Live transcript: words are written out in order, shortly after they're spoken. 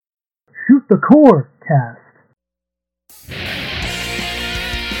the Core Cast.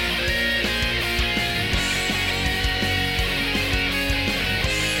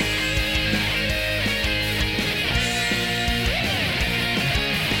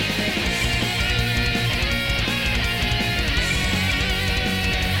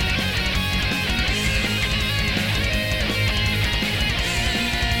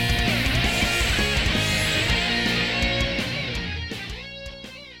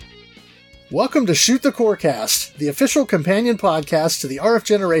 Welcome to Shoot the Core Cast, the official companion podcast to the RF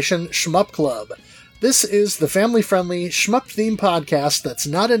Generation Shmup Club. This is the family-friendly shmup-themed podcast that's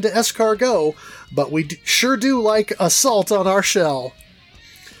not into escargot, but we sure do like assault on our shell.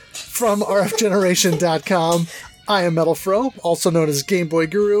 From rfgeneration.com, I am Metal Fro, also known as Game Boy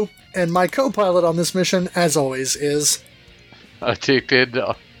Guru, and my co-pilot on this mission, as always, is... Addicted.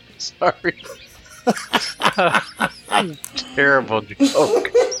 Sorry. Terrible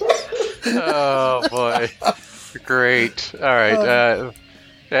joke. Oh boy. Great. All right.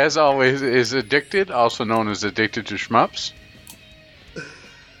 As always, is Addicted, also known as Addicted to Shmups.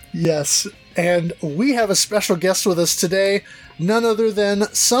 Yes, and we have a special guest with us today, none other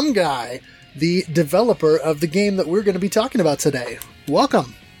than Some Guy, the developer of the game that we're going to be talking about today.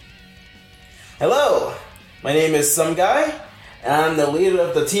 Welcome. Hello, my name is Some Guy, and I'm the leader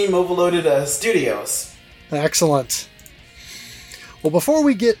of the Team Overloaded Studios. Excellent. Well, before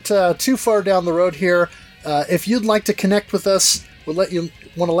we get too far down the road here, if you'd like to connect with us, we'll want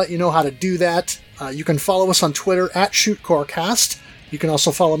to let you know how to do that. You can follow us on Twitter at ShootCoreCast. You can also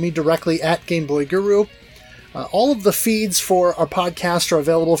follow me directly at GameBoyGuru. All of the feeds for our podcast are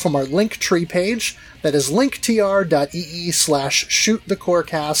available from our Linktree page. That is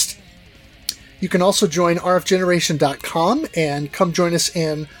linktr.ee/shootthecorecast. You can also join rfgeneration.com and come join us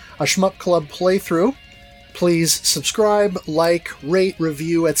in a Shmup Club playthrough. Please subscribe, like, rate,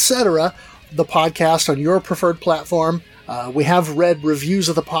 review, etc. the podcast on your preferred platform. We have read reviews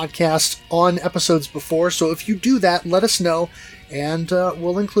of the podcast on episodes before, so if you do that, let us know, and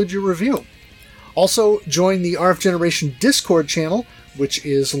we'll include your review. Also, join the RF Generation Discord channel, which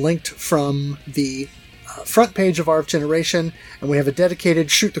is linked from the front page of RF Generation, and we have a dedicated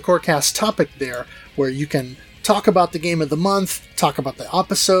Shoot the Corecast topic there, where you can talk about the game of the month, talk about the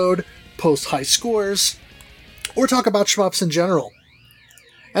episode, post high scores, or talk about shmups in general.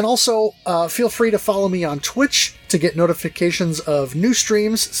 And also, feel free to follow me on Twitch to get notifications of new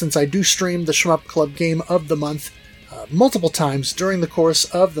streams, since I do stream the Shmup Club Game of the Month multiple times during the course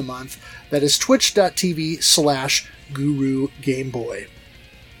of the month. That is twitch.tv/GuruGameBoy.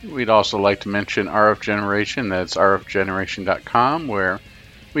 We'd also like to mention RF Generation. That's rfgeneration.com, where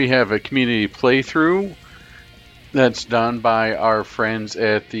we have a community playthrough that's done by our friends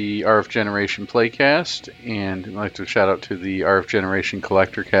at the RF Generation Playcast, and I'd like to shout out to the RF Generation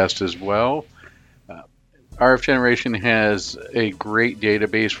Collector Cast as well. RF Generation has a great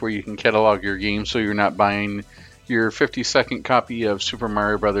database where you can catalog your games, so you're not buying your 50-second copy of Super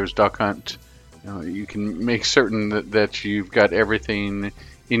Mario Bros. Duck Hunt. You can make certain that you've got everything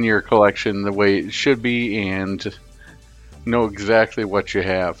in your collection the way it should be and know exactly what you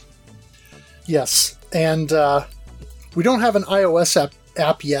have. Yes, and we don't have an iOS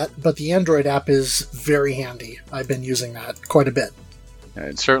app yet, but the Android app is very handy. I've been using that quite a bit.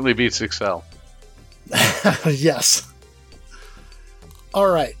 It certainly beats Excel. Yes. All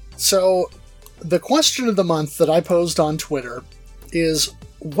right, so the question of the month that I posed on Twitter is,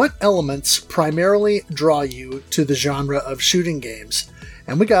 what elements primarily draw you to the genre of shooting games?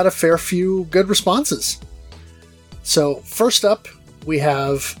 And we got a fair few good responses. So first up, we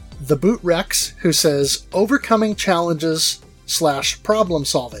have The Boot Rex, who says, overcoming challenges / problem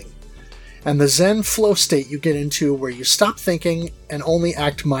solving, and the Zen flow state you get into where you stop thinking and only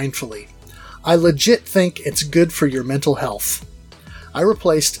act mindfully. I legit think it's good for your mental health. I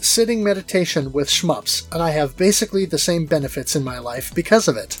replaced sitting meditation with shmups, and I have basically the same benefits in my life because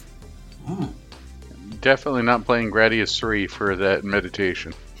of it. Definitely not playing Gradius 3 for that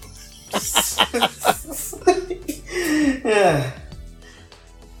meditation. Yeah.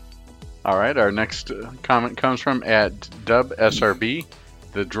 All right, our next comment comes from @DubSRB,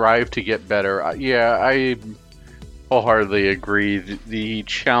 the drive to get better. I wholeheartedly agree. The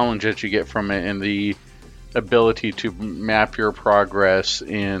challenge that you get from it and the ability to map your progress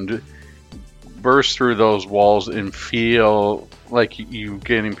and burst through those walls and feel like you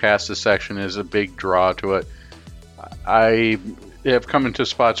getting past the section is a big draw to it. I have come into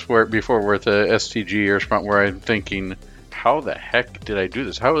spots where before with a STG or something where I'm thinking, how the heck did I do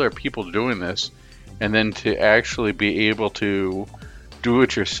this? How are there people doing this? And then to actually be able to do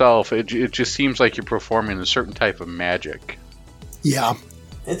it yourself, it just seems like you're performing a certain type of magic. Yeah.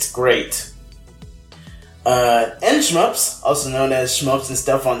 It's great. N Shmups, also known as Shmups and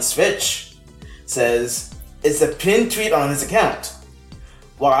Stuff on Switch, says, it's a pinned tweet on his account.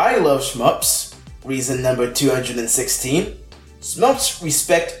 While I love Shmups, reason number 216, Shmups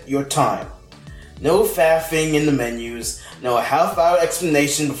respect your time. No faffing in the menus, no half-hour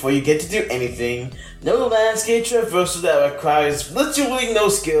explanation before you get to do anything, no landscape traversal that requires literally no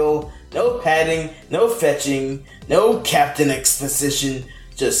skill, no padding, no fetching, no captain exposition,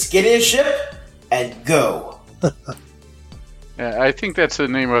 just get in your ship and go. Yeah, I think that's the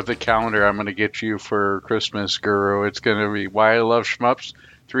name of the calendar I'm going to get you for Christmas, Guru. It's going to be Why I Love Shmups,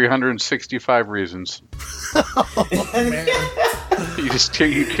 365 Reasons. Oh, man.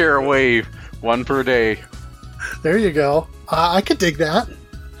 You tear away one per day. There you go. I could dig that.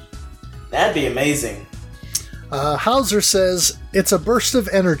 That'd be amazing. Hauser says, it's a burst of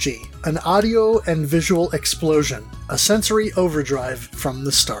energy, an audio and visual explosion, a sensory overdrive from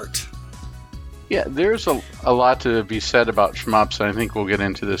the start. Yeah, there's a lot to be said about shmups, and I think we'll get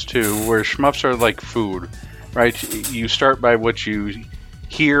into this too, where shmups are like food, right? You start by what you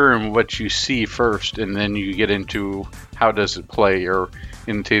hear and what you see first, and then you get into how does it play, or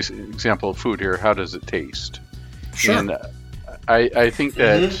in the example of food here, how does it taste? Sure. And I think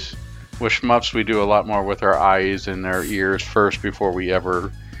that with shmups we do a lot more with our eyes and our ears first before we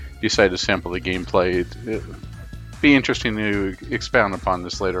ever decide to sample the gameplay. It'd be interesting to expound upon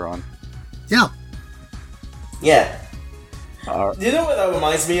this later on. Yeah. Yeah. You know what that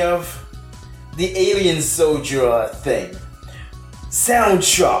reminds me of? The Alien Soldier thing. Sound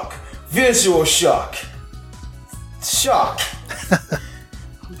shock. Visual shock. Shock.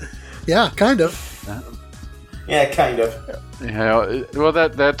 Yeah, kind of. Yeah, kind of. Yeah, well,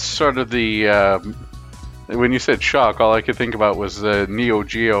 that's sort of the... when you said shock, all I could think about was the Neo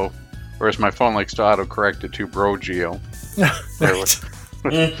Geo, whereas my phone likes to autocorrect it to Bro Geo. Right.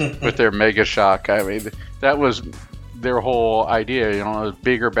 With their Mega Shock. I mean, that was their whole idea,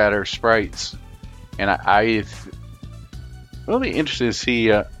 bigger, better sprites. And it'll be interesting to see.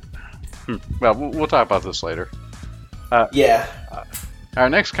 Well, we'll talk about this later. Yeah. Our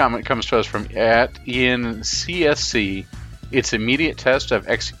next comment comes to us from @InCSC. It's immediate test of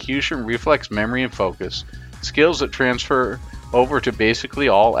execution, reflex, memory, and focus. Skills that transfer over to basically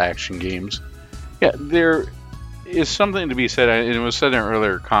all action games. Yeah, there is something to be said, and it was said in an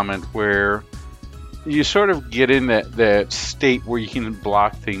earlier comment, where you sort of get in that state where you can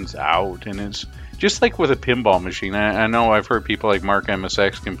block things out, and it's just like with a pinball machine. I know I've heard people like Mark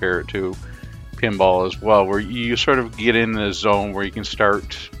MSX compare it to pinball as well, where you sort of get in the zone where you can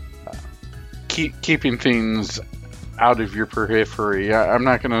start keeping things out of your periphery. I'm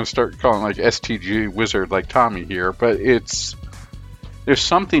not going to start calling like STG wizard like Tommy here, but there's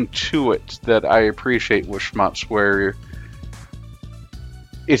something to it that I appreciate with shmups, where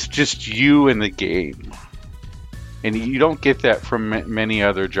it's just you in the game, and you don't get that from many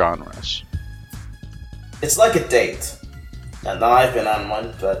other genres. It's like a date. And I've been on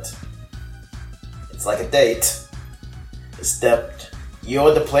one, but it's like a date. Except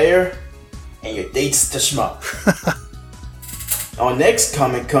you're the player, and your date's the shmup. Our next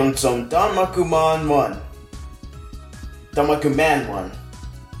comment comes from Danmaku Man 1.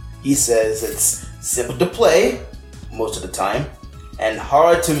 He says it's simple to play, most of the time, and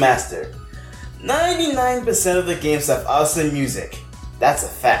hard to master. 99% of the games have awesome music. That's a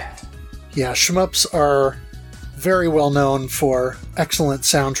fact. Yeah, shmups are very well known for excellent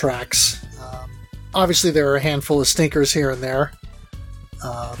soundtracks. Obviously, there are a handful of stinkers here and there.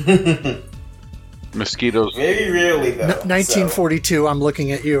 Mosquitoes. Very rarely, though. 1942, so. I'm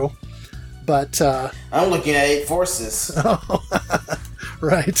looking at you. But I'm looking at 8 Forces. Oh,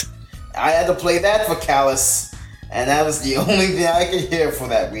 right. I had to play that for Callus, and that was the only thing I could hear for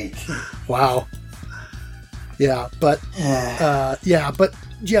that week. Wow. Yeah, but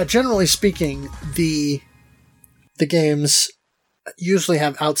generally speaking, the games usually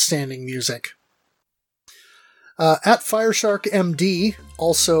have outstanding music. At Fireshark MD,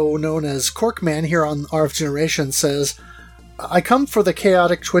 also known as Corkman here on RF Generation, says, I come for the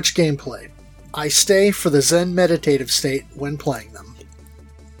chaotic Twitch gameplay. I stay for the Zen meditative state when playing them.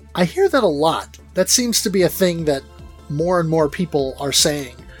 I hear that a lot. That seems to be a thing that more and more people are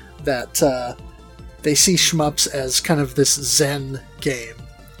saying, that they see shmups as kind of this Zen game.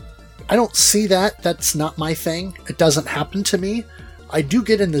 I don't see that. That's not my thing. It doesn't happen to me. I do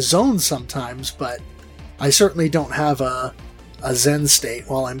get in the zone sometimes, but I certainly don't have a Zen state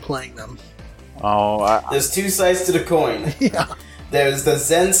while I'm playing them. There's two sides to the coin. Yeah. There's the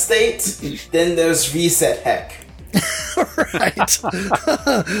Zen state, then there's reset heck. Right.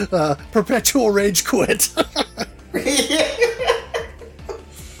 Perpetual rage quit.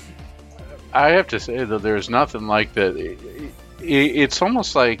 I have to say that there's nothing like that. It's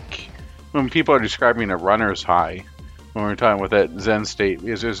almost like when people are describing a runner's high, when we're talking about that Zen state,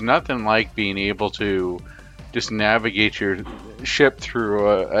 is there's nothing like being able to just navigate your ship through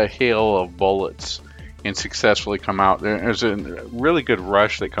a hail of bullets and successfully come out. There's a really good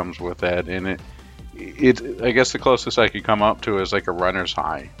rush that comes with that, and it I guess the closest I could come up to is like a runner's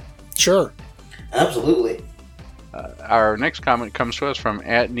high. Sure. Absolutely. Our next comment comes to us from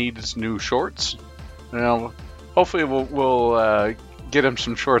 @needsnewshorts. Now, hopefully we'll get him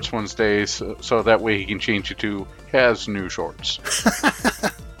some shorts one day, so that way he can change it to has new shorts.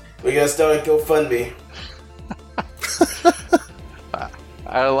 We gotta start a GoFundMe.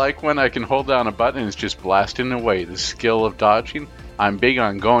 I like when I can hold down a button and it's just blasting away. The skill of dodging. I'm big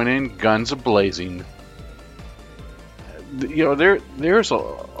on going in, guns a-blazing. You know, there's a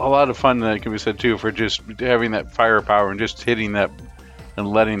lot of fun that can be said too for just having that firepower and just hitting that and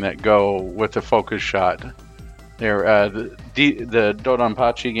letting that go with the focus shot. There, the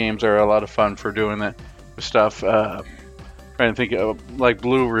Dodonpachi games are a lot of fun for doing that stuff. Trying to think of, like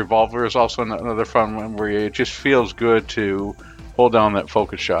Blue Revolver is also another fun one where it just feels good to hold down that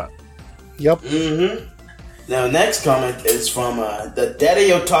focus shot. Yep. Mm-hmm. Now, next comment is from the Daddy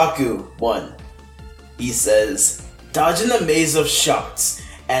Otaku one. He says, dodging a maze of shots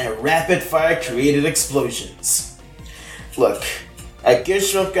and rapid-fire created explosions. Look, a good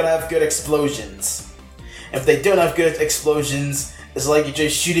shrimp gotta have good explosions. If they don't have good explosions, it's like you're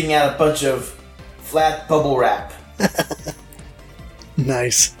just shooting out a bunch of flat bubble wrap.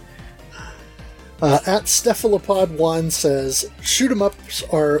 Nice. @Cephalopod1 says, shoot 'em ups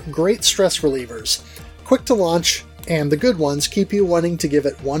are great stress relievers. Quick to launch, and the good ones keep you wanting to give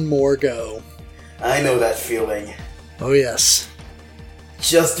it one more go. I know that feeling. Oh yes.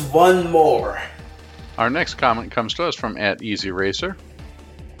 Just one more. Our next comment comes to us from @EasyRacer.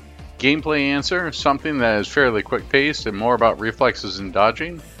 Gameplay answer, something that is fairly quick-paced and more about reflexes and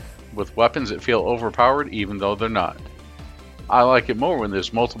dodging, with weapons that feel overpowered even though they're not. I like it more when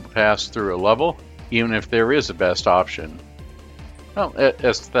there's multiple paths through a level, even if there is a best option. Well,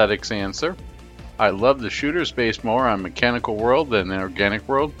 aesthetics answer. I love the shooters based more on mechanical world than the organic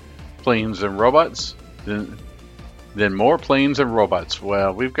world, planes and robots, then more planes and robots.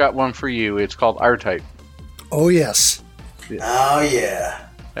 Well, we've got one for you. It's called R-Type. Oh yes. Oh yeah.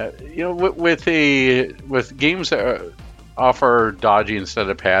 With games that offer dodging instead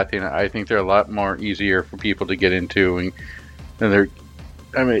of pathing, I think they're a lot more easier for people to get into, and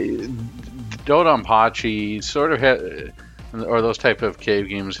Dodonpachi sort of or those type of cave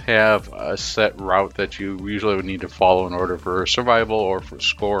games have a set route that you usually would need to follow in order for survival or for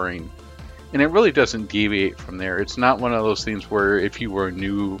scoring, and it really doesn't deviate from there. It's not one of those things where if you were a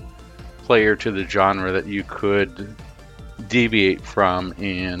new player to the genre that you could deviate from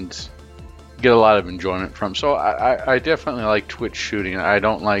and get a lot of enjoyment from. So I definitely like twitch shooting. I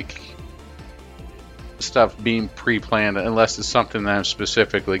don't like stuff being pre-planned unless it's something that I'm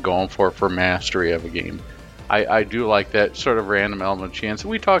specifically going for mastery of a game. I do like that sort of random element of chance.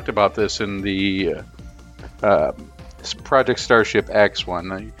 We talked about this in the Project Starship X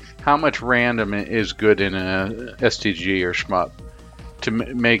one. How much random is good in a STG or shmup to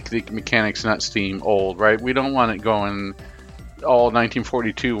make the mechanics not seem old, right? We don't want it going all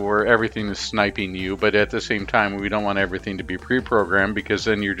 1942 where everything is sniping you, but at the same time we don't want everything to be pre-programmed, because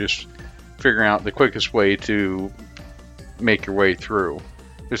then you're just figuring out the quickest way to make your way through.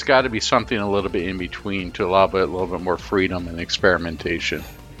 There's got to be something a little bit in between to allow a little bit more freedom and experimentation.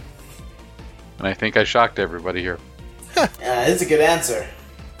 And I think I shocked everybody here. That's a good answer.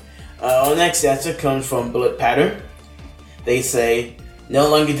 Our next answer comes from Bullet Pattern. They say, no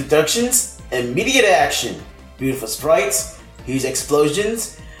longer deductions, immediate action, beautiful sprites, huge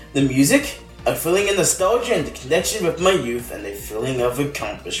explosions, the music, a feeling of nostalgia and the connection with my youth, and a feeling of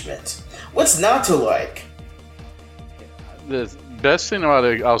accomplishment. What's not to like? The best thing about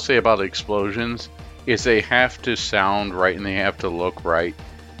it, I'll say about explosions is they have to sound right and they have to look right.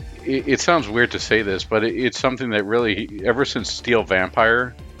 It sounds weird to say this, but it's something that really, ever since Steel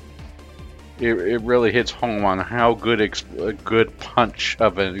Vampire, it really hits home on how good a good punch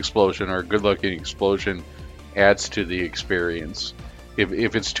of an explosion or a good-looking explosion adds to the experience.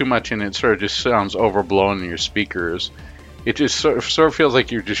 If it's too much and it sort of just sounds overblown in your speakers, it just sort of feels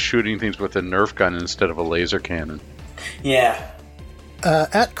like you're just shooting things with a Nerf gun instead of a laser cannon. Yeah.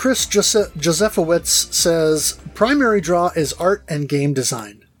 @Chris Josephowitz says, primary draw is art and game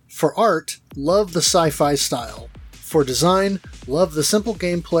design. For art, love the sci-fi style. For design, love the simple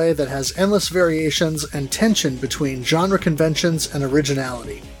gameplay that has endless variations and tension between genre conventions and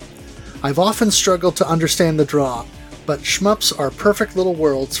originality. I've often struggled to understand the draw, but shmups are perfect little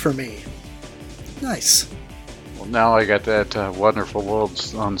worlds for me. Nice. Well, now I got that Wonderful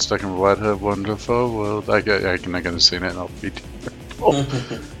World on stuck in What a Wonderful World. I'm not going to sing it. I'll be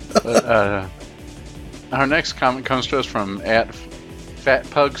our next comment comes to us from Fat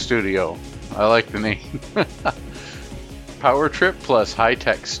Pug Studio. I like the name. Power Trip plus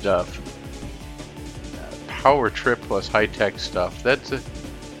high-tech stuff. Power Trip plus high-tech stuff. That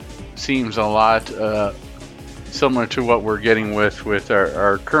seems a lot similar to what we're getting with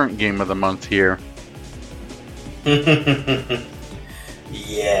our current game of the month here.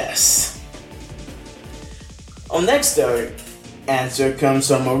 Yes. Our next answer comes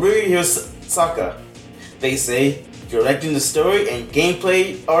from Morihiro Saka. They say directing the story and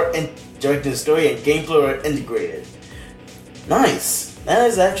gameplay are integrated. Nice. That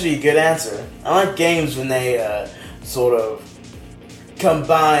is actually a good answer. I like games when they sort of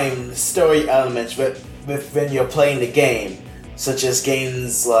combine story elements with when you're playing the game, such as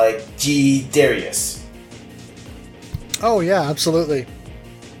games like G Darius. Oh yeah, absolutely.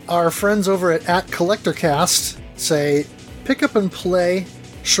 Our friends over at CollectorCast say pick up and play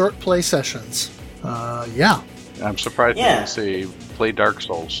short play sessions. Yeah. I'm surprised you didn't say play Dark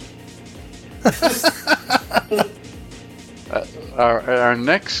Souls. Our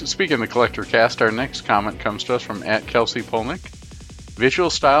next, speaking of CollectorCast, our next comment comes to us from @Kelsey Polnick. Visual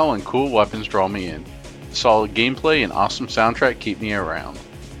style and cool weapons draw me in. Solid gameplay and awesome soundtrack keep me around.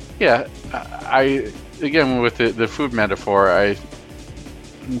 Yeah, I again with the food metaphor, I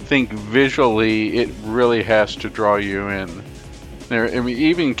think visually it really has to draw you in.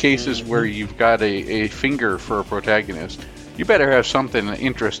 Even in cases where you've got a finger for a protagonist, you better have something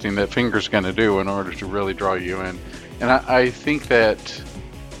interesting that finger's going to do in order to really draw you in. And I think that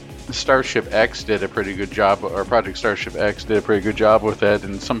Starship X did a pretty good job, or Project Starship X did a pretty good job with that,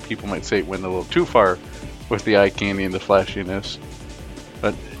 and some people might say it went a little too far with the eye candy and the flashiness.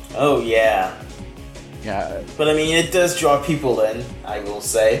 But oh yeah. Yeah. But I mean, it does draw people in, I will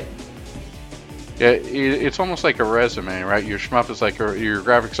say. Yeah, it's almost like a resume, right? Your shmup is like your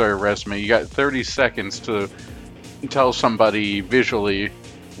graphics are a resume. You got 30 seconds to tell somebody visually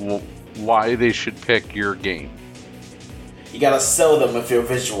why they should pick your game. You gotta sell them with your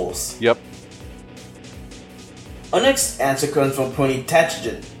visuals. Yep. Our next answer comes from Pony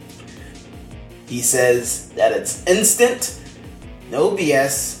Tachigen. He says that it's instant, no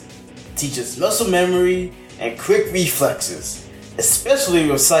BS, teaches muscle memory and quick reflexes, especially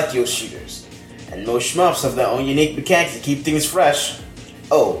with Psycho shooters. And most shmups have their own unique mechanics to keep things fresh.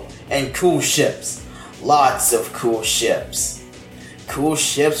 Oh, and cool ships. Lots of cool ships. Cool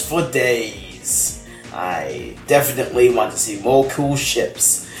ships for days. I definitely want to see more cool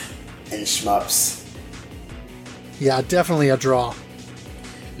ships in shmups. Yeah, definitely a draw.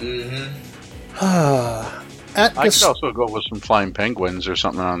 Mm-hmm. I could also go with some flying penguins or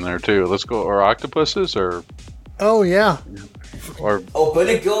something on there too. Let's go, or octopuses, or oh yeah, or but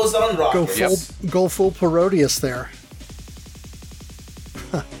it goes on rockets. Go full Parodius there.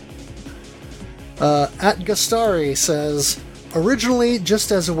 @Gastari says, originally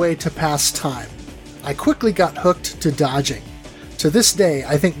just as a way to pass time. I quickly got hooked to dodging. To this day,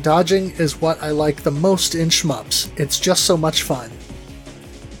 I think dodging is what I like the most in shmups. It's just so much fun.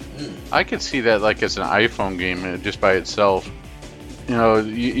 I could see that like as an iPhone game just by itself. You know,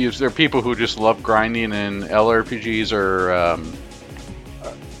 there are people who just love grinding in LRPGs or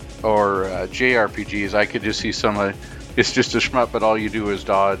JRPGs. I could just see it's just a shmup, but all you do is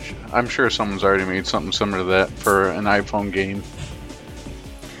dodge. I'm sure someone's already made something similar to that for an iPhone game.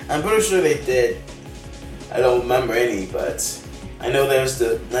 I'm pretty sure they did. I don't remember any, but I know there's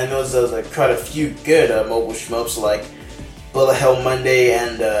like quite a few good mobile shmups like Bullet Hell Monday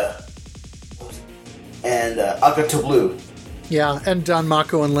and Akata Blue. Yeah, and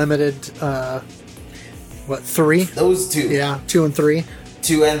Danmaku Unlimited. 3? Those two. Yeah, 2 and 3.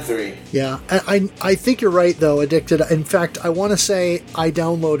 2 and 3. Yeah, I think you're right though, Addicted. In fact, I want to say I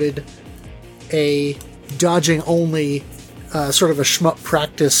downloaded a dodging only sort of a shmup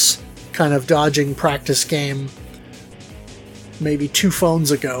practice kind of dodging practice game maybe 2 phones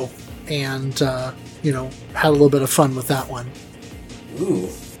ago, and had a little bit of fun with that one. Ooh.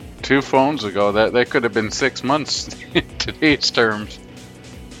 2 phones ago, that could have been 6 months in today's terms.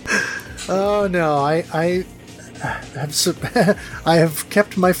 Oh no, I have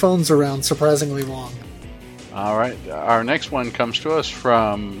kept my phones around surprisingly long. All right, our next one comes to us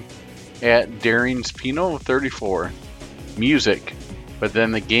from @DaringSpino34. Music, but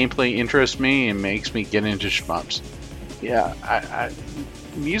then the gameplay interests me and makes me get into shmups. Yeah,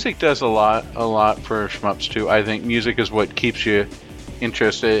 music does a lot for shmups too. I think music is what keeps you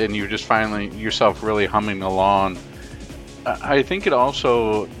interested, and you just find yourself really humming along. I think it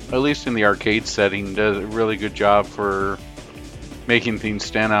also at least in the arcade setting, does a really good job for making things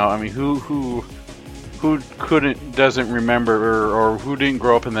stand out. I mean, who doesn't remember, or who didn't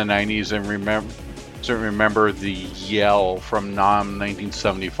grow up in the 90s and remember the yell from Nom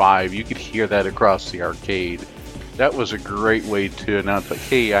 1975? You could hear that across the arcade. That was a great way to announce, like,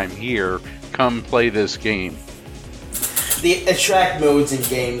 hey, I'm here, come play this game. The attract modes in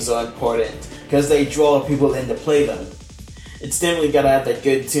games are important because they draw people in to play them. It's definitely gotta have that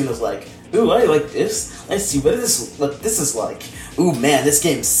good tune that's like, ooh, I like this. Let's see what this is like. Ooh, man, this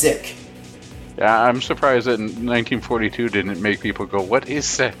game's sick. Yeah, I'm surprised that 1942 didn't make people go, what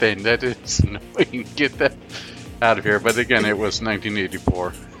is that thing? That is annoying. Get that out of here. But again, it was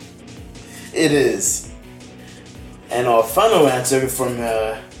 1984. It is. And our final answer from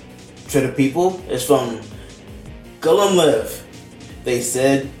Twitter people is from Gullum Live. They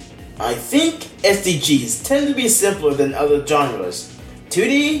said, I think SDGs tend to be simpler than other genres.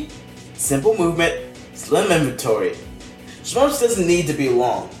 2D, simple movement, slim inventory. Shmups doesn't need to be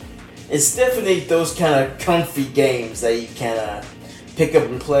long. It's definitely those kind of comfy games that you can pick up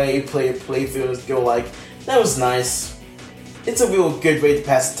and play through and go like, that was nice. It's a real good way to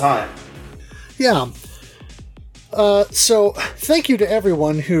pass the time. Yeah. So, thank you to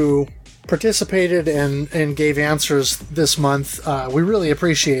everyone who participated and gave answers this month. We really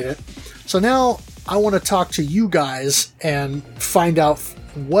appreciate it. So now I want to talk to you guys and find out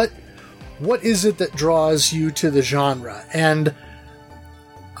what is it that draws you to the genre. And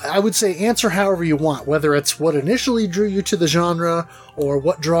I would say answer however you want, whether it's what initially drew you to the genre, or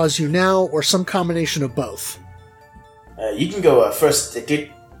what draws you now, or some combination of both. You can go first,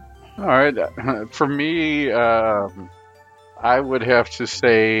 Dicky. All right. For me, I would have to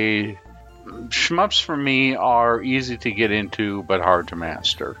say shmups for me are easy to get into but hard to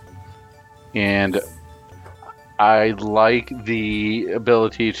master. And I like the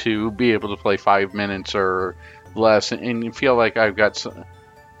ability to be able to play 5 minutes or less and feel like I've got some,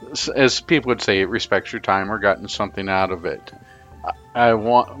 as people would say, it respects your time or gotten something out of it. I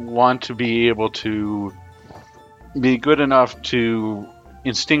want to be able to be good enough to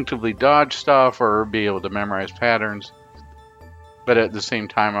instinctively dodge stuff or be able to memorize patterns, but at the same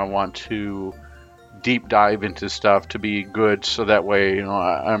time I want to deep dive into stuff to be good, so that way, you know,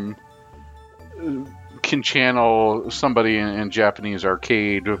 I'm can channel somebody in Japanese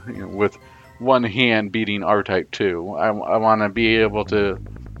arcade, you know, with one hand beating R-Type 2. I want to be able to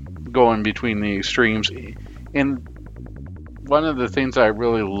go in between the extremes. And one of the things I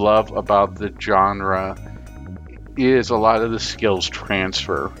really love about the genre is a lot of the skills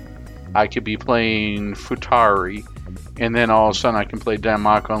transfer. I could be playing Futari, and then all of a sudden I can play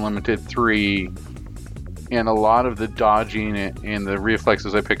Danmaku Unlimited 3, and a lot of the dodging and the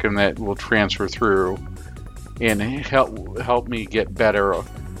reflexes I pick in that will transfer through and help me get better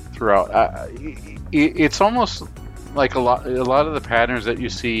throughout. It's almost like a lot of the patterns that you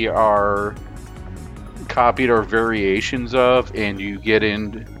see are copied or variations of, and you get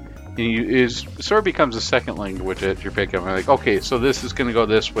in, and it sort of becomes a second language that you're picking up. Like, okay, so this is going to go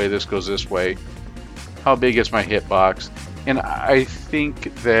this way, this goes this way. How big is my hitbox? And I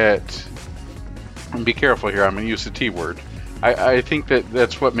think that, and be careful here, I'm going to use the T word. I think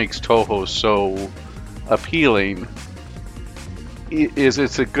that's what makes Touhou so appealing.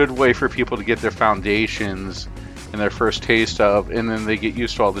 It's a good way for people to get their foundations and their first taste of, and then they get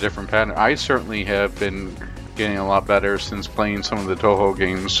used to all the different patterns. I certainly have been getting a lot better since playing some of the Touhou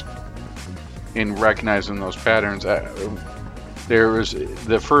games in recognizing those patterns. There was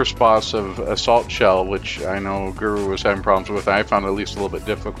the first boss of Assault Shell, which I know Guru was having problems with. I found at least a little bit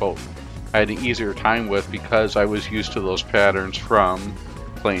difficult. I had an easier time with because I was used to those patterns from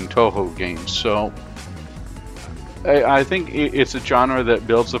playing Touhou games. So I think it's a genre that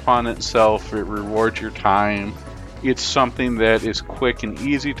builds upon itself. It rewards your time. It's something that is quick and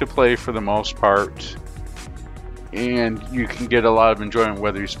easy to play for the most part, and you can get a lot of enjoyment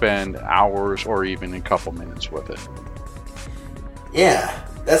whether you spend hours or even a couple minutes with it. Yeah,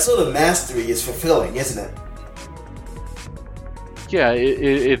 that's what the mastery is fulfilling, isn't it? Yeah,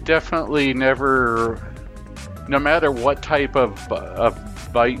 it definitely never, no matter what type of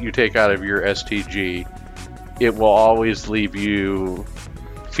bite you take out of your STG, it will always leave you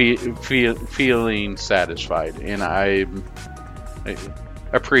feeling satisfied, and I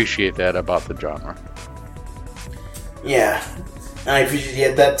appreciate that about the genre. Yeah, I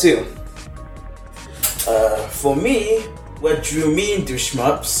appreciate that too. For me, what drew me into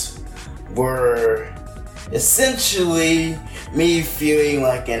shmups were essentially me feeling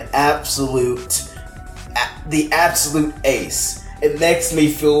like the absolute ace. It makes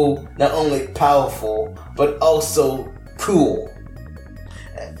me feel not only powerful, but also cool.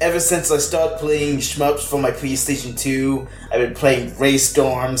 ever since I started playing shmups for my PlayStation 2, I've been playing Race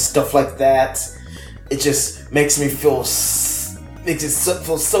Storm, stuff like that. It just makes me feel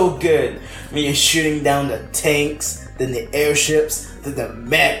feel so good when you're shooting down the tanks, then the airships, then the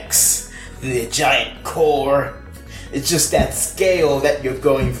mechs, then the giant core. It's just that scale that you're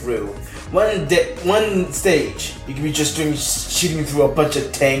going through. One stage, you can be just shooting through a bunch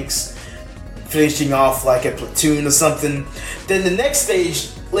of tanks, finishing off like a platoon or something. Then the next stage,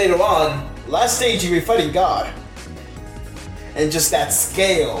 later on, last stage, you'll be fighting God. And just that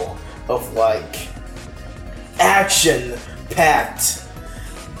scale of like action-packed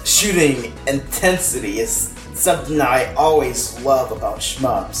shooting intensity is something I always love about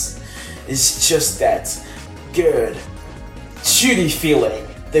shmups. It's just that good shooty feeling,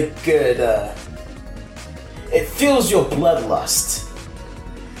 the good, it fills your bloodlust.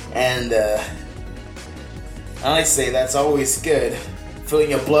 And I say that's always good,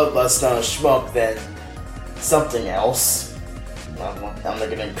 filling your bloodlust on a shmup than something else. I'm not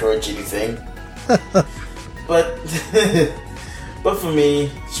gonna encourage anything. But for me,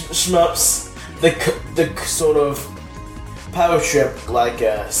 shmups, the sort of power trip, like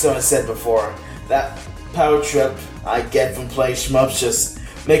someone said before, that power trip I get from playing shmups just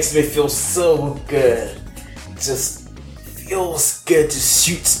makes me feel so good. It just feels good to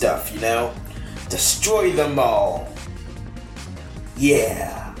shoot stuff, you know? Destroy them all.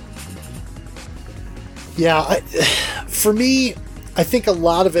 Yeah. Yeah, for me, I think a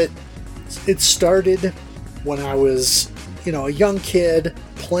lot of it started when I was, a young kid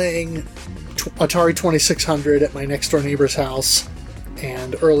playing Atari 2600 at my next door neighbor's house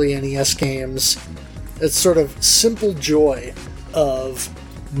and early NES games. It's sort of simple joy of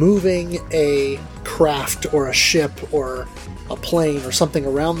moving a craft or a ship or a plane or something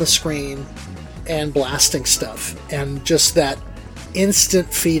around the screen and blasting stuff. And just that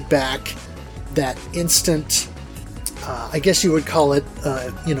instant feedback, that instant, I guess you would call it,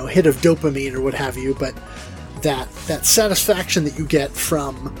 hit of dopamine or what have you, but that satisfaction that you get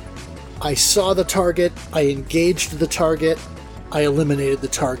from, I saw the target, I engaged the target, I eliminated the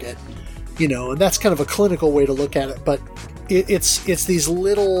target, and that's kind of a clinical way to look at it, but it's these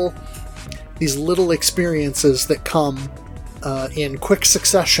little experiences that come in quick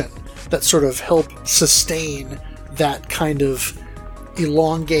succession that sort of help sustain that kind of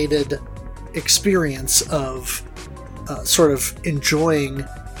elongated experience of sort of enjoying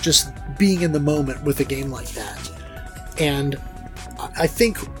just being in the moment with a game like that. And I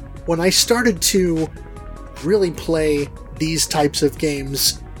think when I started to really play these types of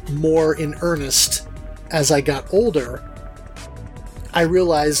games more in earnest as I got older, I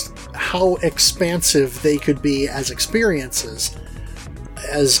realized how expansive they could be as experiences,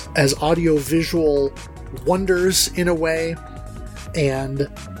 as audio-visual wonders in a way, and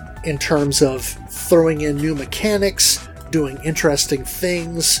in terms of throwing in new mechanics, doing interesting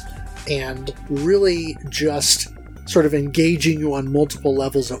things, and really just sort of engaging you on multiple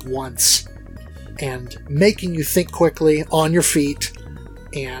levels at once, and making you think quickly on your feet,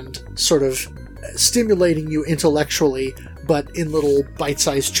 and sort of stimulating you intellectually, but in little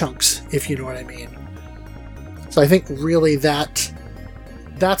bite-sized chunks, if you know what I mean. So I think really that's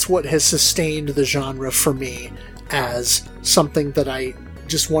what has sustained the genre for me as something that I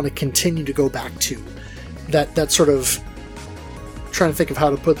just want to continue to go back to. That sort of, trying to think of how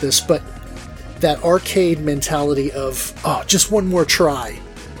to put this, but that arcade mentality of, just one more try,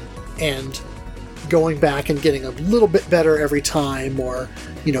 and going back and getting a little bit better every time, or,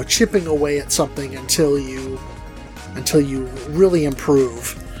 chipping away at something until you really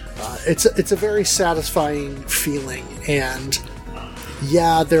improve. It's a very satisfying feeling, and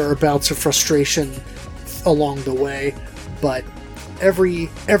yeah, there are bouts of frustration along the way, but every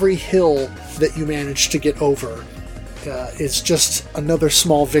hill that you manage to get over is just another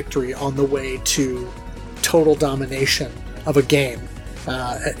small victory on the way to total domination of a game.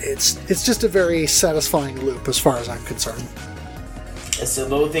 It's just a very satisfying loop as far as I'm concerned. It's the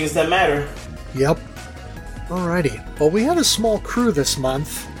little things that matter. Yep. Alrighty. Well, we had a small crew this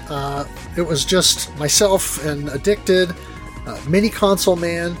month. It was just myself and Addicted, Mini Console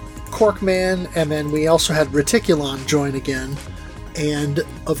Man, Cork Man, and then we also had Reticulon join again. And,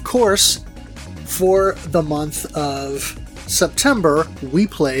 of course, for the month of September, we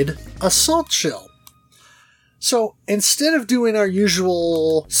played Assault Shell. So, instead of doing our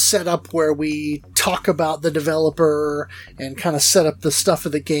usual setup where we talk about the developer and kind of set up the stuff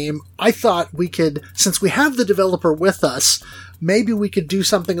of the game, I thought we could, since we have the developer with us, maybe we could do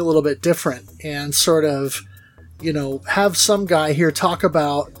something a little bit different and sort of, have some guy here talk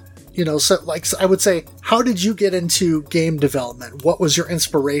about So I would say, how did you get into game development? What was your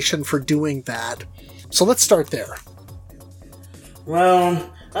inspiration for doing that? So let's start there.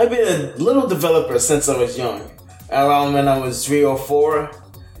 Well, I've been a little developer since I was young. Around when I was 3 or 4,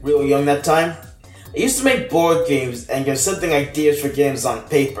 real young that time. I used to make board games and get something ideas for games on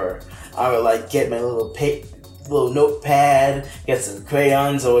paper. I would get my little notepad, get some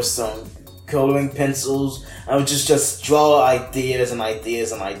crayons or some coloring pencils. I would just draw ideas and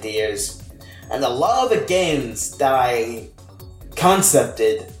ideas and ideas. And a lot of the games that I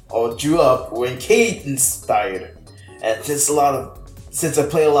concepted or drew up were arcade inspired. And since I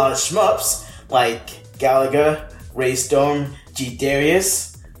play a lot of shmups like Galaga, Raystorm,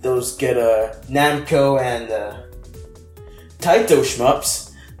 G-Darius, those good Namco and Taito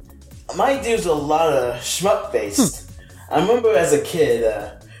shmups, my ideas are a lot of shmup based. I remember as a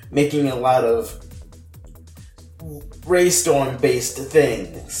kid making a lot of Raystorm based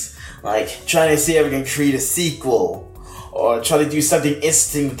things, like trying to see if I can create a sequel or try to do something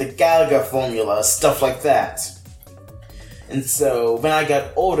interesting with the Galaga formula, stuff like that. And so when I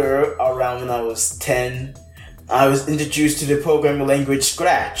got older, around when I was 10, I was introduced to the programming language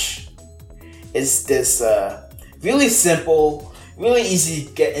Scratch. It's this really simple, really easy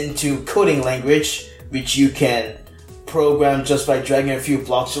to get into coding language, which you can program just by dragging a few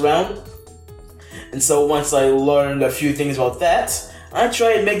blocks around. And so once I learned a few things about that, I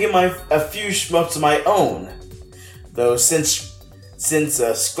tried making a few shmups of my own. Though since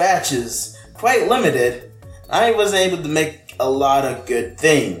Scratch is quite limited, I wasn't able to make a lot of good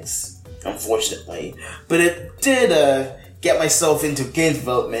things, unfortunately. But it did get myself into game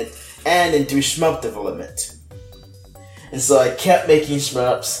development and into shmup development. And so I kept making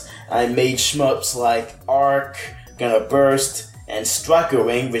shmups. I made shmups like Ark, Gonna Burst, and Striker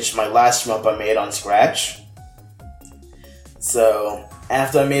Wing, which is my last shmup I made on Scratch. So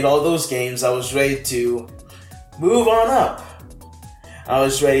after I made all those games, I was ready to move on up. I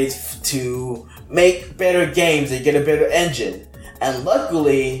was ready to make better games and get a better engine. And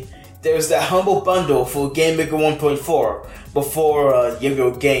luckily, there was that humble bundle for Game Maker 1.4 before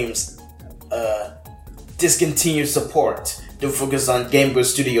Yogo Games discontinued support to focus on Game Maker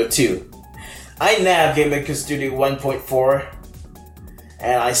Studio 2. I nabbed Game Maker Studio 1.4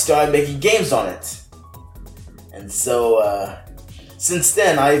 and I started making games on it. And so, since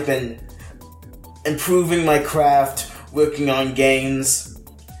then, I've been improving my craft, working on games,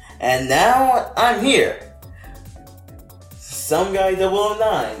 and now I'm here. Some guy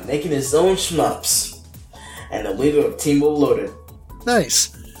 009 making his own shmups, and the leader of Team Overloaded.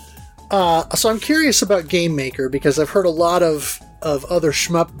 Nice. So I'm curious about Game Maker because I've heard a lot of other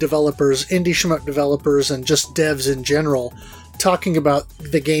shmup developers, indie shmup developers, and just devs in general talking about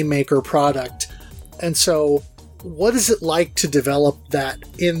the Game Maker product. And so, what is it like to develop that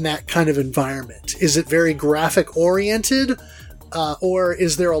in that kind of environment? Is it very graphic oriented, or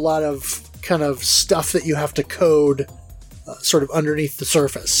is there a lot of kind of stuff that you have to code sort of underneath the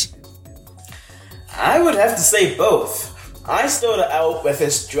surface? I would have to say both. I started out with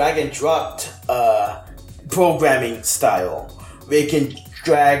this drag and drop programming style, where you can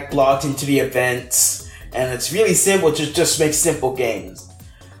drag blocks into the events, and it's really simple to just make simple games.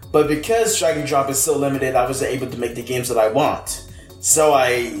 But because drag and drop is so limited, I wasn't able to make the games that I want. So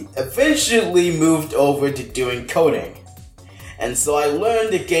I eventually moved over to doing coding. And so I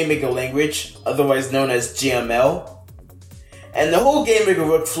learned the Game Maker language, otherwise known as GML. And the whole Game Maker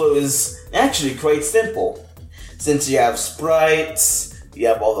workflow is actually quite simple. Since you have sprites, you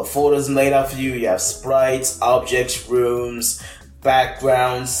have all the folders laid out for you, you have sprites, objects, rooms,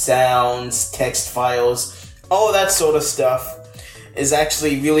 backgrounds, sounds, text files, all that sort of stuff is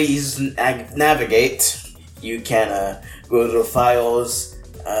actually really easy to navigate. You can go to the files,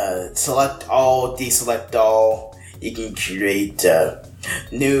 select all, deselect all. You can create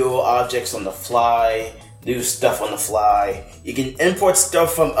new objects on the fly, new stuff on the fly. You can import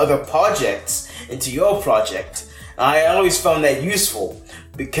stuff from other projects into your project. I always found that useful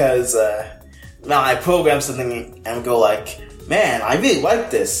because now I program something and go like, man, I really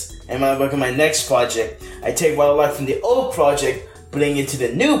like this. And when I work on my next project, I take what I like from the old project, bring it to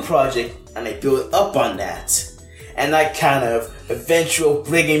the new project, and I build up on that. And that kind of eventual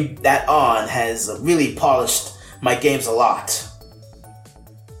bringing that on has really polished my games a lot.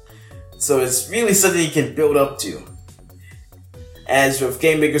 So it's really something you can build up to. As with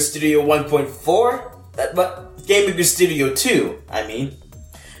Game Maker Studio 1.4, but Game Maker Studio 2,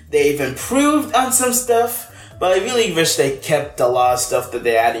 they've improved on some stuff, but I really wish they kept a lot of stuff that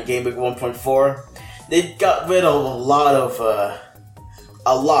they had in Game Maker 1.4. They got rid of a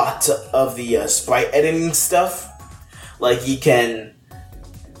lot of the sprite editing stuff. Like you can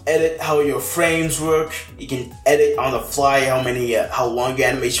edit how your frames work. You can edit on the fly how long your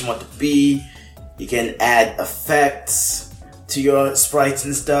animation want to be. You can add effects to your sprites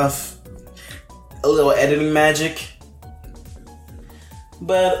and stuff. A little editing magic.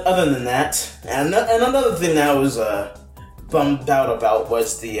 But other than that, and another thing that I was bummed out about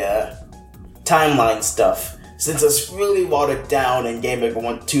was the timeline stuff, since it's really watered down in Game Maker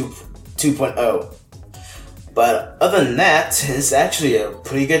 2.0. But other than that, it's actually a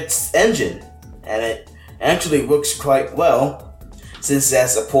pretty good engine, and it actually works quite well, since it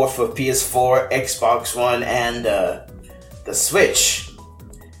has support for PS4, Xbox One, and the Switch.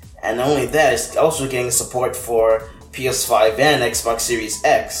 And not only that, it's also getting support for PS5 and Xbox Series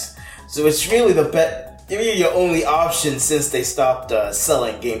X. So it's really really your only option since they stopped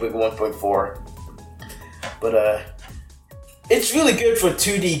selling Game Maker 1.4. But it's really good for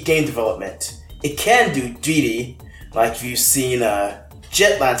 2D game development. It can do 3D, like if you've seen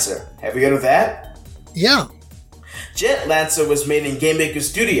Jet Lancer. Have you heard of that? Yeah. Jet Lancer was made in Game Maker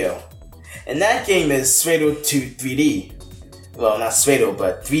Studio, and that game is straight to 3D. Well, not straight,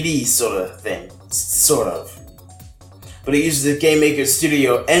 but 3D sort of thing. Sort of. But it uses the Game Maker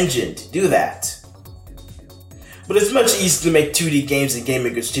Studio engine to do that. But it's much easier to make 2D games in Game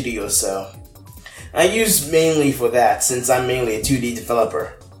Maker Studio, so I use mainly for that, since I'm mainly a 2D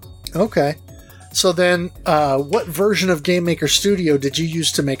developer. Okay. So then, what version of Game Maker Studio did you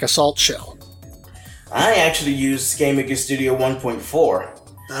use to make Assault Shell? I actually used Game Maker Studio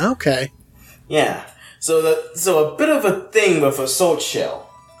 1.4. Okay. Yeah. So a bit of a thing with Assault Shell,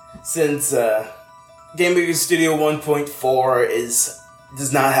 since Game Maker Studio 1.4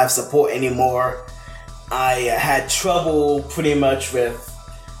 does not have support anymore. I had trouble pretty much with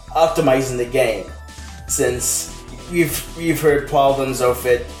optimizing the game, since we've heard problems of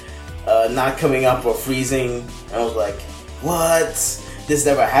it not coming up or freezing. I was like, what? This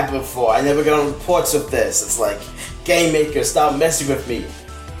never happened before. I never got reports of this. It's like, Game Maker, stop messing with me.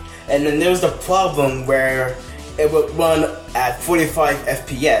 And then there was the problem where it would run at 45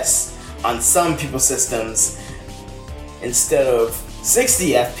 FPS on some people's systems instead of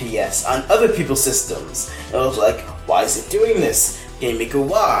 60 FPS on other people's systems. And I was like, why is it doing this? Game Maker,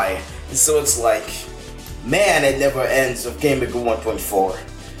 why? And so it's like, man, it never ends with Game Maker 1.4.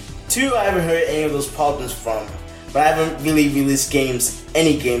 2, I haven't heard any of those problems from, but I haven't really released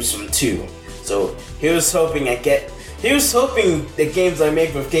any games from 2. So here's hoping the games I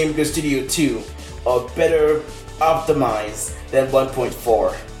make with Game Maker Studio 2 are better optimized than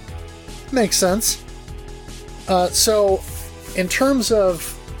 1.4. Makes sense. So, in terms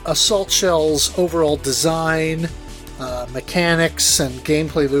of Assault Shell's overall design, mechanics, and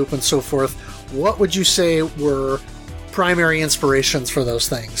gameplay loop and so forth, what would you say were primary inspirations for those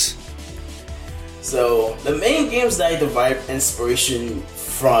things? So, the main games that I derived inspiration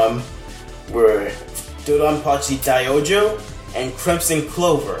from were Dodonpachi Daiojo and Crimson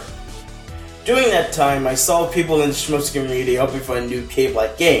Clover. During that time, I saw people in the Schmutz community hoping for a new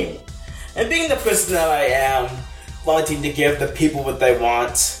cave-like game. And being the person that I am, wanting to give the people what they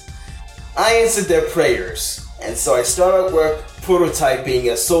want, I answered their prayers. And so I started work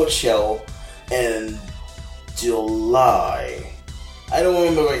prototyping Assault Shell in July. I don't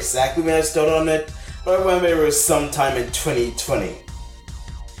remember exactly when I started on it, but I remember it was sometime in 2020.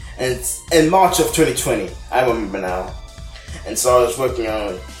 And it's in March of 2020, I remember now. And so I was working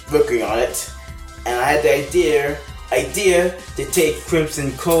on it, and I had the idea to take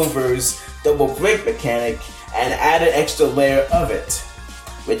Crimson Clover's double break mechanic and add an extra layer of it,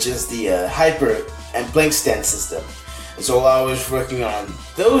 which is the hyper and blank stand system. And so while I was working on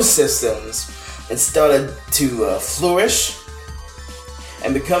those systems, it started to flourish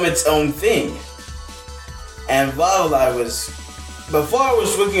and become its own thing. And before I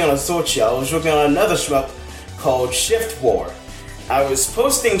was working on Assault Shell, I was working on another shmup called Shift War. I was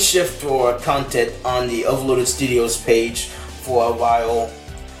posting Shift War content on the Overloaded Studios page for a while,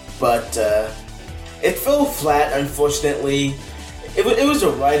 but it fell flat, unfortunately. It was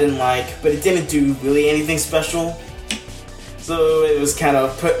a write and like, but it didn't do really anything special. So it was kind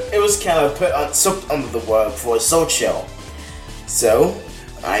of put under the rug for Assault Shell. So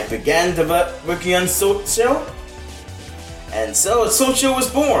I began working on Assault Shell, and so Assault Shell was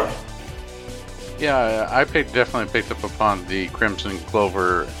born. Yeah, I definitely picked up upon the Crimson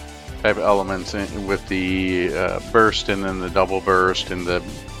Clover type of elements with the burst and then the double burst and the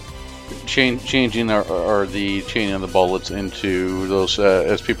changing or the chaining of the bullets into those,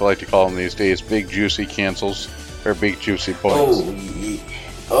 as people like to call them these days, big juicy cancels or big juicy points.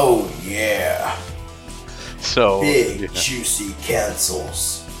 Oh yeah. So big juicy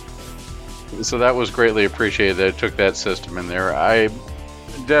cancels. So that was greatly appreciated that it took that system in there. I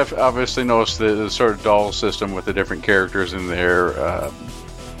obviously noticed the sort of dull system with the different characters in there.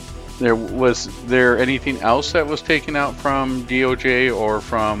 Was there anything else that was taken out from DOJ or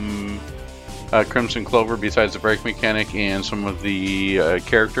from Crimson Clover besides the break mechanic and some of the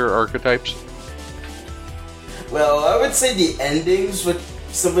character archetypes? Well, I would say the endings would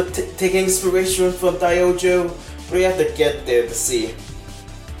somewhat taking inspiration from Diojo, but you have to get there to see.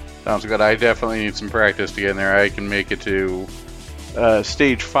 Sounds good. I definitely need some practice to get in there. I can make it to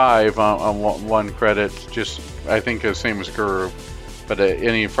stage 5 on one credit, just I think the same as Guru. But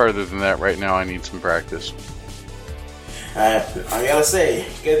any further than that right now, I need some practice. I gotta say,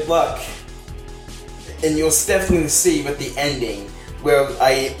 good luck. And you'll definitely see with the ending where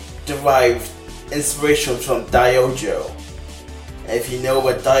I derived inspiration from Diojo. And if you know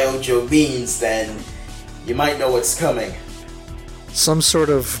what Diojo means, then you might know what's coming. Some sort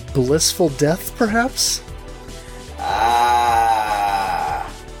of blissful death, perhaps?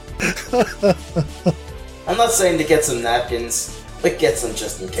 I'm not saying to get some napkins, but get some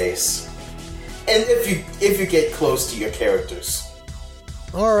just in case. And if you get close to your characters.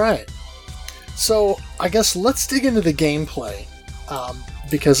 Alright. So, I guess let's dig into the gameplay.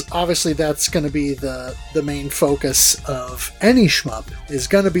 Because obviously that's going to be the main focus of any shmup, is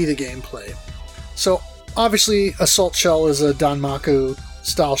going to be the gameplay. So, obviously, Assault Shell is a Danmaku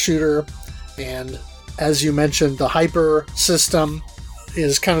style shooter, and as you mentioned, the hyper system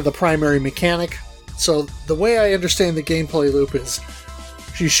is kind of the primary mechanic. So the way I understand the gameplay loop is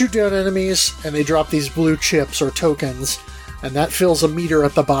you shoot down enemies and they drop these blue chips or tokens, and that fills a meter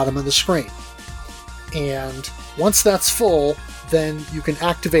at the bottom of the screen. And once that's full, then you can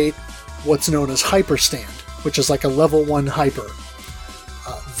activate what's known as Hyper Stand, which is like a level 1 hyper.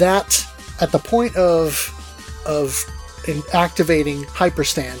 That, at the point of activating Hyper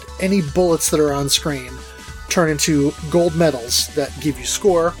Stand, any bullets that are on screen turn into gold medals that give you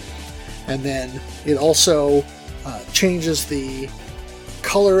score, and then it also changes the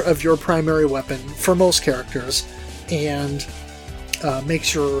color of your primary weapon for most characters and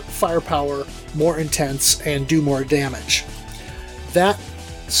makes your firepower more intense and do more damage. That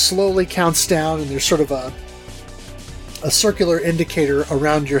slowly counts down, and there's sort of a circular indicator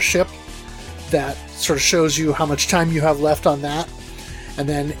around your ship that sort of shows you how much time you have left on that. And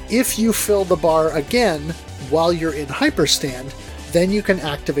then if you fill the bar again while you're in Hyper Stand, then you can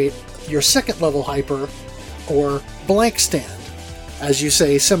activate your second level hyper, or blank stand, as you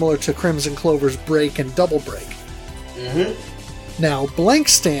say, similar to Crimson Clover's break and double break. Mm-hmm. Now, blank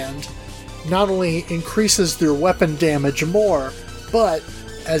stand not only increases their weapon damage more, but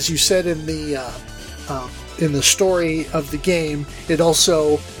as you said in the story of the game, it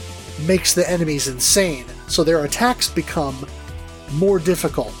also makes the enemies insane. So their attacks become more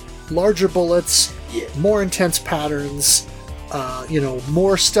difficult, larger bullets, more intense patterns.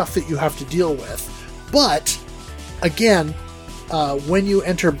 More stuff that you have to deal with. But, again, when you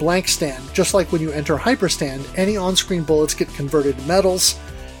enter blank stand, just like when you enter hyper stand, any on-screen bullets get converted to medals,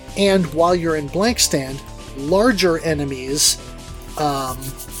 and while you're in blank stand, larger enemies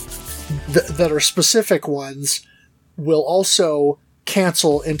that are specific ones will also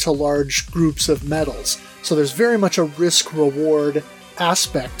cancel into large groups of medals. So there's very much a risk-reward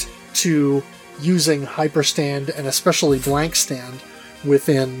aspect to using hyper stand and especially blank stand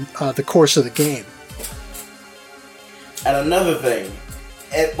within the course of the game. And another thing,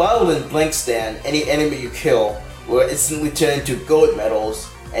 while in blank stand, any enemy you kill will instantly turn into gold medals,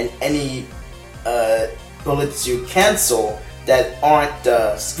 and any bullets you cancel that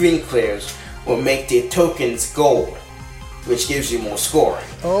aren't screen clears will make the tokens gold, which gives you more score.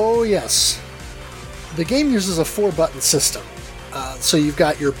 Oh yes. The game uses a 4-button system. So you've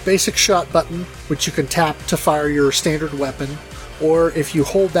got your basic shot button, which you can tap to fire your standard weapon, or if you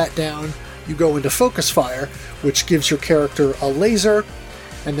hold that down, you go into focus fire, which gives your character a laser,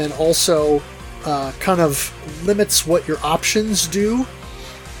 and then also kind of limits what your options do,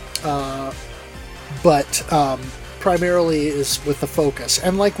 but primarily is with the focus.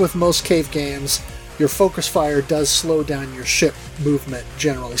 And like with most cave games, your focus fire does slow down your ship movement,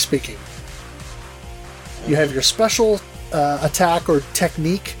 generally speaking. You have your special attack or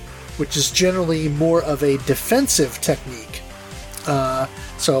technique, which is generally more of a defensive technique.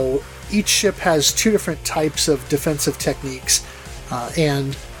 So each ship has 2 different types of defensive techniques,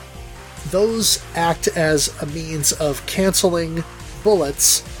 and those act as a means of canceling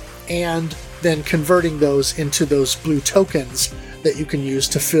bullets and then converting those into those blue tokens that you can use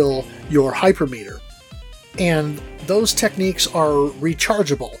to fill your hypermeter. And those techniques are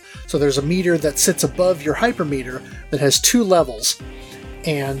rechargeable. So there's a meter that sits above your hypermeter that has 2 levels.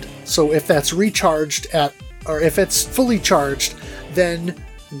 And so if that's recharged or if it's fully charged, then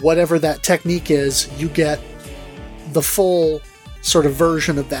whatever that technique is, you get the full sort of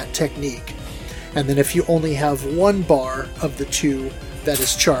version of that technique. And then if you only have one bar of the two that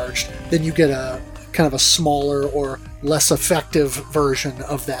is charged, then you get a kind of a smaller or less effective version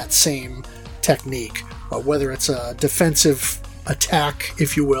of that same technique, whether it's a defensive attack,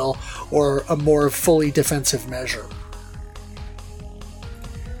 if you will, or a more fully defensive measure.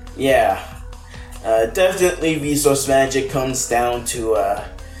 Yeah. Definitely resource magic comes down to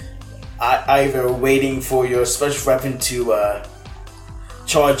either waiting for your special weapon to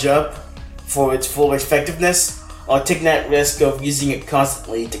charge up for its full effectiveness, or taking that risk of using it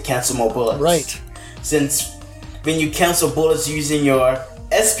constantly to cancel more bullets. Right. Since when you cancel bullets using your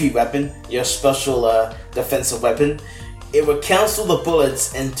SP weapon, your special defensive weapon, it will cancel the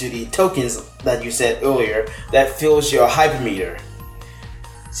bullets into the tokens that you said earlier that fills your hypermeter.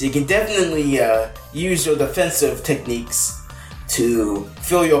 So you can definitely use your defensive techniques to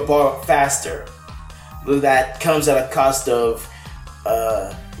fill your bar faster. But that comes at a cost of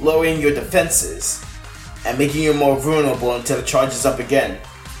lowering your defenses and making you more vulnerable until it charges up again.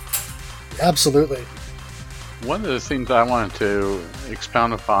 Absolutely. One of the things I wanted to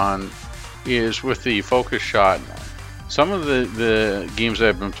expound upon is with the focus shot. Some of the games that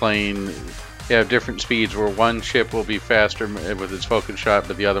I've been playing have different speeds where one ship will be faster with its focus shot,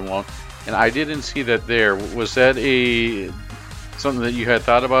 but the other won't. And I didn't see that there. Was that something that you had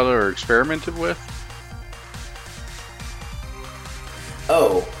thought about or experimented with?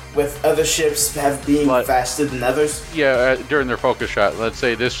 Oh, with other ships being faster than others? Yeah, during their focus shot. Let's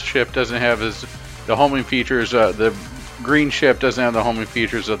say this ship doesn't have the homing features, the green ship doesn't have the homing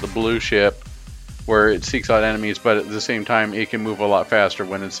features of the blue ship, where it seeks out enemies, but at the same time it can move a lot faster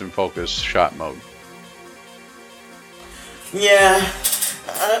when it's in focus shot mode. Yeah,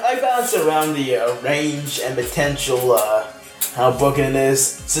 I bounce around the range and potential, how broken it is,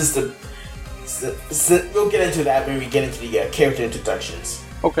 since we'll get into that when we get into the character introductions.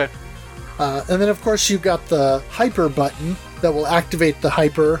 Okay. And then, of course, you've got the hyper button that will activate the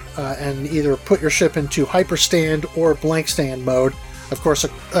hyper and either put your ship into hyper stand or blank stand mode, of course,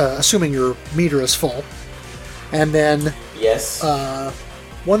 assuming your meter is full. And then, yes,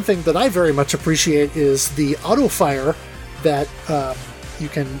 one thing that I very much appreciate is the auto fire that you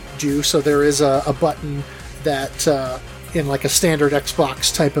can do. So there is a button that, in like a standard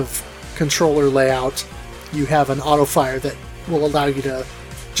Xbox type of controller layout, you have an auto fire that will allow you to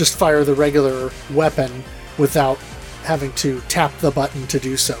just fire the regular weapon without having to tap the button to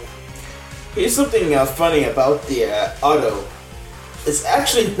do so. Here's something funny about the auto. It's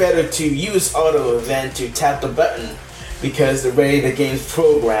actually better to use auto than to tap the button, because the way the game's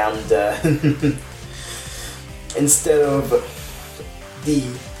programmed, instead of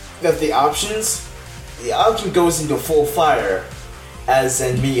the options, the option goes into full fire, as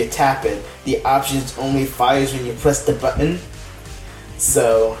in when you tap it, the options only fires when you press the button.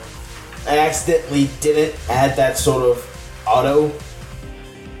 So I accidentally didn't add that sort of auto,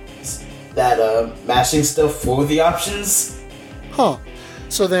 that mashing stuff for the options. Huh.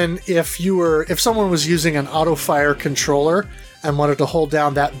 So then if someone was using an auto fire controller and wanted to hold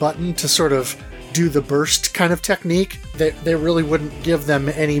down that button to sort of do the burst kind of technique, they really wouldn't give them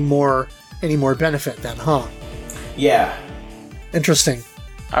any more benefit then, huh? Yeah. Interesting.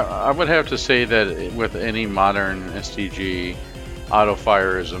 I would have to say that with any modern STG, auto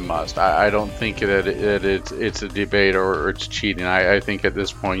fire is a must. I don't think that it's a debate or it's cheating. I think at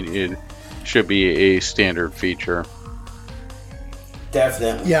this point it should be a standard feature.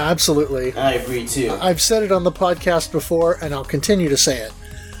 Definitely. Yeah, absolutely. I agree too. I've said it on the podcast before, and I'll continue to say it.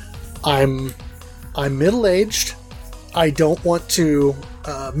 I'm middle-aged. I don't want to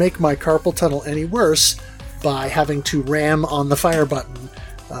make my carpal tunnel any worse by having to ram on the fire button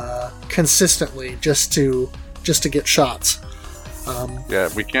consistently just to get shots. Yeah,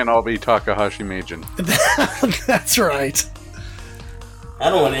 we can't all be Takahashi Meijin. That's right. I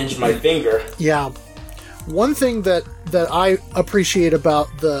don't want to injure my finger. Yeah. One thing that I appreciate about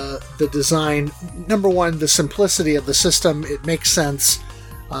the design, number one, the simplicity of the system. It makes sense.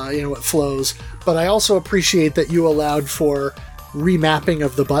 It flows. But I also appreciate that you allowed for remapping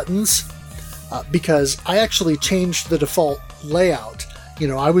of the buttons, because I actually changed the default layout.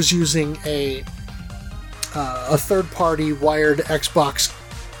 I was using a third-party wired Xbox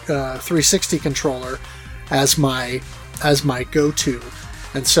 360 controller as my go-to,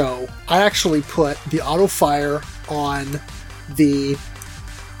 and so I actually put the auto fire on the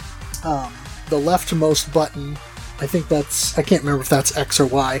leftmost button. I can't remember if that's X or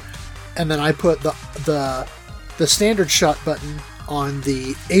Y, and then I put the standard shot button on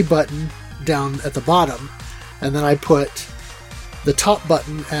the A button down at the bottom, and then I put the top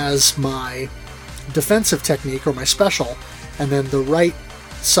button as my defensive technique or my special, and then the right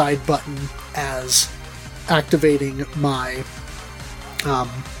side button as activating my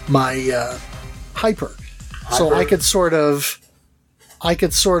hyper. So I could sort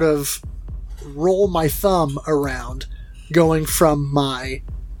of roll my thumb around, going from my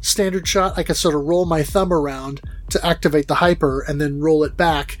standard shot. I could sort of roll my thumb around to activate the hyper, and then roll it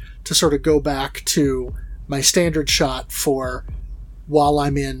back to sort of go back to my standard shot for while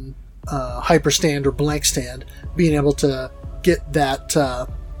I'm in hyper stand or blank stand, being able to get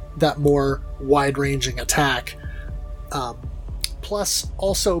that more wide-ranging attack. Plus,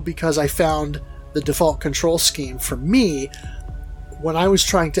 also because I found the default control scheme for me, when I was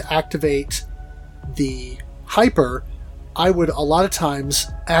trying to activate the hyper, I would a lot of times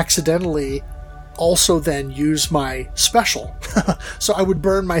accidentally also then use my special. So I would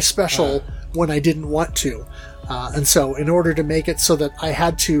burn my special when I didn't want to. And so in order to make it so that I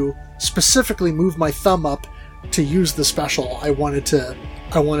had to specifically move my thumb up to use the special, I wanted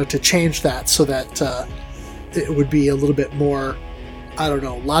to change that so that it would be a little bit more, I don't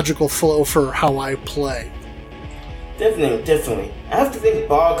know, logical flow for how I play. Definitely. I have to thank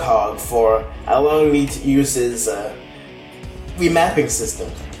Boghog for allowing me to use his remapping system,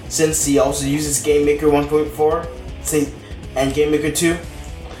 since he also uses GameMaker 1.4 and GameMaker 2.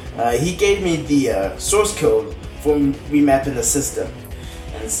 He gave me the source code for remapping the system,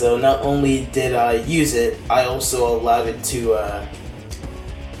 and so not only did I use it, I also allowed it to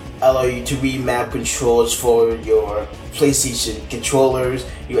allow you to remap controls for your PlayStation controllers,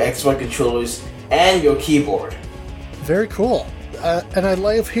 your Xbox controllers, and your keyboard. Very cool. And I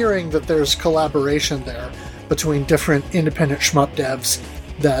love hearing that there's collaboration there between different independent shmup devs,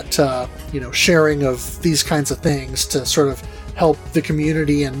 that sharing of these kinds of things to sort of help the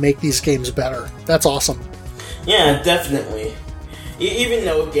community and make these games better. That's awesome. Yeah, definitely. Even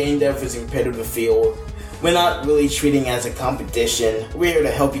though game dev is a competitive field, we're not really treating it as a competition. We're here to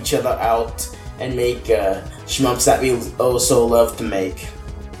help each other out and make shmups that we also love to make.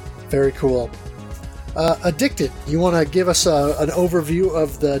 Very cool. Addicted, you want to give us an overview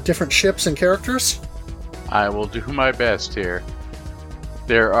of the different ships and characters? I will do my best here.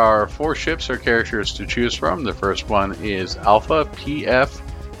 There are 4 ships or characters to choose from. The first one is Alpha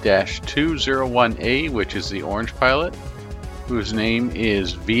PF-201A, which is the orange pilot, whose name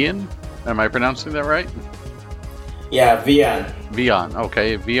is Vian. Am I pronouncing that right? Yeah, Vian. Vian,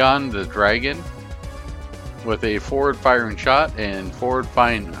 okay. Vian the dragon, with a forward firing shot and forward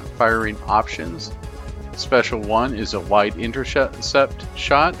firing options. Special 1 is a wide intercept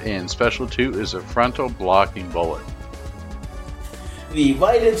shot, and Special 2 is a frontal blocking bullet. The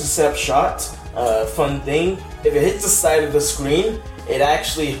wide intercept shot, fun thing, if it hits the side of the screen, it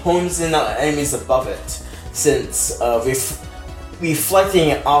actually hones in on enemies above it, since reflecting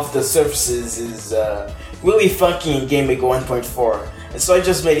it off the surfaces is really funky in GameMaker 1.4. And so I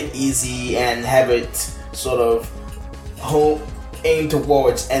just made it easy and have it sort of aim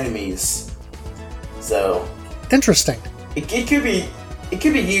towards enemies. So interesting. It could be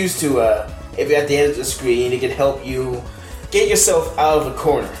used to if you're at the end of the screen, it can help you get yourself out of a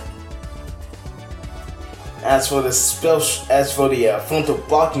corner. As for the frontal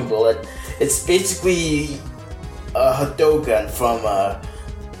blocking bullet, it's basically a Hadoken from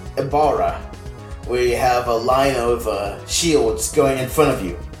Ibarra, where you have a line of shields going in front of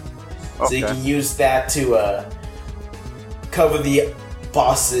you. Okay. So you can use that to cover the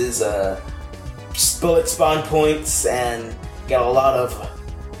boss's bullet spawn points and get a lot of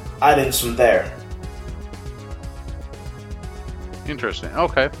items from there. Interesting.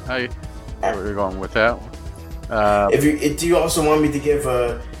 Okay, I know where you're going with that. Do you also want me to give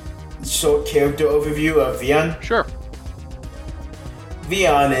a short character overview of Vian? Sure.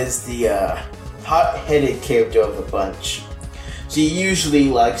 Vian is the hot-headed character of the bunch. She usually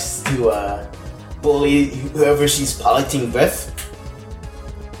likes to bully whoever she's piloting with,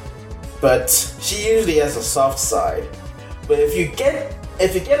 but she usually has a soft side. But if you get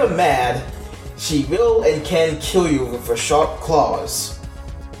her mad, she will and can kill you with her sharp claws.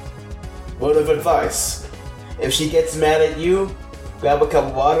 Word of advice: if she gets mad at you, grab a cup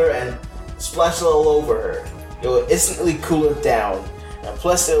of water and splash it all over her. It will instantly cool her down, and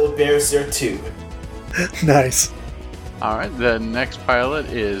plus it will embarrass her too. Nice. Alright, the next pilot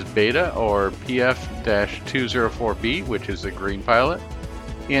is Beta, or PF-204B, which is the green pilot,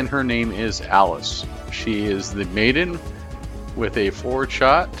 and her name is Alice. She is the maiden with a forward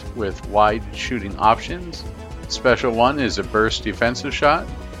shot with wide shooting options. Special 1 is a burst defensive shot,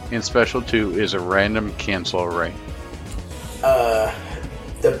 and Special 2 is a random cancel array.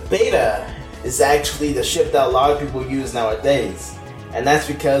 The Beta is actually the ship that a lot of people use nowadays. And that's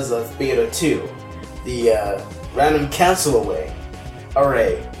because of Beta 2, the Random Cancel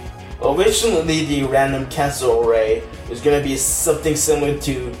Array. Originally, the Random Cancel Array was going to be something similar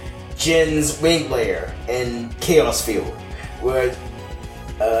to Jin's Wing Layer in Chaos Field, where it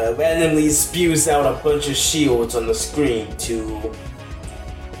randomly spews out a bunch of shields on the screen to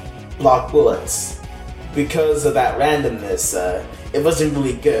block bullets. Because of that randomness, it wasn't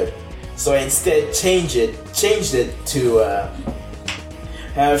really good. So I instead changed it to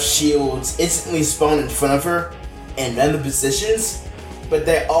have shields instantly spawn in front of her in random positions, but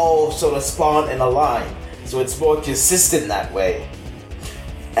they all sort of spawn in a line, so it's more consistent that way.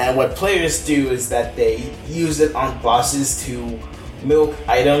 And what players do is that they use it on bosses to milk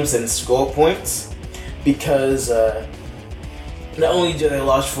items and score points, because not only do they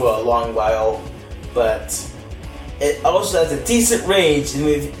last for a long while, but it also has a decent range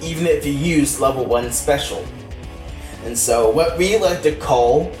even if you use level 1 special. And so what we like to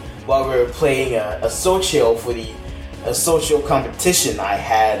call, while we were playing a social for a social competition I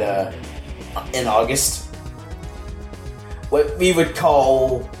had in August, what we would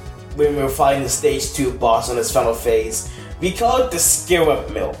call, when we were fighting the stage 2 boss on its final phase, we call it the Skill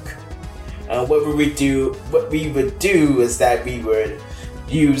Up Milk. And what we would do is that we would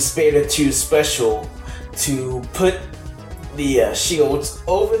use Beta 2 Special to put the shields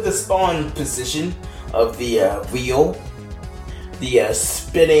over the spawn position of the wheel, the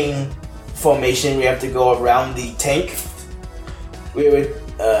spinning formation we have to go around the tank. We would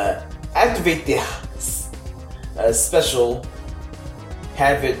activate the special,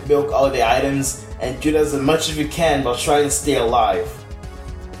 have it milk all the items, and do as much as you can while trying to stay alive.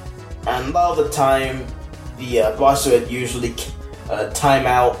 And a lot of the time, the boss would usually time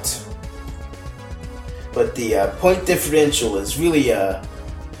out, but the point differential is really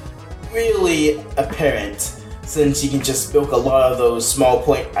apparent, since you can just milk a lot of those small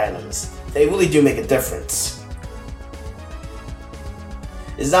point items. They really do make a difference.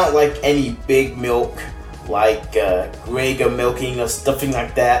 It's not like any big milk, like Grega milking or something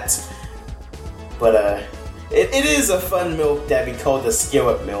like that, but it is a fun milk that we call the Skill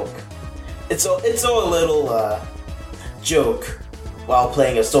Up Milk. It's all a little joke while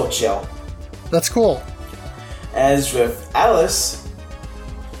playing a Sword Shell. That's cool. As with Alice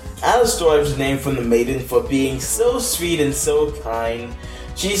derives the name from the maiden for being so sweet and so kind.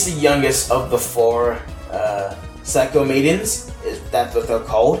 She's the youngest of the 4 Psycho Maidens, that's what they're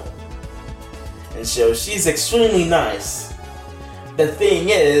called. And so she's extremely nice. The thing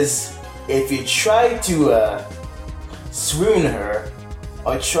is, if you try to swoon her,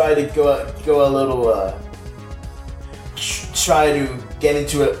 or try to go a little, try to get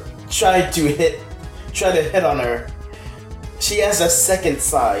into it, try to hit on her, she has a second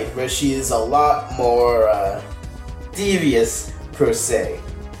side where she is a lot more devious per se.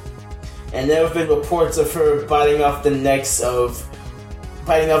 And there have been reports of her biting off the necks of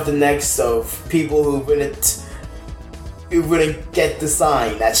people who wouldn't get the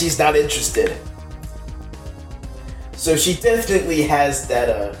sign that she's not interested. So she definitely has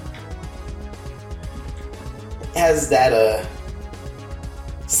that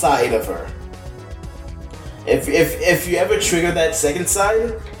side of her. If you ever trigger that second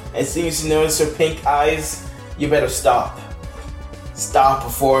side, as soon as you notice her pink eyes, you better stop. Stop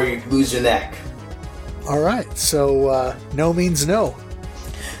before you lose your neck. Alright, so no means no.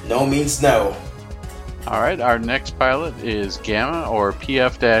 No means no. Alright, our next pilot is Gamma, or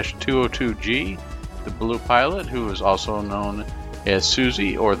PF-202G, the blue pilot, who is also known as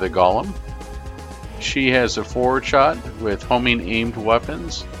Susie, or the Golem. She has a forward shot with homing aimed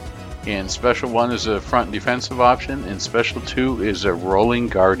weapons, and Special 1 is a front defensive option, and Special 2 is a rolling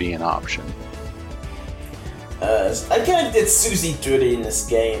guardian option. I kind of did Susie dirty in this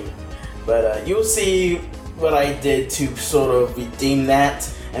game, but you'll see what I did to sort of redeem that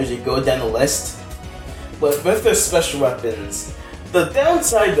as you go down the list. But with the special weapons, the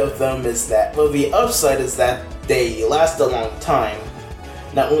downside of them is that, well, the upside is that they last a long time.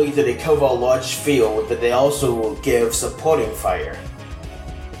 Not only do they cover a large field, but they also will give supporting fire.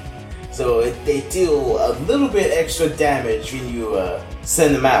 So they deal a little bit extra damage when you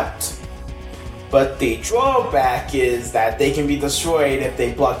send them out. But the drawback is that they can be destroyed if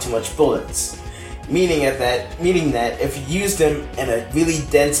they block too much bullets. Meaning that if you use them in a really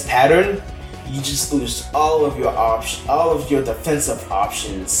dense pattern, you just lose all of your defensive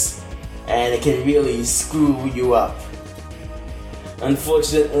options, and it can really screw you up.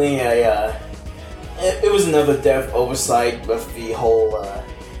 Unfortunately, it was another dev oversight with the whole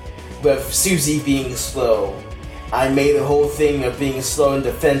with Susie being slow. I made the whole thing of being slow and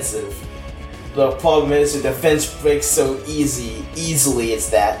defensive, The problem is the defense breaks so easily it's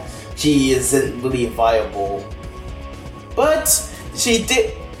that she isn't really viable. But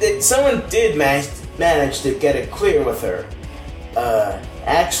someone did manage to get it clear with her.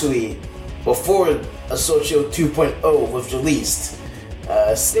 Actually, before Asoccio 2.0 was released,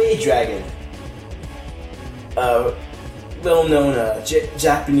 Stage Dragon, well-known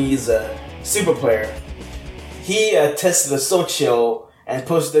Japanese super player, he tested Asoccio and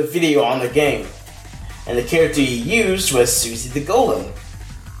posted a video on the game, and the character he used was Susie the Golem,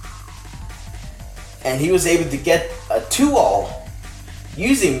 and he was able to get a 2-all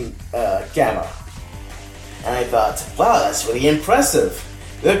using Gamma, and I thought, wow, that's really impressive.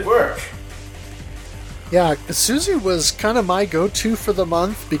 Good work. Yeah, Susie was kind of my go-to for the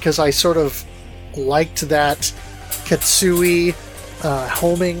month because I sort of liked that Kitsui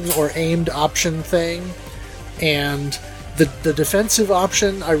homing or aimed option thing, and the defensive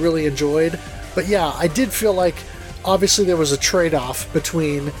option I really enjoyed. But yeah, I did feel like obviously there was a trade-off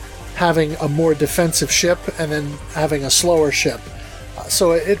between having a more defensive ship and then having a slower ship.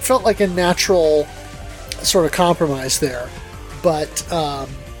 So it felt like a natural sort of compromise there. But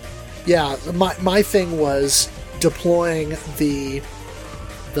yeah, my thing was deploying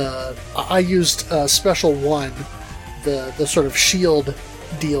I used Special 1, the sort of shield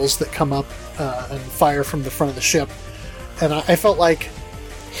deals that come up and fire from the front of the ship. And I felt like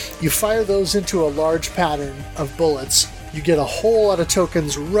you fire those into a large pattern of bullets, you get a whole lot of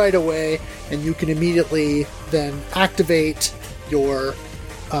tokens right away, and you can immediately then activate your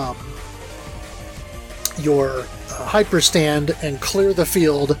hyperstand and clear the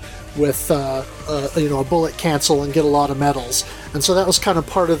field with a bullet cancel and get a lot of medals. And so that was kind of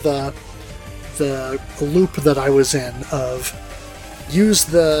part of the loop that I was in of use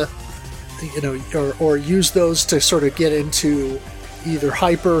or use those to sort of get into either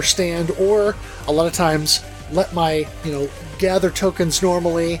hyper stand, or a lot of times let my gather tokens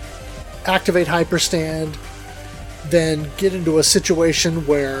normally, activate hyper stand, then get into a situation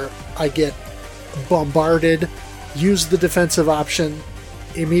where I get bombarded, use the defensive option,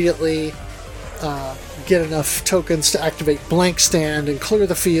 immediately get enough tokens to activate blank stand and clear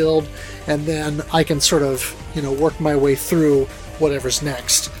the field, and then I can sort of work my way through whatever's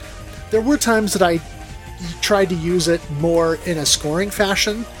next. There were times that I tried to use it more in a scoring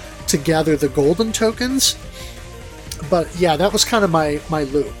fashion to gather the golden tokens, but yeah, that was kind of my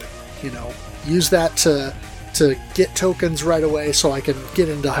loop. Use that to get tokens right away so I can get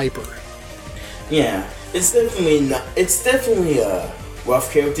into hyper. Yeah, it's definitely a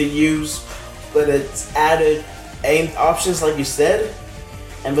rough character to use, but it's added aimed options like you said,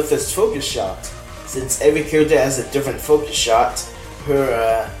 and with this focus shot, since every character has a different focus shot,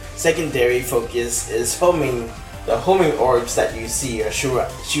 her secondary focus is the homing orbs that you see or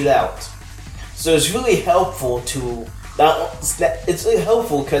shoot out. So it's really helpful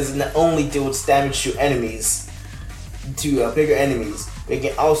because it not only deals damage to enemies, to bigger enemies, but it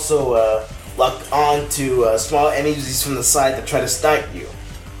can also lock on to small enemies from the side that try to snipe you.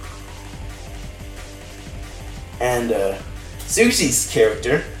 And Susie's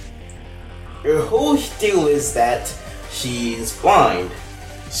character, her whole deal is that she's blind.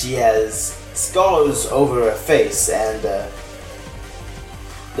 She has scars over her face, and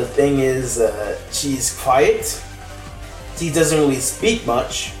the thing is, she's quiet. She doesn't really speak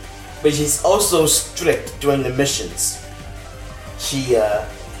much, but she's also strict during the missions. She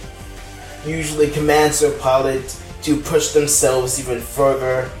usually commands her pilot to push themselves even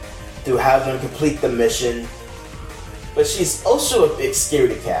further, to have them complete the mission. But she's also a big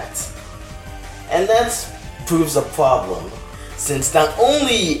scaredy cat. And that proves a problem, since not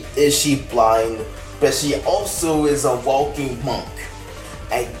only is she blind, but she also is a walking monk,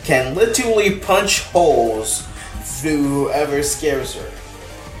 and can literally punch holes through whoever scares her.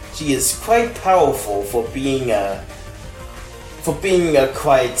 She is quite powerful for being a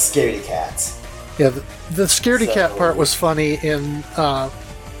quiet scaredy cat. Yeah, the scaredy cat part was funny in I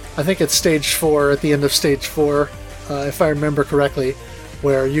think it's stage 4, at the end of stage 4, if I remember correctly,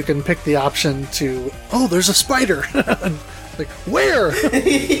 where you can pick the option to, there's a spider. Like, where?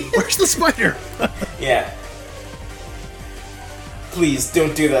 Where's the spider? Yeah. Please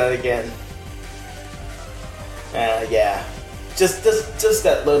don't do that again. Yeah. Just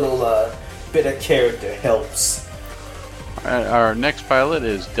that little bit of character helps. Our next pilot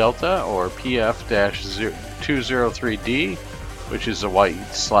is Delta, or PF-203D, which is a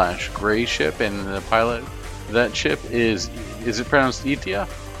white/gray ship, and the pilot of that ship is it pronounced Etia?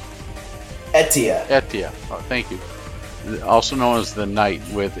 Etia. Etia. Oh, thank you. Also known as the Knight,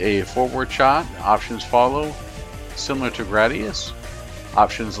 with a forward shot. Options follow, similar to Gradius.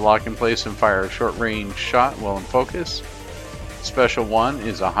 Options: lock in place and fire a short-range shot while in focus. Special 1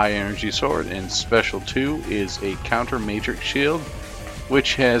 is a high-energy sword, and Special 2 is a counter matrix shield,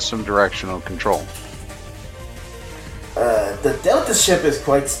 which has some directional control. The Delta ship is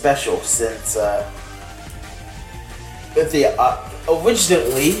quite special since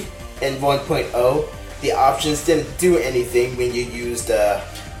originally in 1.0, the options didn't do anything when you used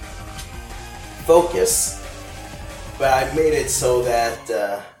focus, but I made it so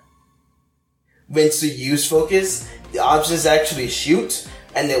that once you use focus, the options actually shoot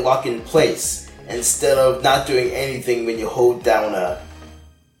and they lock in place instead of not doing anything when you hold down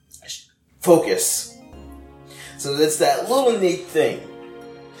focus. So it's that little neat thing.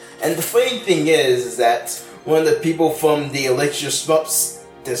 And the funny thing is that one of the people from the Elixir Shmups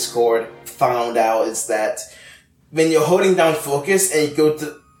Discord found out is that when you're holding down focus and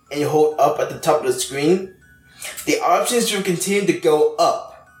you hold up at the top of the screen, the options will continue to go up.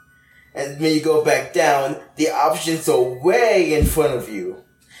 And when you go back down, the options are way in front of you.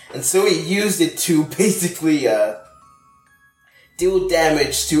 And so he used it to basically deal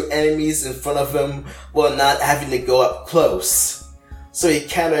damage to enemies in front of him while not having to go up close. So he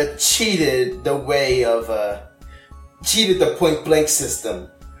kind of cheated the point blank system,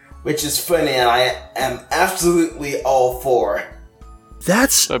 which is funny and I am absolutely all for.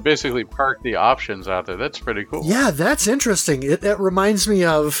 So basically park the options out there. That's pretty cool. Yeah, that's interesting. It reminds me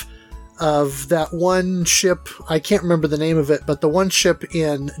of that one ship, I can't remember the name of it, but the one ship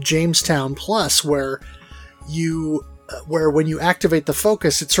in Jamestown Plus where when you activate the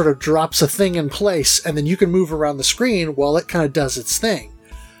focus, it sort of drops a thing in place, and then you can move around the screen while it kind of does its thing.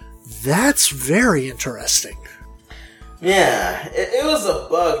 That's very interesting. Yeah, it was a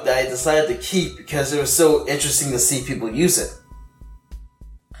bug that I decided to keep because it was so interesting to see people use it.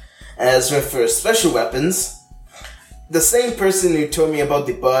 As for special weapons, the same person who told me about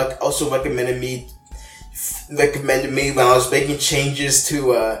the bug also recommended me when I was making changes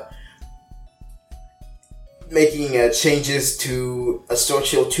to a Sword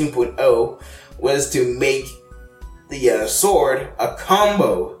Shield 2.0 was to make the sword a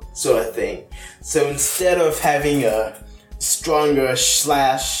combo sort of thing. So instead of having a stronger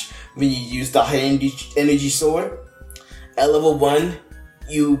slash when you use the high energy sword, at level 1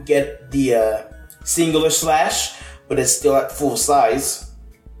 you get the singular slash, but it's still at full size.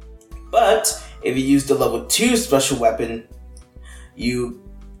 But if you use the level 2 special weapon, you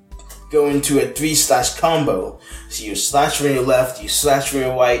go into a 3-slash combo. So you slash from your left, you slash from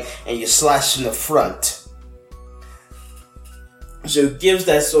your right, and you slash from the front. So it gives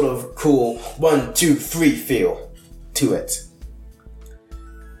that sort of cool 1, 2, 3 feel to it.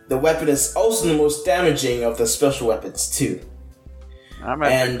 The weapon is also the most damaging of the special weapons too. I'm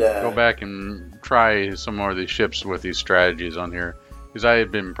going to go back and try some more of these ships with these strategies on here, because I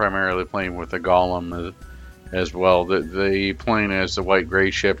had been primarily playing with the Golem as well. The playing as the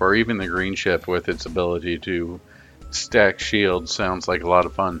white-gray ship or even the green ship with its ability to stack shields sounds like a lot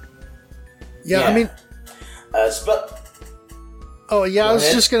of fun. Yeah. I mean... I was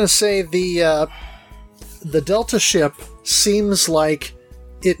just going to say the Delta ship seems like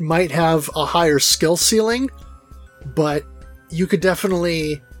it might have a higher skill ceiling, but you could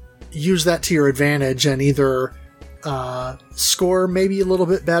definitely use that to your advantage and either score maybe a little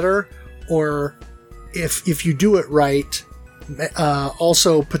bit better, or if you do it right,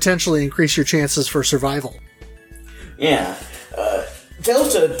 also potentially increase your chances for survival. Yeah.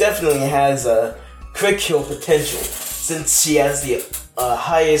 Delta definitely has a quick kill potential, since she has the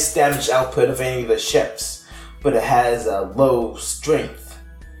highest damage output of any of the ships, but it has a low strength.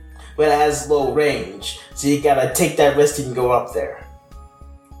 But it has low range, so you gotta take that risk and go up there.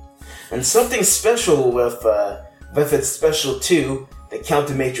 And something special with its Special 2, the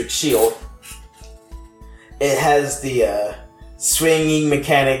Counter Matrix Shield, it has the swinging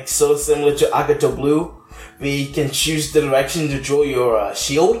mechanic so similar to Agato Blue, where you can choose the direction to draw your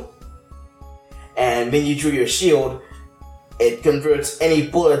shield. And when you draw your shield, it converts any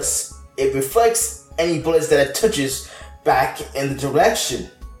bullets, it reflects any bullets that it touches back in the direction.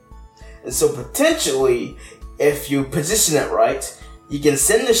 And so potentially, if you position it right, you can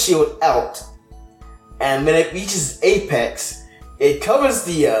send the shield out, and when it reaches apex, it covers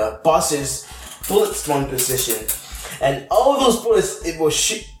the boss's bullet spawn position, and all those bullets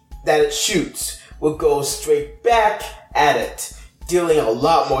it shoots will go straight back at it, dealing a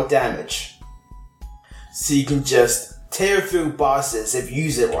lot more damage. So you can just tear through bosses if you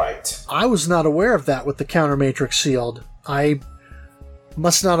use it right. I was not aware of that with the Counter Matrix Shield. I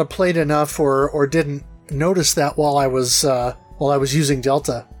must not have played enough or didn't notice that while I was using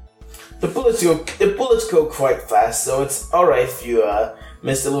Delta. the bullets go quite fast, so it's alright if you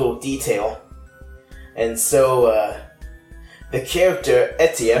miss a little detail. And so the character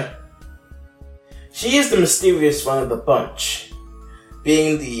Etia, she is the mysterious one of the bunch,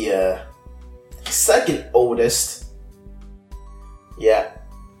 being the second oldest.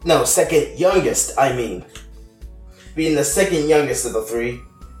 Second youngest, I mean. Being the second youngest of the three,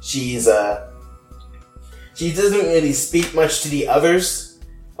 she doesn't really speak much to the others,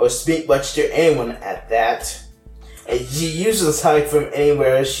 or speak much to anyone at that. And she usually hides from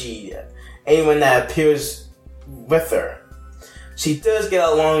anyone that appears with her. She does get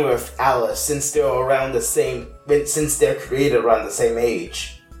along with Alice since they're created around the same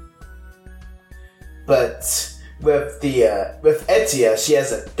age. But with Etia, she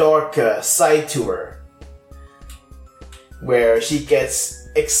has a dark side to her, where she gets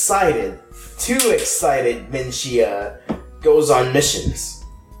too excited when she goes on missions.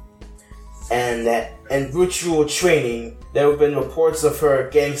 And that in ritual training, there have been reports of her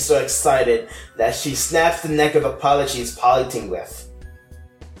getting so excited that she snaps the neck of the pilot she's piloting with.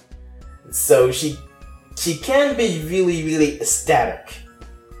 So she can be really, really ecstatic.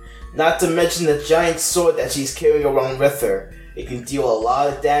 Not to mention the giant sword that she's carrying around with her. It can deal a lot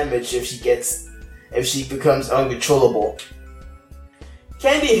of damage if she becomes uncontrollable.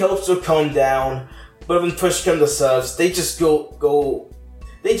 Candy helps her calm down, but when push comes to shove, they just go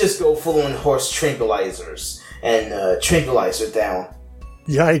full on horse tranquilizers and tranquilize her down.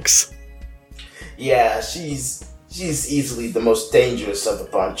 Yikes. Yeah, she's easily the most dangerous of the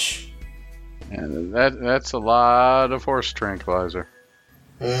bunch. And that's a lot of horse tranquilizer.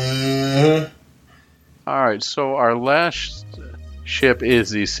 Mm-hmm. Alright, so our last ship is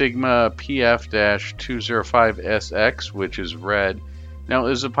the Sigma PF-205SX, which is red. Now,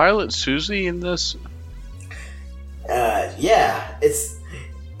 is the pilot Susie in this? Yeah, it's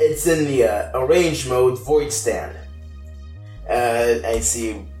in the arrange mode void stand. I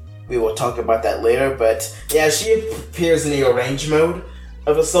see we will talk about that later, but yeah, she appears in the arrange mode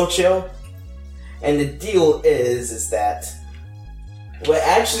of Assault Shell. And the deal is that we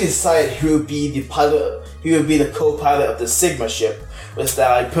actually decided who would be the co-pilot of the Sigma ship was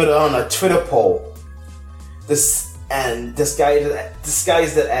that I put it on a Twitter poll. And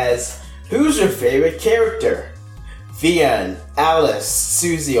disguised it as, who's your favorite character? Vian, Alice,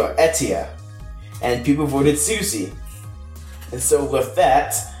 Susie, or Etia? And people voted Susie. And so with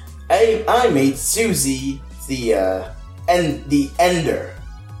that, I made Susie the Ender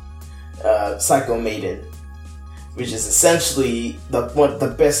Psycho Maiden, which is essentially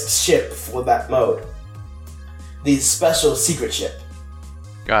the best ship for that mode. The special secret ship.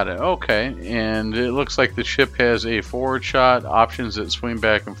 Got it. Okay. And it looks like the ship has a forward shot, options that swing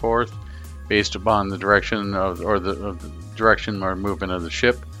back and forth based upon the direction of the direction or movement of the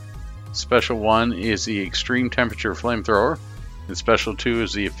ship. Special 1 is the extreme temperature flamethrower, and Special 2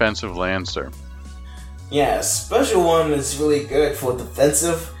 is the offensive lancer. Yeah, Special 1 is really good for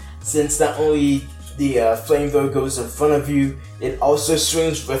defensive, since not only the flamethrower goes in front of you, it also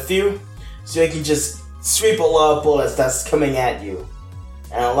swings with you, so you can just sweep a lot of bullets that's coming at you.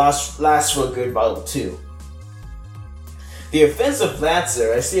 And it lasts for a good while too. The offensive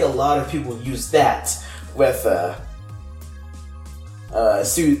lancer, I see a lot of people use that with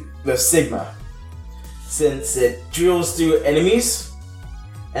Sigma, since it drills through enemies,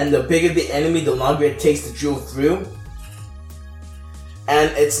 and the bigger the enemy, the longer it takes to drill through.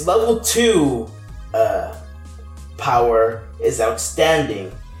 And its level 2 power is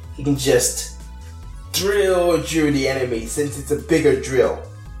outstanding. You can just drill through the enemy, since it's a bigger drill.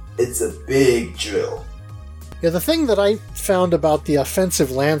 It's a big drill. Yeah, the thing that I found about the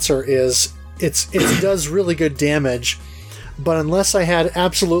offensive lancer is it does really good damage, but unless I had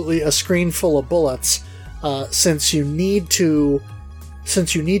absolutely a screen full of bullets, since you need to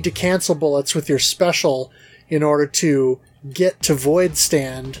cancel bullets with your special in order to get to void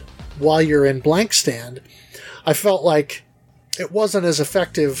stand while you're in blank stand, I felt like it wasn't as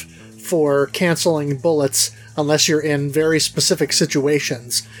effective for canceling bullets unless you're in very specific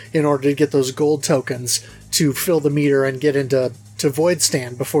situations in order to get those gold tokens to fill the meter and get into void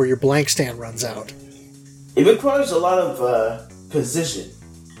stand before your blank stand runs out. It requires a lot of precision.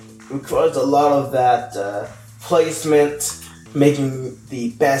 It requires a lot of that placement, making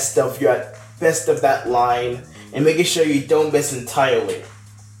the best of that line, and making sure you don't miss entirely,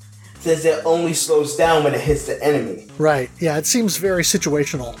 since it only slows down when it hits the enemy. Right, yeah, it seems very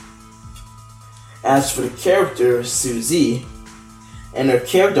situational. As for the character, Susie, in her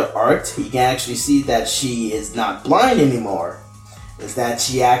character art, you can actually see that she is not blind anymore. Is that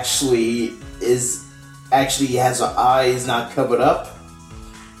she actually has her eyes not covered up.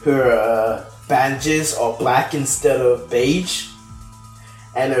 her bandages are black instead of beige,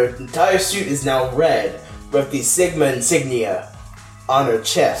 and her entire suit is now red with the Sigma insignia on her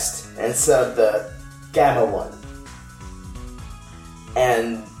chest instead of the Gamma one.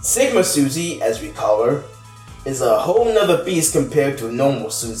 And Sigma Susie, as we call her, is a whole nother beast compared to normal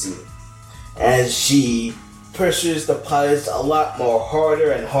Susie, as she pressures the pilots a lot more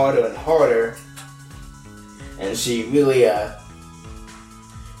harder and harder and harder, and she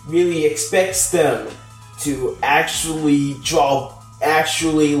really expects them to actually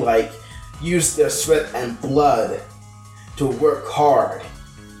use their sweat and blood to work hard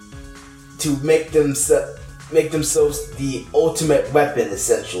to make themselves the ultimate weapon,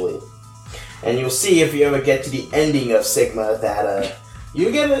 essentially. And you'll see if you ever get to the ending of Sigma that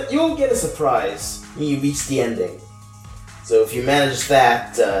you'll get a surprise when you reach the ending. So if you manage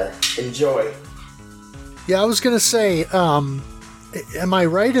that, enjoy. Yeah, I was gonna say, am I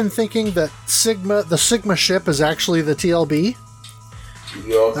right in thinking that the Sigma ship is actually the TLB?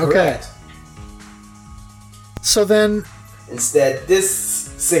 You're correct. Okay. So then... Instead, this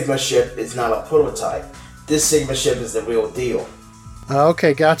Sigma ship is not a prototype. This Sigma ship is the real deal.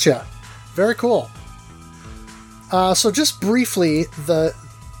 Okay, gotcha. Very cool. So just briefly, the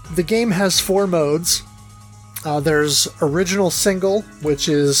game has 4 modes. There's original single, which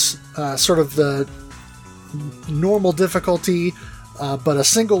is sort of the normal difficulty, but a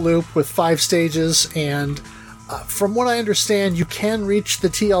single loop with 5 stages, and from what I understand, you can reach the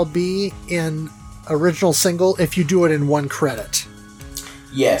TLB in original single if you do it in 1 credit.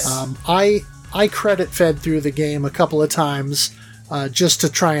 Yes. I credit fed through the game a couple of times just to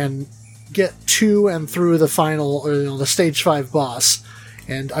try and get to and through the final, or the stage 5 boss.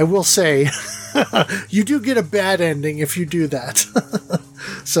 And I will say, you do get a bad ending if you do that.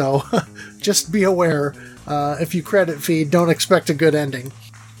 So just be aware, if you credit feed, don't expect a good ending.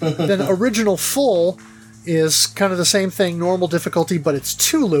 Then original full is kind of the same thing, normal difficulty, but it's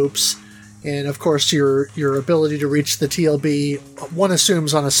 2 loops. And of course, your ability to reach the TLB, one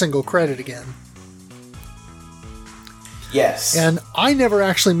assumes, on a single credit again. Yes. And I never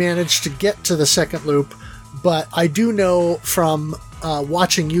actually managed to get to the second loop, but I do know from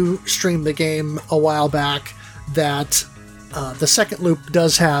watching you stream the game a while back that the second loop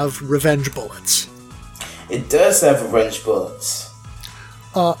does have revenge bullets. It does have revenge bullets.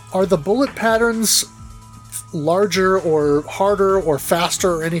 Are the bullet patterns larger or harder or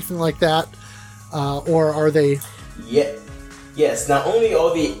faster or anything like that? Or are they... Yeah. Yes, not only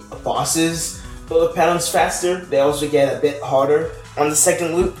are the bosses bullet patterns faster, they also get a bit harder on the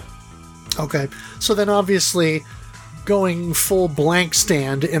second loop. Okay, so then obviously going full blank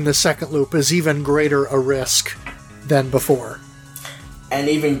stand in the second loop is even greater a risk than before. And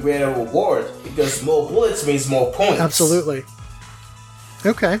even greater reward, because more bullets means more points. Absolutely.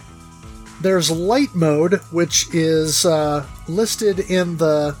 Okay. There's light mode, which is listed in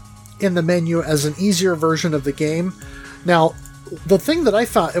the menu as an easier version of the game. Now, the thing that I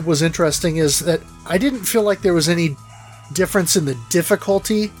thought it was interesting is that I didn't feel like there was any difference in the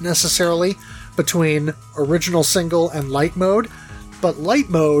difficulty necessarily between original single and light mode, but light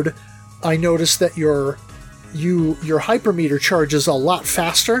mode, I noticed that your hypermeter charges a lot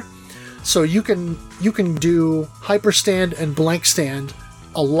faster, so you can do hyperstand and blank stand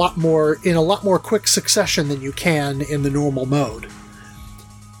in a lot more quick succession than you can in the normal mode.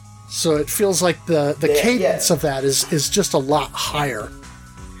 So it feels like the cadence of that is just a lot higher.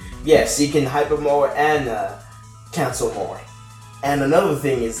 Yes, you can hyper more and cancel more. And another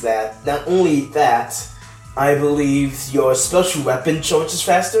thing is that, not only that, I believe your special weapon charges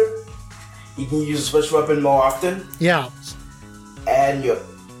faster. You can use a special weapon more often. Yeah. And your...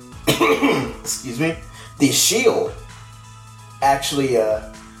 excuse me. The shield actually...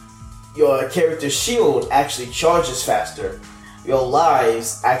 your character's shield actually charges faster. Your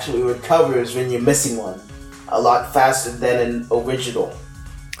lives actually recovers when you're missing one. A lot faster than an original.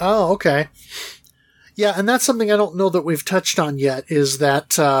 Oh, okay. Yeah, and that's something I don't know that we've touched on yet, is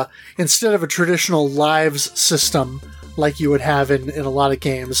that instead of a traditional lives system like you would have in a lot of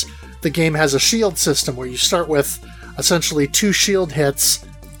games, the game has a shield system where you start with essentially 2 shield hits,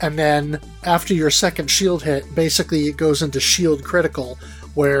 and then after your second shield hit, basically it goes into shield critical,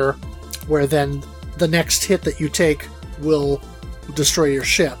 where then the next hit that you take will destroy your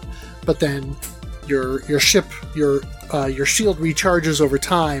ship. But then your shield recharges over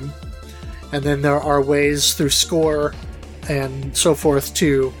time, and then there are ways through score and so forth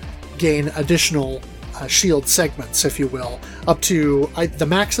to gain additional shield segments, if you will, up to the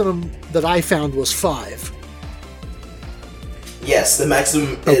maximum that I found was 5. Yes, the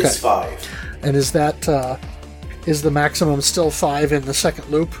maximum is 5. And is that Is the maximum still 5 in the second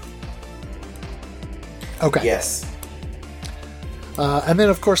loop? Okay. Yes. And then,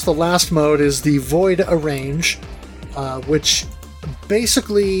 of course, the last mode is the Void Arrange, which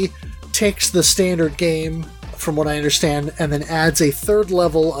basically takes the standard game, from what I understand, and then adds a third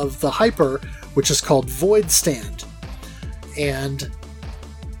level of the Hyper, which is called Void Stand. And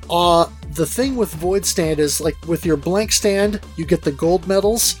the thing with Void Stand is, like with your blank stand, you get the gold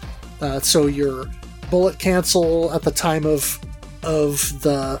medals, so your bullet cancel at the time of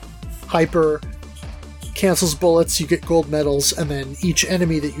the Hyper cancels bullets, you get gold medals, and then each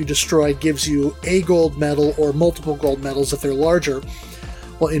enemy that you destroy gives you a gold medal or multiple gold medals if they're larger.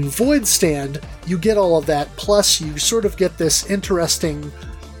 Well, in Void Stand, you get all of that, plus you sort of get this interesting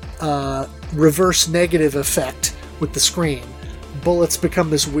reverse negative effect with the screen. Bullets become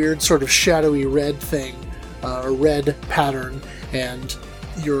this weird sort of shadowy red thing, a red pattern, and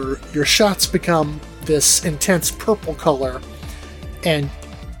your shots become this intense purple color, and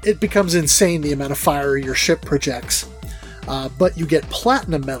it becomes insane the amount of fire your ship projects. But you get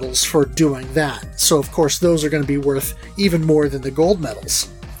platinum medals for doing that. So, of course, those are going to be worth even more than the gold medals.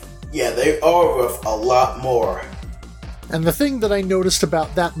 Yeah, they are worth a lot more. And the thing that I noticed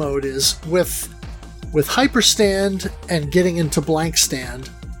about that mode is with Hyperstand and getting into Blank Stand,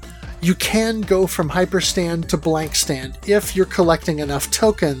 you can go from Hyperstand to Blank Stand if you're collecting enough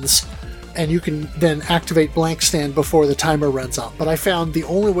tokens, and you can then activate Blank Stand before the timer runs out. But I found the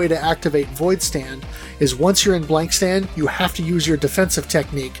only way to activate Void Stand is once you're in Blank Stand, you have to use your defensive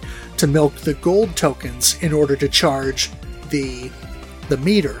technique to milk the gold tokens in order to charge the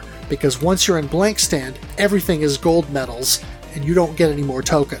meter. Because once you're in Blank Stand, everything is gold medals, and you don't get any more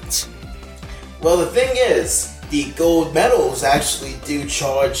tokens. Well, the thing is, the gold medals actually do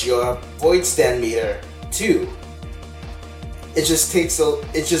charge your Void Stand meter too. It just takes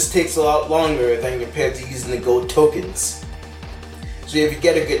a lot longer than compared to using the gold tokens. So if you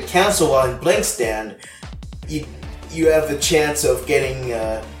get a good cancel on Blank Stand, you have the chance of getting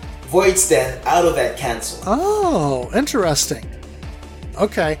Void Stand out of that cancel. Oh, interesting.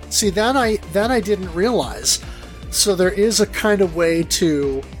 Okay, see that I didn't realize. So there is a kind of way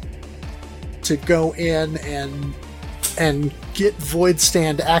to go in and get Void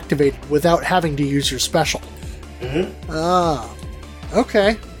Stand activated without having to use your special. Mm-hmm. Ah,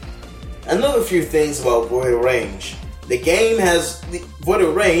 okay. Another few things about Void Arrange. The game has Void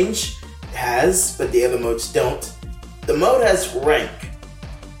Arrange has, but the other modes don't. The mode has rank,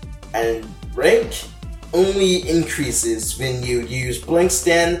 and rank only increases when you use Blank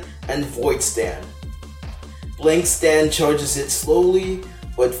Stand and Void Stand. Blank Stand charges it slowly,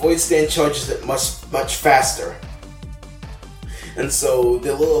 but Void Stand charges it much faster. And so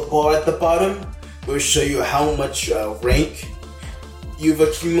the little bar at the bottom will show you how much rank you've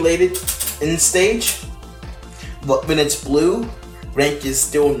accumulated in stage. But when it's blue, rank is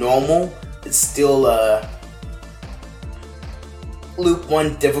still normal. It's still Loop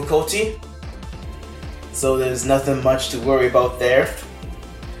 1 difficulty. So there's nothing much to worry about there.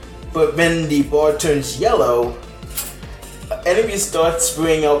 But when the bar turns yellow, enemies start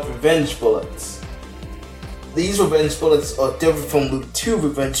spraying out revenge bullets. These revenge bullets are different from Loop 2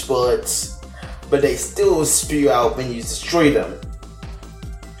 revenge bullets, but they still spew out when you destroy them.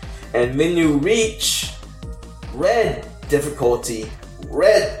 And when you reach red difficulty,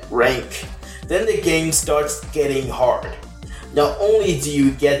 red rank, then the game starts getting hard. Not only do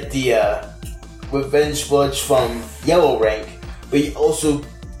you get the revenge bullets from yellow rank, but you also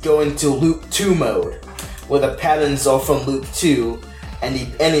go into Loop 2 mode, where the patterns are from Loop 2, and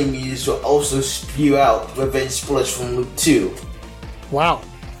the enemies will also spew out revenge bullets from Loop 2. Wow.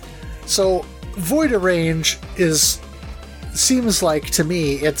 So Void Arrange seems like, to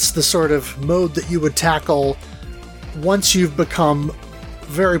me, it's the sort of mode that you would tackle once you've become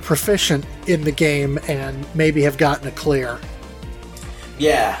very proficient in the game and maybe have gotten a clear.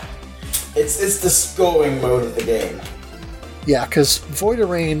 Yeah, it's the scoring mode of the game. Yeah, because Void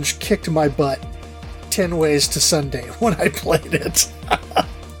Arrange kicked my butt 10 ways to Sunday when I played it.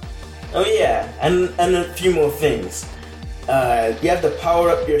 Oh yeah, and a few more things. You have to power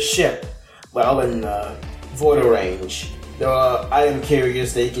up your ship while in Void Arrange. There are item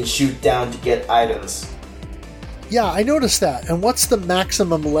carriers that you can shoot down to get items. Yeah, I noticed that. And what's the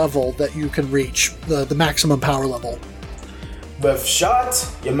maximum level that you can reach? The maximum power level? With shot,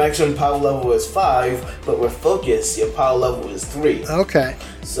 your maximum power level is 5, but with focus, your power level is 3. Okay.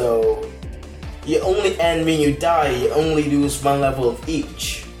 So, and when you die, you only lose 1 level of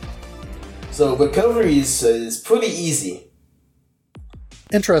each. So recovery is pretty easy.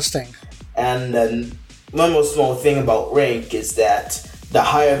 Interesting. And then one more small thing about rank is that the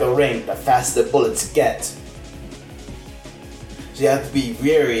higher the rank, the faster bullets get. So you have to be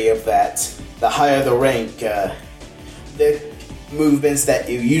wary of that. The higher the rank, the movements that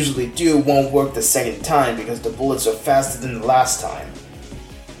you usually do won't work the second time because the bullets are faster than the last time.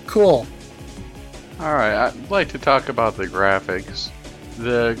 Cool. Alright, I'd like to talk about the graphics.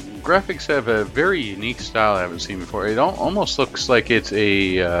 The graphics have a very unique style I haven't seen before. It almost looks like it's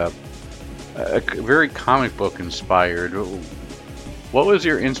a very comic book inspired. What was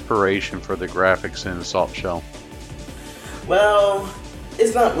your inspiration for the graphics in Assault Shell? Well,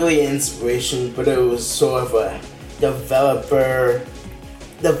 it's not really an inspiration, but it was sort of a developer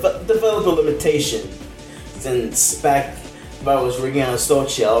limitation. Since back when I was working on Assault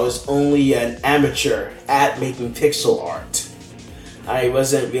Shell, I was only an amateur at making pixel art. I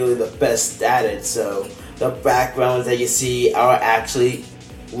wasn't really the best at it, so the backgrounds that you see are actually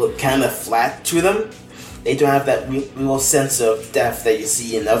look kind of flat to them. They don't have that real sense of depth that you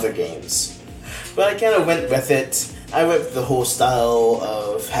see in other games. But I kind of went with it. I went with the whole style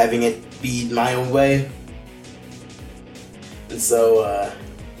of having it be my own way. And so,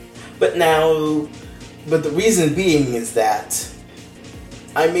 but the reason being is that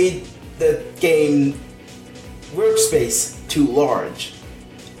I made the game workspace too large.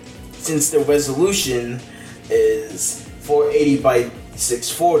 Since the resolution is 480 by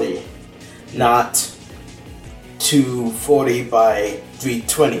 640, not 240 by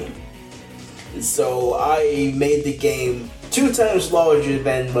 320. And so I made the game 2 times larger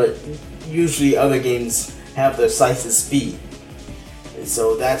than what usually other games have their sizes be. And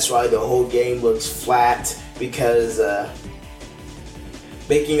so that's why the whole game looks flat, because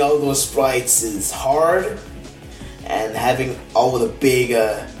making all those sprites is hard, and having all of the big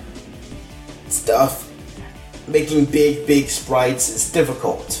stuff, making big sprites is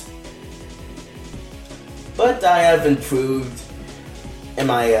difficult. But I have improved in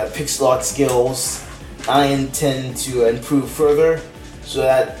my pixel art skills. I intend to improve further so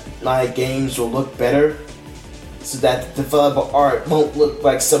that my games will look better, so that the developer art won't look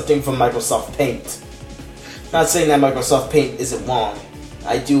like something from Microsoft Paint. Not saying that Microsoft Paint isn't wrong.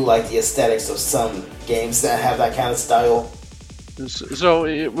 I do like the aesthetics of some games that have that kind of style. So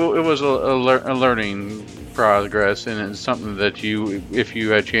it was a learning progress, and it's something that you, if you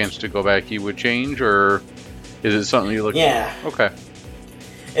had a chance to go back, you would change, or is it something you look? Yeah. Okay.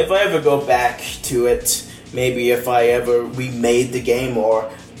 If I ever go back to it, maybe if I ever remade the game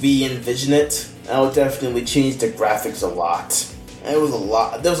or re-envision it, I would definitely change the graphics a lot. There was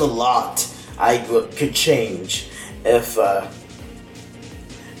a lot I could change if I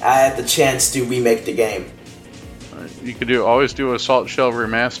had the chance to remake the game. You could always do Assault Shell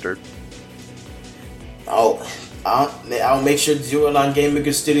Remastered. I'll make sure to do it on Game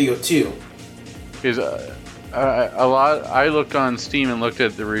Maker Studio 2. Because I looked on Steam and looked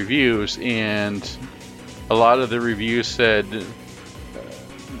at the reviews, and a lot of the reviews said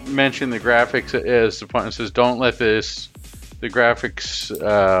mention the graphics as the point. It says don't let the graphics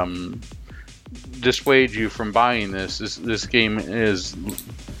dissuade you from buying this. This game is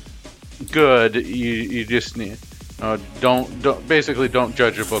good. You just need. Don't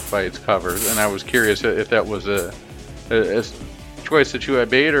judge a book by its cover. And I was curious if that was a choice that you had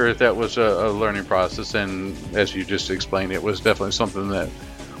made, or if that was a learning process. And as you just explained, it was definitely something that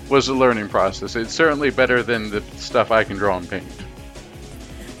was a learning process. It's certainly better than the stuff I can draw and paint.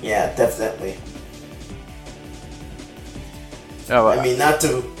 Yeah, definitely. I mean, not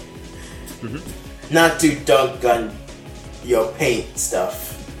to dunk on your paint stuff.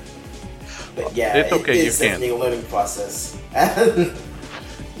 But yeah, it's okay, it is definitely a learning process.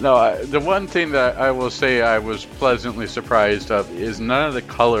 No, the one thing that I will say I was pleasantly surprised of is none of the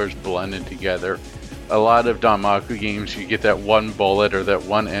colors blended together. A lot of Danmaku games, you get that one bullet or that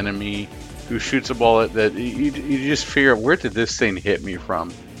one enemy who shoots a bullet that you just figure, where did this thing hit me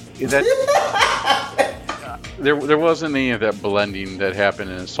from? There wasn't any of that blending that happened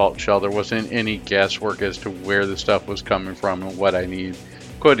in Assault Shell. There wasn't any guesswork as to where the stuff was coming from and what I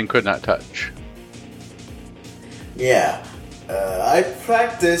could and could not touch. Yeah. I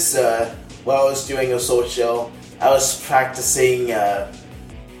practiced while I was doing Assault Shell. I was practicing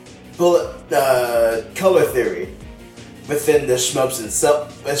color theory within the shmup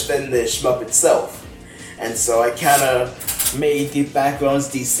itself. And so I kind of made the backgrounds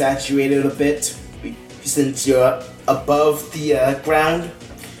desaturated a bit. Since you're above the ground,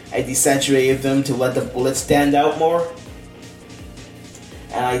 I desaturated them to let the bullets stand out more.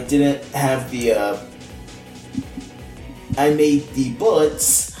 And I didn't have I made the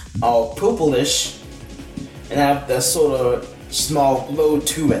bullets all purplish and have the sort of small glow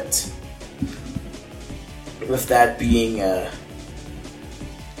to it. With that being,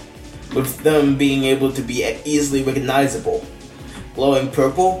 with them being able to be easily recognizable. glowing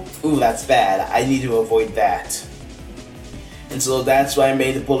purple, ooh, that's bad. I need to avoid that. And so that's why I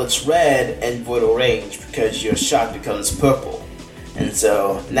made the bullets red and Voidal Range, because your shot becomes purple. And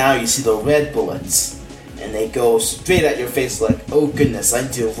so now you see the red bullets, and they go straight at your face like, oh goodness, I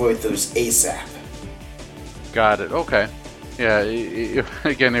need to avoid those ASAP. Got it. Okay. Yeah.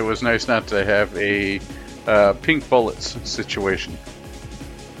 Again, it was nice not to have a pink bullets situation.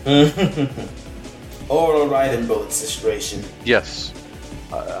 Or a riding bullet situation. Yes.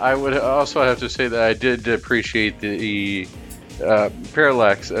 I would also have to say that I did appreciate the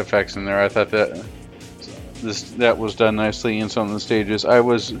parallax effects in there. I thought that was done nicely in some of the stages. I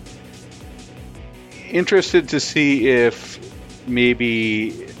was interested to see if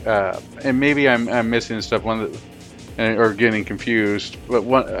maybe, and maybe I'm missing stuff, or getting confused, but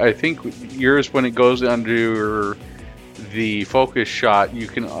I think yours, when it goes under the focus shot,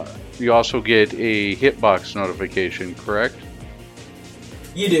 you also get a hitbox notification, correct?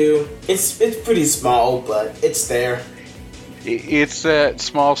 You do. It's pretty small, but it's there. It's that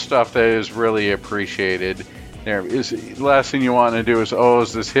small stuff that is really appreciated. The last thing you want to do is,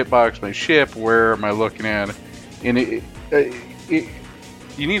 is this hitbox my ship? Where am I looking at? And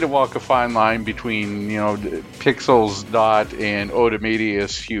you need to walk a fine line between, pixels dot and Oda Media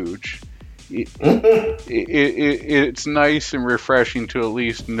is huge. It's nice and refreshing to at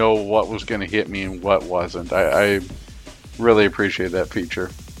least know what was going to hit me and what wasn't. I really appreciate that feature.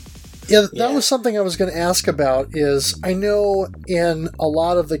 Yeah, that was something I was going to ask about. Is I know in a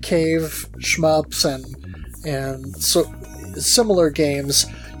lot of the cave shmups and so similar games,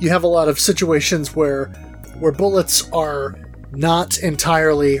 you have a lot of situations where bullets are not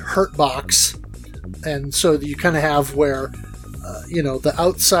entirely hurt box, and so you kind of have where the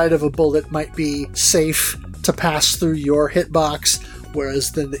outside of a bullet might be safe to pass through your hitbox,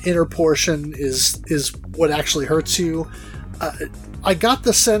 whereas then the inner portion is what actually hurts you. I got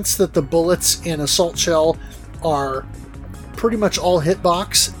the sense that the bullets in Assault Shell are pretty much all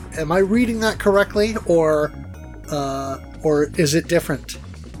hitbox. Am I reading that correctly, or is it different?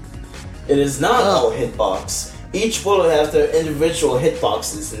 It is not all hitbox. Each bullet has their individual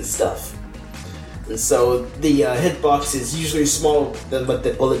hitboxes and stuff. And so the hitbox is usually smaller than what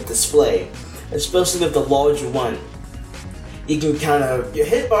the bullet display, especially with the larger one. You can your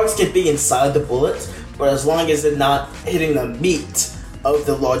hitbox can be inside the bullet, but as long as it's not hitting the meat of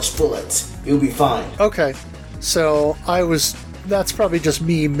the large bullet, you'll be fine. Okay, so that's probably just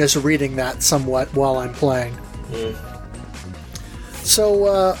me misreading that somewhat while I'm playing.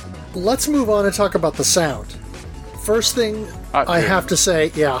 So let's move on and talk about the sound. First thing I have to say,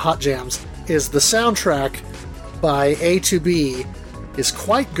 Hot Jams, is the soundtrack by A2B is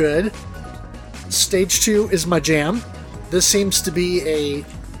quite good. Stage 2 is my jam. This seems to be a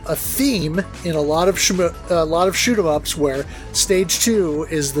theme in a lot of shoot-em-ups where Stage 2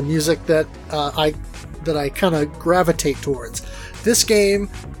 is the music that I kind of gravitate towards. This game,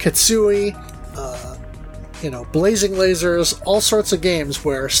 Kitsui, Blazing Lasers, all sorts of games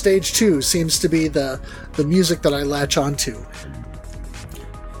where Stage 2 seems to be the music that I latch onto.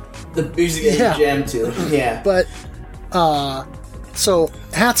 The music that you jam to, yeah. But, so,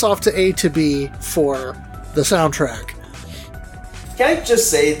 hats off to A2B for the soundtrack. Can I just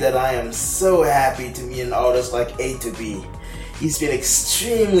say that I am so happy to meet an artist like A2B. He's been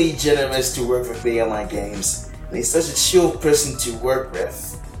extremely generous to work with me on my games, and he's such a chill person to work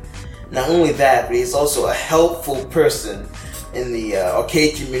with. Not only that, but he's also a helpful person in the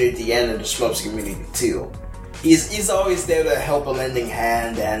arcade community and in the shmups community too. He's always there to help a lending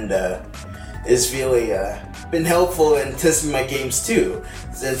hand, and is really been helpful in testing my games too.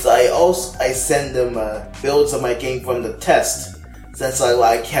 Since I send them builds of my game from the test, since I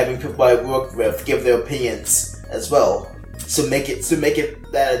like having people I work with give their opinions as well. So make it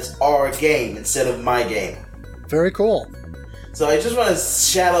that it's our game instead of my game. Very cool. So I just want to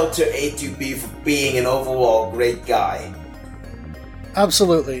shout out to A2B for being an overall great guy.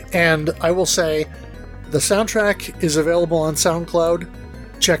 Absolutely. And I will say, the soundtrack is available on SoundCloud.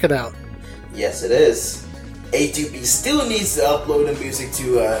 Check it out. Yes, it is. A2B still needs to upload the music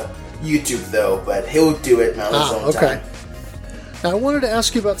to YouTube though, but he'll do it on his own time. Now I wanted to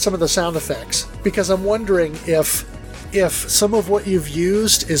ask you about some of the sound effects, because I'm wondering if some of what you've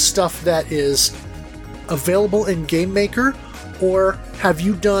used is stuff that is available in GameMaker, or have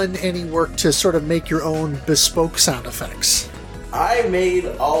you done any work to sort of make your own bespoke sound effects? I made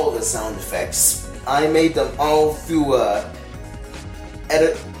all the sound effects. I made them all through an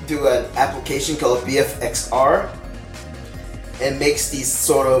application called BFXR. It makes these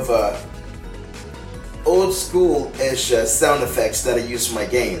sort of old school-ish sound effects that I use for my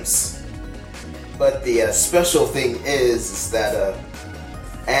games. But the special thing is that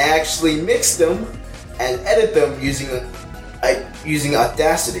I actually mix them and edit them using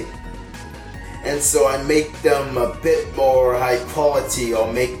Audacity. And so I make them a bit more high quality,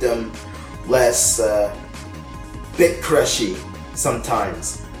 or make them less bit crushy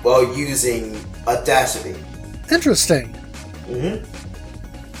sometimes while using Audacity. Interesting. Mm-hmm.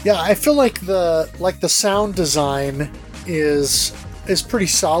 Yeah, I feel like the sound design is pretty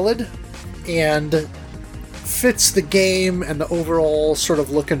solid and fits the game and the overall sort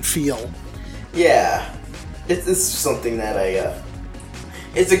of look and feel. Yeah, it's something that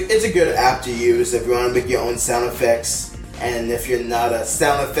it's a good app to use if you want to make your own sound effects, and if you're not a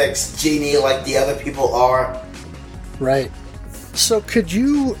sound effects genie like the other people are. Right. So could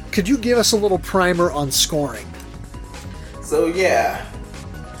you give us a little primer on scoring? So yeah,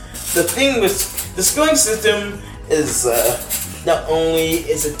 the thing with the scoring system is not only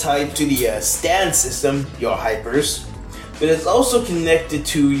is it tied to the stand system, your hypers, but it's also connected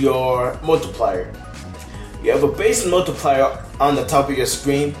to your multiplier. You have a base multiplier on the top of your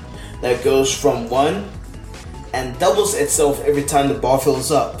screen that goes from 1 and doubles itself every time the bar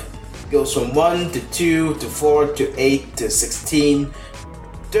fills up. It goes from 1 to 2 to 4 to 8 to 16,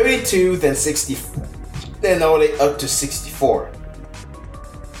 32, then 60, then all the way up to 64.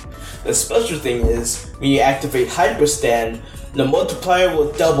 The special thing is, when you activate Hyperstand, the multiplier will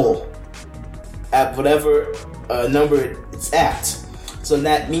double at whatever number it's at. So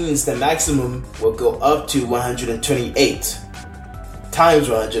that means the maximum will go up to 128 times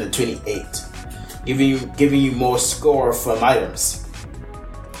 128, giving you more score from items.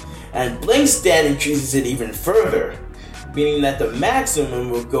 And Blink Stand increases it even further, meaning that the maximum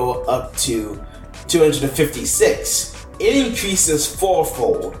will go up to 256. It increases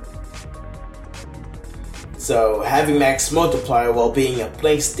fourfold. So having max multiplier while being a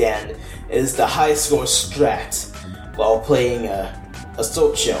Blink Stand is the high score strat while playing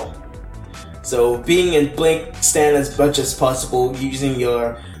Assault Shell. So being in Blink Stand as much as possible, using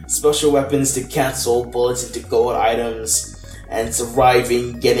your special weapons to cancel bullets into gold items, and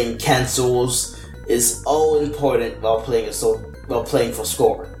surviving getting cancels is all important while playing for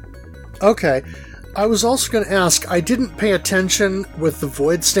score. Okay. I was also going to ask, I didn't pay attention with the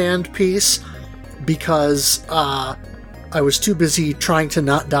Void Stand piece because I was too busy trying to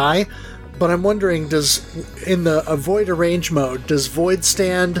not die, but I'm wondering, in the Avoid Arrange mode, does Void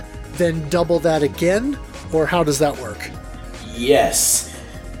Stand then double that again, or how does that work? Yes.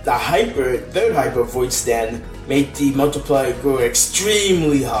 The third hyper Void Stand made the multiplier go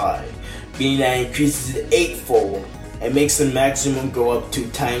extremely high, meaning that it increases it 8-fold and makes the maximum go up to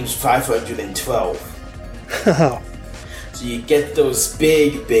times 512. So you get those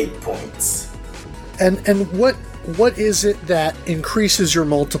big points. And what is it that increases your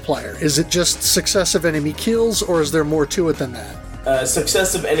multiplier? Is it just successive enemy kills, or is there more to it than that?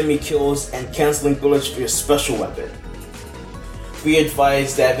 Successive enemy kills and canceling bullets for your special weapon. We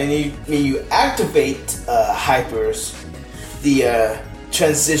advise that when you activate hypers, the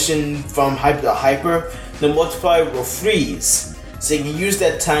transition from hyper to hyper, the multiplier will freeze. So you can use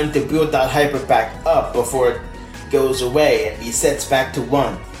that time to build that hyper back up before it goes away and resets back to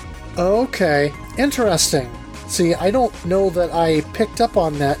 1. Okay, interesting. See, I don't know that I picked up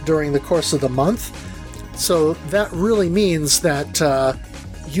on that during the course of the month. So that really means that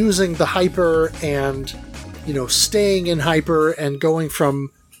using the hyper and, staying in hyper and going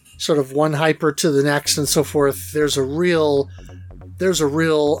from sort of one hyper to the next and so forth, there's a real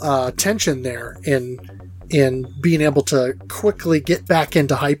tension there in being able to quickly get back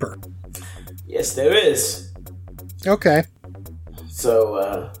into hyper. Yes, there is. Okay.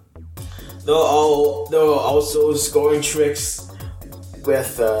 So there are also scoring tricks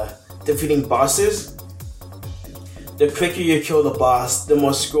with defeating bosses. The quicker you kill the boss, the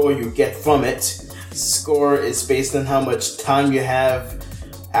more score you get from it. Score is based on how much time you have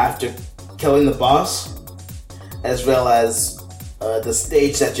after killing the boss, as well as the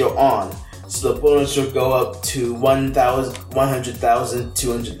stage that you're on. So the bonus will go up to 1,000, 100,000,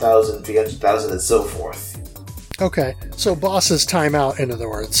 200,000, 300,000, and so forth. Okay, so bosses time out, in other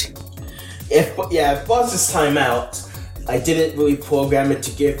words. If bosses time out, I didn't really program it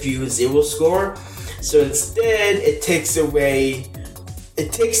to give you 0 score. So instead, it takes away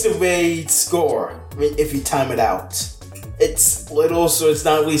score if you time it out. It's little, so it's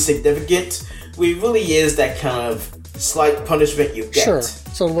not really significant. But it really is that kind of slight punishment you get. Sure.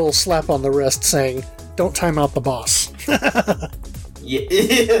 So a little slap on the wrist saying, "Don't time out the boss."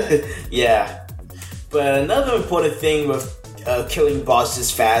 Yeah. But another important thing with killing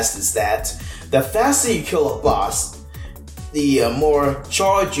bosses fast is that the faster you kill a boss, the more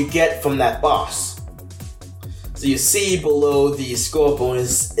charge you get from that boss. So you see below the score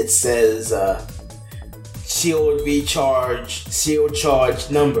bonus, it says shield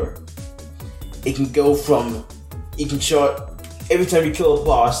charge number. It can go from, every time you kill a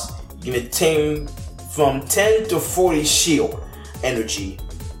boss, you can attain from 10 to 40 shield energy.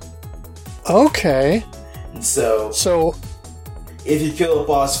 Okay. And so if you kill a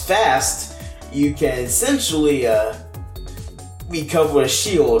boss fast, you can essentially recover a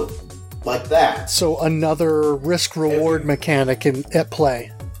shield like that. So another risk-reward mechanic at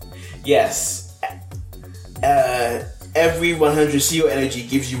play. Yes. Every 100 shield energy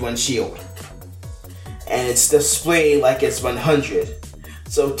gives you 1 shield. And it's displayed like it's 100.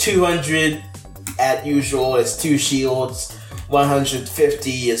 So 200 at usual is 2 shields.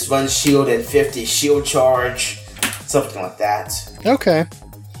 150 is 1 shield and 50 shield charge. Something like that. Okay.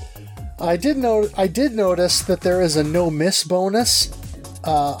 I did notice that there is a no-miss bonus.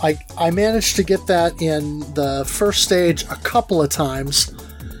 I managed to get that in the first stage a couple of times.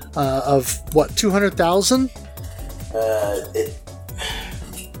 Of what, 200,000?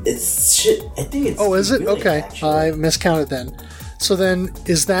 It's shit. I think it's. Oh, is it? Million, okay, actually. I miscounted then. So then,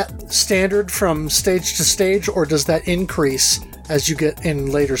 is that standard from stage to stage, or does that increase as you get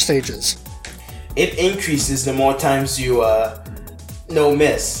in later stages? It increases the more times you no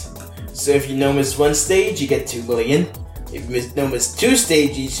miss. So if you no miss 1 stage, you get 2 million. If you no miss 2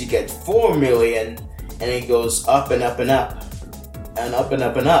 stages, you get 4 million, and it goes up and up and up, and up and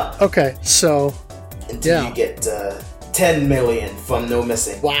up and up. Okay, so until you get 10 million from no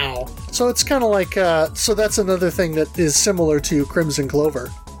missing. Wow. So it's kind of like, so that's another thing that is similar to Crimson Clover.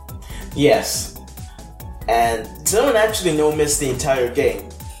 Yes. And someone actually no missed the entire game,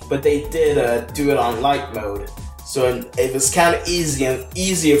 but they did do it on light mode. So it was kind of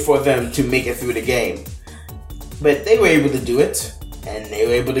easier for them to make it through the game. But they were able to do it, and they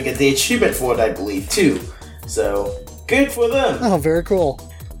were able to get the achievement for it, I believe, too. So, good for them. Oh, very cool.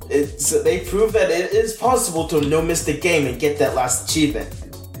 They proved that it is possible to no miss the game and get that last achievement.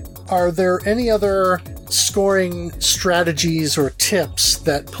 Are there any other scoring strategies or tips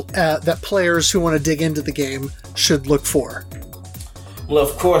that players who want to dig into the game should look for? Well,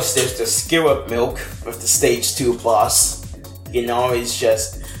 of course, there's the skill up milk with the stage 2 boss. You can always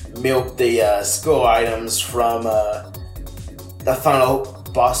just milk the skill items from the final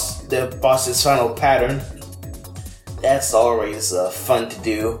boss, the boss's final pattern. That's always fun to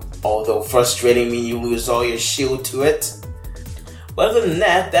do, although frustrating when you lose all your shield to it. But other than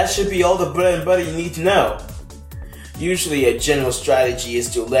that, that should be all the bread and butter you need to know. Usually a general strategy is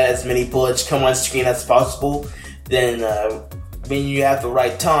to let as many bullets come on screen as possible, then when you have the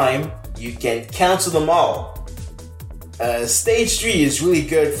right time, you can cancel them all. Stage 3 is really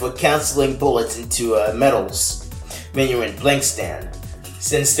good for canceling bullets into medals when you're in blank stand,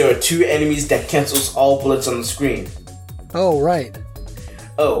 since there are 2 enemies that cancels all bullets on the screen. Oh, right.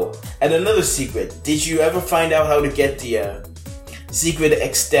 Oh, and another secret. Did you ever find out how to get the secret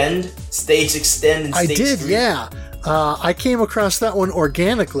stage extend in stage 3? I did, yeah. I came across that one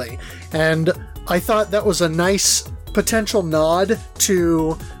organically, and I thought that was a nice potential nod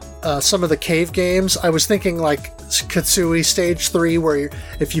to some of the cave games. I was thinking like Katsui Stage 3, where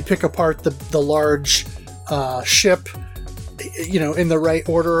if you pick apart the large ship, in the right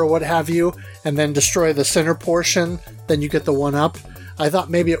order or what have you, and then destroy the center portion, then you get the 1-up. I thought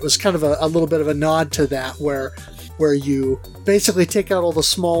maybe it was kind of a little bit of a nod to that, where you basically take out all the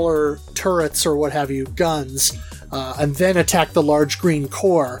smaller turrets or what have you, guns, and then attack the large green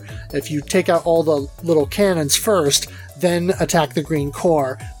core. If you take out all the little cannons first, then attack the green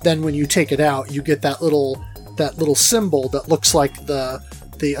core, then when you take it out, you get that little symbol that looks like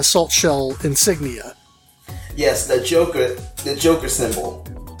the assault shell insignia. Yes, the Joker symbol.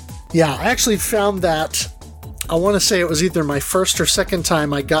 Yeah, I actually found that, I want to say it was either my first or second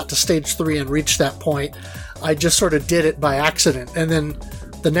time I got to stage 3 and reached that point. I just sort of did it by accident, and then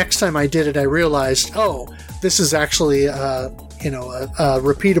the next time I did it, I realized, oh, this is actually a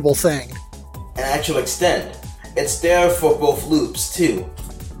repeatable thing. An actual extend. It's there for both loops too.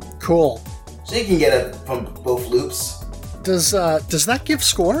 Cool. So you can get it from both loops. Does that give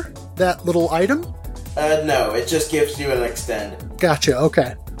score? That little item? No, it just gives you an extend. Gotcha.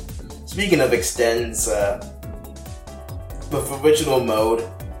 Okay. Speaking of extends, with original mode,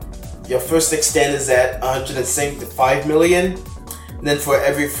 your first extend is at 175 million. And then for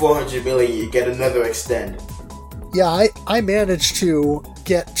every 400 million, you get another extend. Yeah, I managed to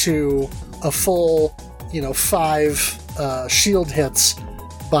get to a full, 5 shield hits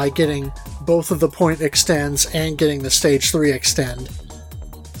by getting both of the point extends and getting the stage 3 extend.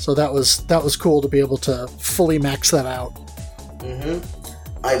 So that was cool to be able to fully max that out.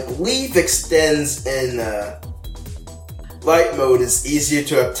 I believe extends in light mode is easier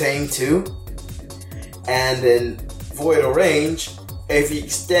to obtain too. And in void or range, if you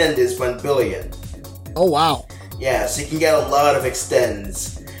extend is 1 billion. Oh, wow. Yeah, so you can get a lot of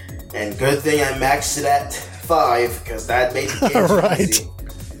extends. And good thing I maxed it at 5, because that made the game Right. easy.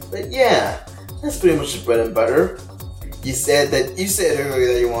 But yeah, that's pretty much the bread and butter. You said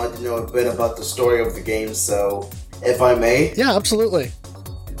earlier that you wanted to know a bit about the story of the game, so if I may. Yeah, absolutely.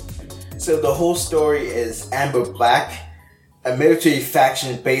 So the whole story is Amber Black, a military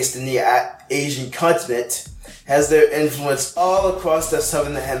faction based in the Asian continent, has their influence all across the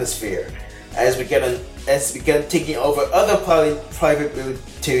southern hemisphere as we begin taking over other private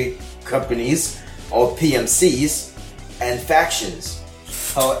military companies, or PMCs, and factions.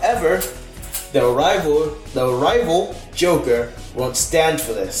 However, the rival Joker won't stand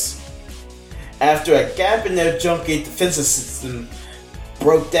for this. After a gap in their Junkgate defensive system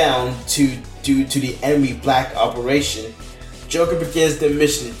broke down due to the enemy Black operation, Joker begins their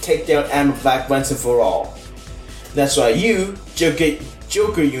mission to take down Amber Black once and for all. That's why you,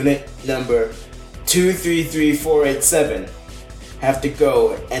 Joker Unit number 233487, have to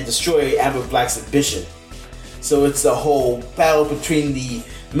go and destroy Amber Black's ambition. So it's a whole battle between the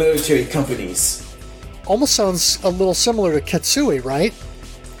military companies. Almost sounds a little similar to Kitsui, right?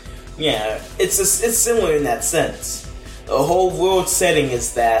 Yeah, it's similar in that sense. The whole world setting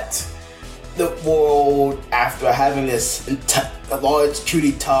is that the world, after having this large coup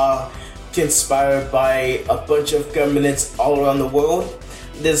d'etat conspired by a bunch of governments all around the world,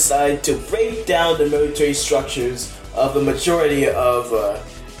 decide to break down the military structures of the majority of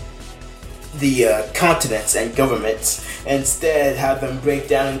the continents and governments, and instead have them break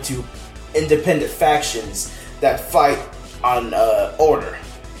down into independent factions that fight on order.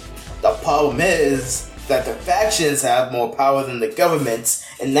 The problem is that the factions have more power than the governments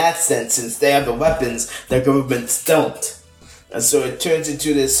in that sense, since they have the weapons the governments don't. And so it turns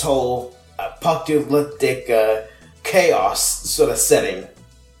into this whole apocalyptic chaos sort of setting.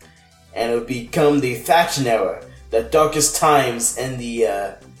 And it would become the faction era, the darkest times in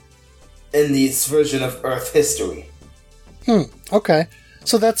this version of Earth history. Okay.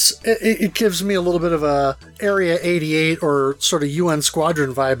 So it gives me a little bit of a Area 88 or sort of UN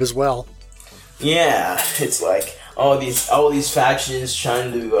Squadron vibe as well. Yeah, it's like all these factions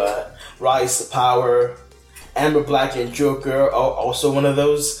trying to rise to power. Amber Black and Joker are also one of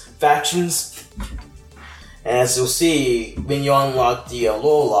those factions. And as you'll see, when you unlock the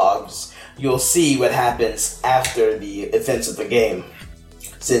lore logs, you'll see what happens after the events of the game.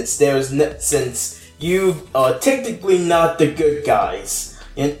 Since you are technically not the good guys,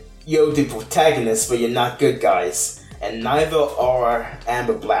 you're the protagonists, but you're not good guys, and neither are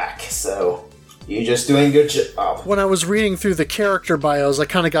Amber Black. So you're just doing a good job. When I was reading through the character bios, I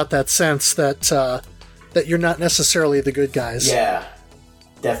kind of got that sense that you're not necessarily the good guys. Yeah,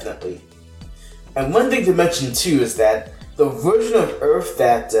 definitely. And one thing to mention too is that the version of Earth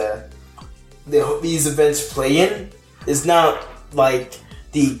that these events play in is not like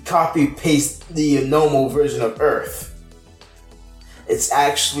the copy-paste the normal version of Earth. It's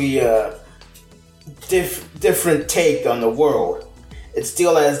actually a different take on the world. It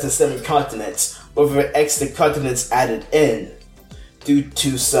still has the 7 continents, but with extra continents added in due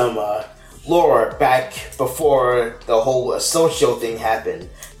to some lore back before the whole social thing happened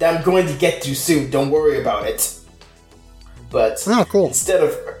that I'm going to get to soon. Don't worry about it. But cool. Instead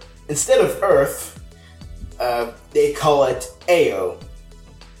of Earth, they call it AO.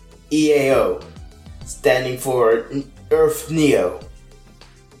 EAO, standing for Earth Neo.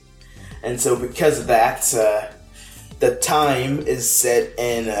 And so because of that, the time is set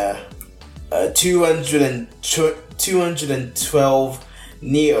in 212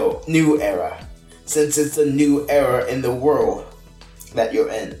 new era, since it's a new era in the world that you're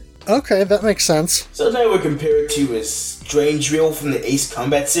in. Okay, that makes sense. Something I would compare it to is Strange Reel from the Ace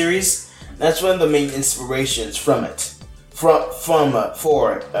Combat series. That's one of the main inspirations from it. For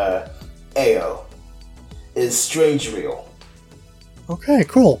AO is Strange Reel. Okay,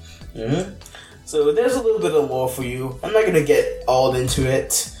 cool. Mm-hmm. So there's a little bit of lore for you. I'm not gonna get all into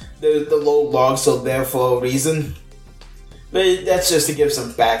it. The low logs are there for a reason. But that's just to give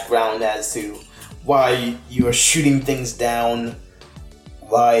some background as to why you are shooting things down,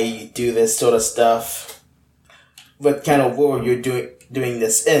 why you do this sort of stuff, what kind of world you're doing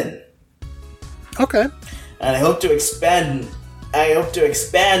this in. Okay. And I hope to expand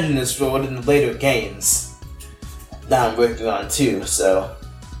in this world in the later games that I'm working on too, so.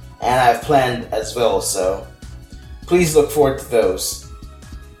 And I've planned as well, so please look forward to those.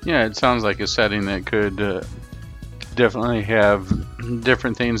 Yeah, it sounds like a setting that could definitely have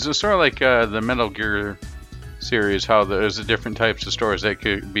different things. It's sort of like the Metal Gear series, how there's the different types of stories that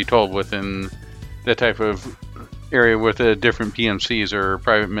could be told within that type of area with the different PMCs or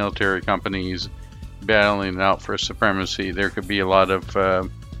private military companies battling it out for supremacy. There could be a lot of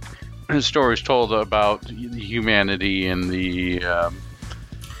stories told about humanity and the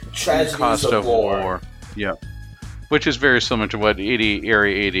cost of war. Yeah. Which is very similar to what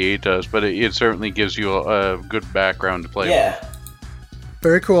Area 88 does, but it certainly gives you a good background to play with.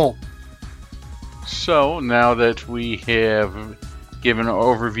 Very cool. So, now that we have given an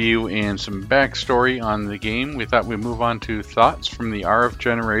overview and some backstory on the game, we thought we'd move on to thoughts from the RF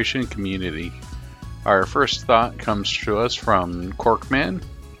Generation community. Our first thought comes to us from Corkman.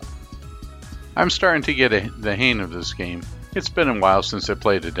 I'm starting to get the hang of this game. It's been a while since I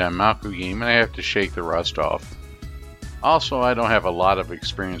played a Danmaku game, and I have to shake the rust off. Also, I don't have a lot of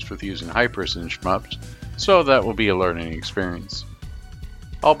experience with using hypers in shmups, so that will be a learning experience.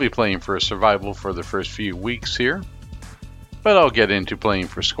 I'll be playing for survival for the first few weeks here, but I'll get into playing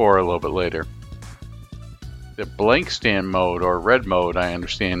for score a little bit later. The blank stand mode, or red mode, I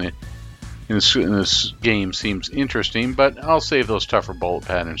understand it, in this game seems interesting, but I'll save those tougher bullet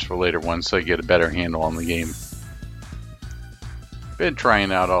patterns for later once I get a better handle on the game. Been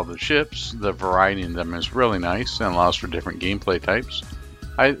trying out all the ships. The variety in them is really nice and allows for different gameplay types.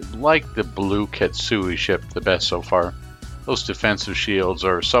 I like the blue Ketsui ship the best so far. Those defensive shields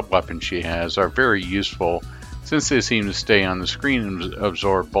or sub-weapons she has are very useful since they seem to stay on the screen and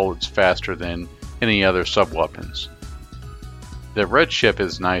absorb bullets faster than any other sub-weapons. The red ship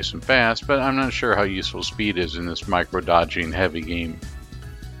is nice and fast, but I'm not sure how useful speed is in this micro-dodging heavy game.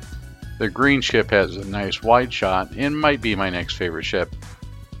 The green ship has a nice wide shot and might be my next favorite ship.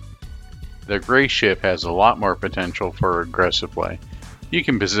 The gray ship has a lot more potential for aggressive play. You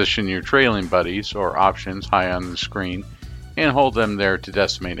can position your trailing buddies or options high on the screen and hold them there to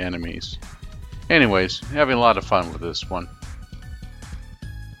decimate enemies. Anyways, having a lot of fun with this one.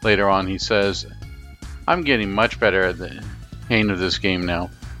 Later on he says, I'm getting much better at the hang of this game now.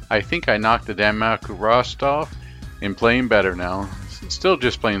 I think I knocked the Danmaku rust off and playing better now. Still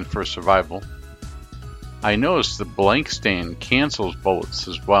just playing for survival. I noticed the blank stand cancels bullets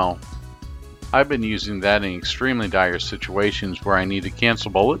as well. I've been using that in extremely dire situations where I need to cancel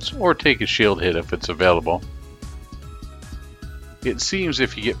bullets or take a shield hit if it's available. It seems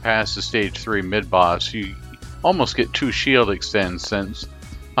if you get past the stage 3 mid-boss, you almost get 2 shield extends since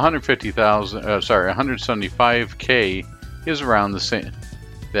 175k is around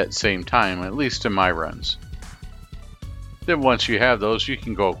that same time, at least in my runs. Then once you have those, you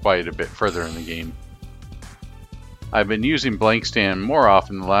can go quite a bit further in the game. I've been using blank stand more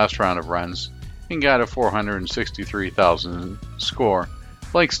often the last round of runs and got a 463,000 score.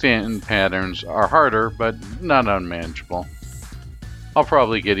 Blank stand patterns are harder, but not unmanageable. I'll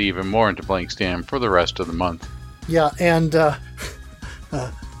probably get even more into blank stand for the rest of the month. Yeah, and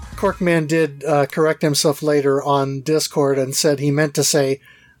Corkman did correct himself later on Discord and said he meant to say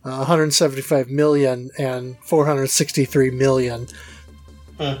 175 million and 463 million.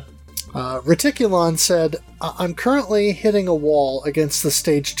 Reticulon said, I'm currently hitting a wall against the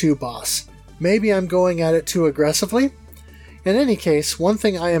stage 2 boss. Maybe I'm going at it too aggressively? In any case, one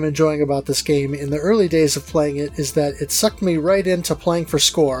thing I am enjoying about this game in the early days of playing it is that it sucked me right into playing for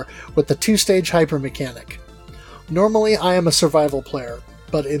score with the 2-stage hyper mechanic. Normally I am a survival player,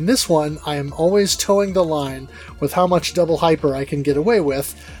 but in this one I am always towing the line with how much double hyper I can get away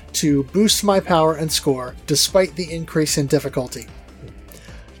with to boost my power and score despite the increase in difficulty.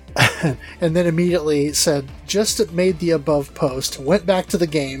 And then immediately said, just made the above post, went back to the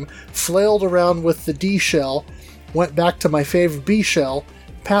game, flailed around with the D shell, went back to my fave B shell,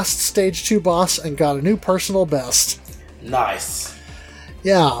 passed stage 2 boss, and got a new personal best. Nice.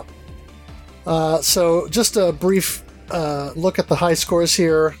 Yeah. So just a brief look at the high scores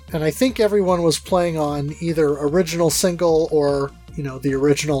here, and I think everyone was playing on either original single or, the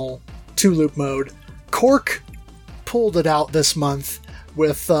original 2-loop mode. Cork pulled it out this month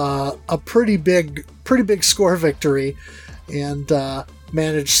with a pretty big score victory and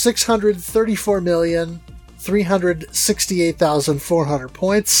managed 634,368,400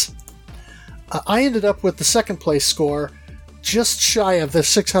 points. I ended up with the second place score just shy of the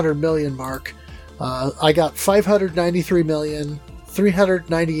 600 million mark. I got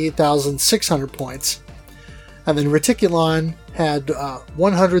 593,398,600 points. And then Reticulon had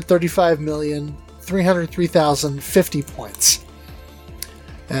 135,303,050 points.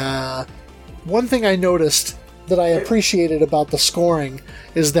 One thing I noticed that I appreciated about the scoring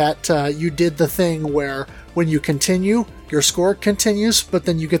is that you did the thing where when you continue, your score continues, but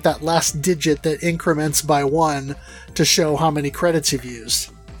then you get that last digit that increments by 1 to show how many credits you've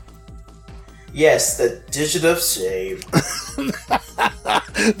used. Yes, the digit of shame.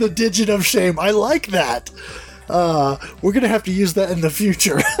 The digit of shame. I like that. We're going to have to use that in the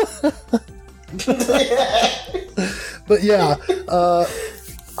future. But yeah,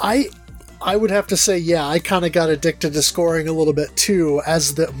 I would have to say, yeah, I kind of got addicted to scoring a little bit too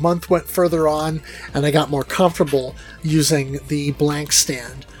as the month went further on and I got more comfortable using the blank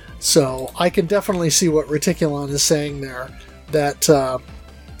stand. So I can definitely see what Reticulon is saying there, that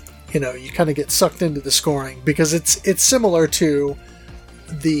you kind of get sucked into the scoring because it's similar to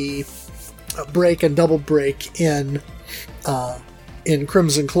the break and double break in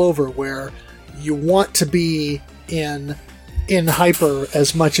Crimson Clover, where you want to be in hyper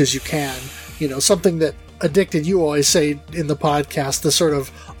as much as you can. Something that Addicted, you always say in the podcast, the sort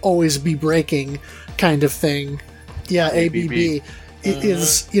of always be breaking kind of thing. Yeah, ABB. It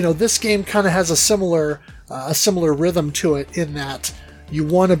is, this game kind of has a similar rhythm to it in that you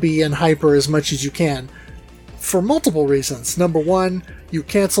want to be in hyper as much as you can for multiple reasons. Number one, you're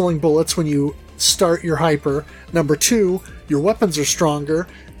canceling bullets when you start your hyper. Number two, your weapons are stronger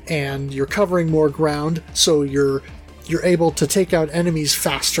and you're covering more ground, so you're able to take out enemies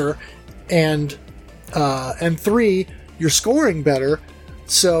faster, and three, you're scoring better,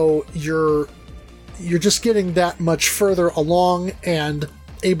 so you're just getting that much further along and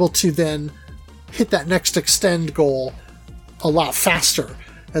able to then hit that next extend goal a lot faster.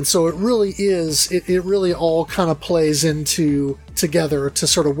 And so it really is, it really all kind of plays into together to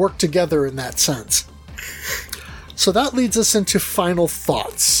sort of work together in that sense. So that leads us into final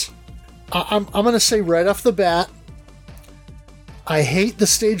thoughts. I'm going to say right off the bat, I hate the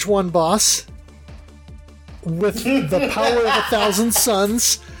Stage 1 boss with the power of 1,000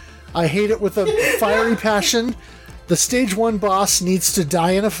 suns. I hate it with a fiery passion. The Stage 1 boss needs to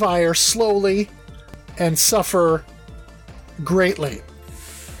die in a fire slowly and suffer greatly.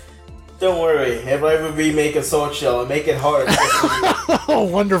 Don't worry, if I ever remake a Sword Shell, I'll make it hard. Oh,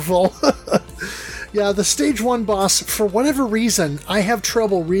 wonderful. Yeah, the Stage 1 boss, for whatever reason, I have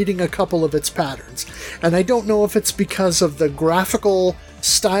trouble reading a couple of its patterns. And I don't know if it's because of the graphical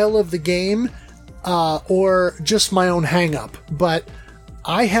style of the game or just my own hang-up, but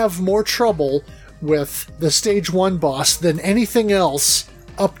I have more trouble with the Stage 1 boss than anything else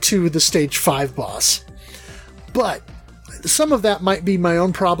up to the Stage 5 boss. But some of that might be my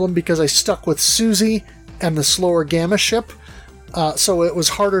own problem because I stuck with Susie and the slower Gamma ship. So it was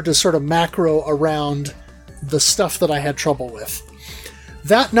harder to sort of macro around the stuff that I had trouble with.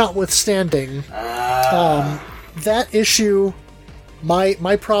 That notwithstanding, that issue,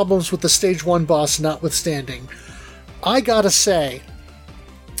 my problems with the Stage 1 boss notwithstanding, I gotta say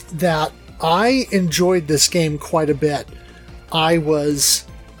that I enjoyed this game quite a bit. I was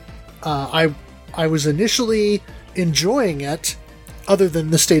initially enjoying it, other than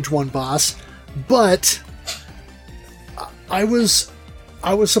the Stage 1 boss, but I was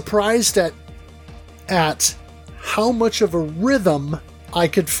surprised at how much of a rhythm I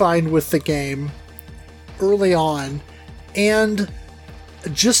could find with the game early on, and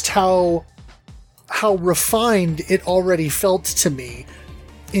just how refined it already felt to me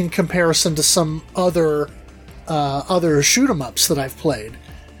in comparison to some other shoot 'em ups that I've played.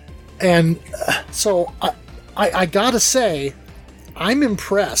 And so I gotta say, I'm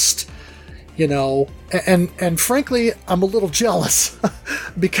impressed. And frankly, I'm a little jealous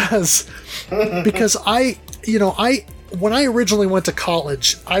because when I originally went to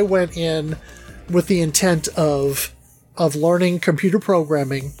college, I went in with the intent of learning computer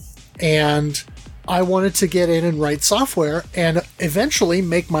programming, and I wanted to get in and write software and eventually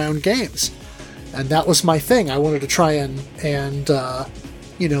make my own games. And that was my thing. I wanted to try and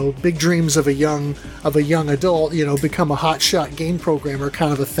big dreams of a young adult, become a hotshot game programmer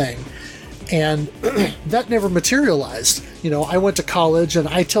kind of a thing. And that never materialized. I went to college, and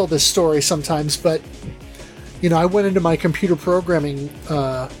I tell this story sometimes, but, I went into my computer programming,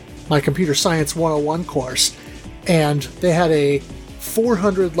 my computer science 101 course, and they had a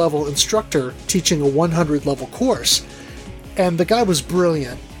 400 level instructor teaching a 100 level course. And the guy was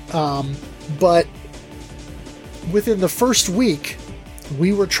brilliant. But within the first week,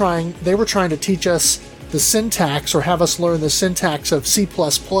 they were trying to teach us the syntax, or have us learn the syntax of C++.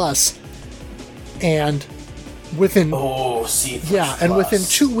 And within within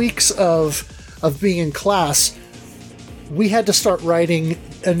 2 weeks of being in class, we had to start writing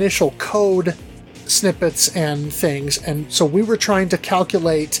initial code snippets and things, and so we were trying to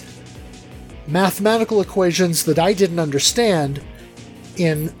calculate mathematical equations that I didn't understand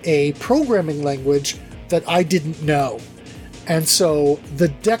in a programming language that I didn't know. And so the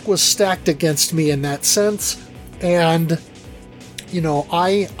deck was stacked against me in that sense, and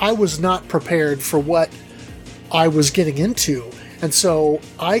I was not prepared for what I was getting into. And so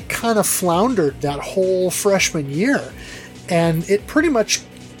I kind of floundered that whole freshman year. And it pretty much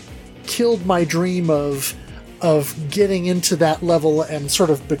killed my dream of getting into that level and sort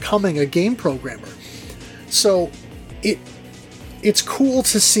of becoming a game programmer. So it's cool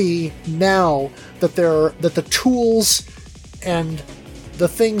to see now that that the tools and the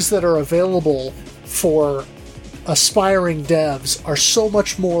things that are available for aspiring devs are so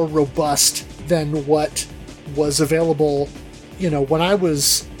much more robust than what was available, when I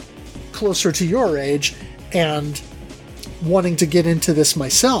was closer to your age and wanting to get into this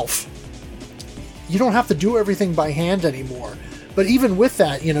myself. You don't have to do everything by hand anymore. But even with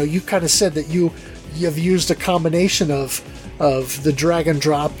that, you kind of said that you've used a combination of the drag and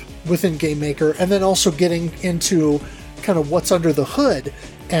drop within GameMaker and then also getting into kind of what's under the hood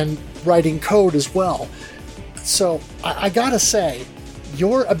and writing code as well. So I gotta say,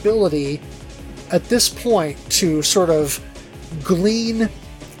 your ability at this point to sort of glean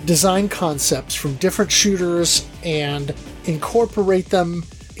design concepts from different shooters and incorporate them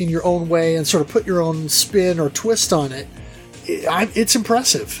in your own way and sort of put your own spin or twist on it, it's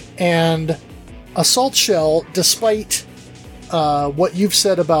impressive. And Assault Shell, despite what you've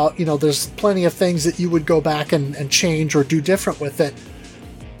said about, there's plenty of things that you would go back and change or do different with it,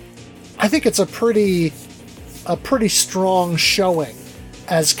 I think it's a pretty strong showing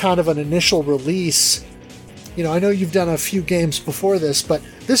as kind of an initial release. I know you've done a few games before this, but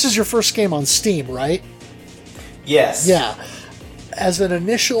this is your first game on Steam, right? Yes. Yeah. As an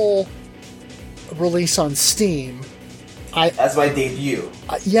initial release on Steam, as my debut.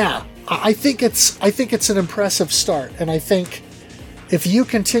 Yeah, I think it's an impressive start, and I think if you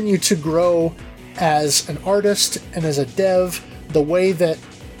continue to grow as an artist and as a dev, the way that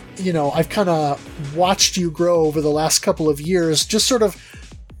I've kind of watched you grow over the last couple of years, just sort of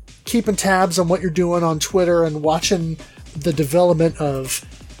keeping tabs on what you're doing on Twitter and watching the development of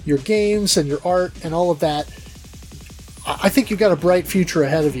your games and your art and all of that, I think you've got a bright future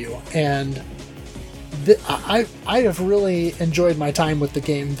ahead of you. And I have really enjoyed my time with the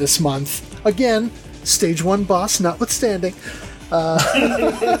game this month. Again, Stage 1 boss notwithstanding.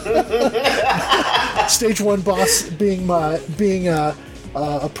 Stage 1 boss being a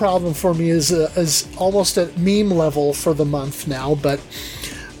problem for me is almost at meme level for the month now, but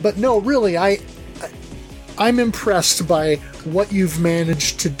no, really, I'm impressed by what you've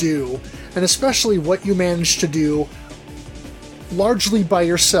managed to do, and especially what you managed to do largely by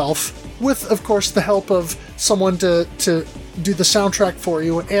yourself, with, of course, the help of someone to do the soundtrack for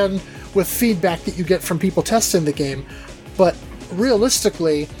you, and with feedback that you get from people testing the game. But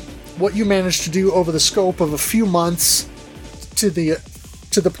realistically, what you managed to do over the scope of a few months to the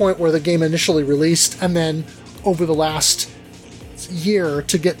point where the game initially released, and then over the last year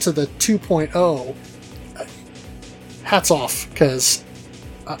to get to the 2.0, hats off, because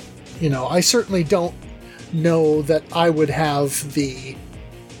I certainly don't know that I would have the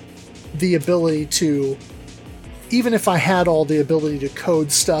ability to, even if I had all the ability to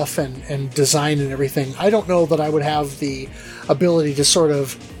code stuff and design and everything, I don't know that I would have the ability to sort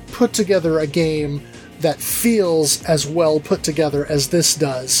of put together a game that feels as well put together as this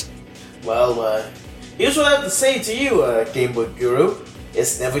does. Well, here's what I have to say to you, Game Boy Guru.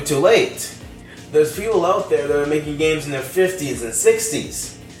 It's never too late. There's people out there that are making games in their 50s and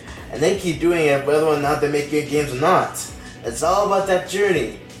 60s, and they keep doing it whether or not they make good games or not. It's all about that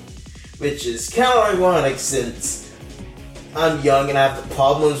journey, which is kind of ironic since I'm young and I have the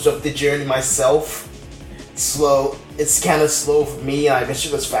problems of the journey myself. It's kind of slow for me, and I wish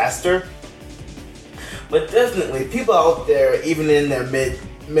it was faster. But definitely, people out there, even in their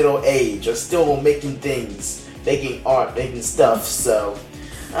middle age, are still making things, making art, making stuff. So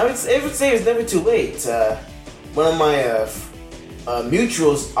I would say it's never too late. One of my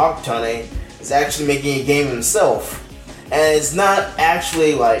mutuals, Octane, is actually making a game himself, and it's not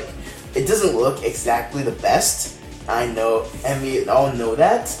actually it doesn't look exactly the best. I know, and we all know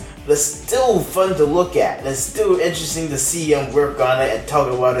that. But it's still fun to look at, and it's still interesting to see him work on it and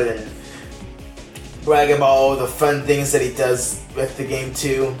talk about it and brag about all the fun things that he does with the game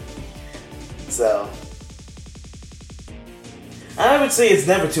too. So I would say it's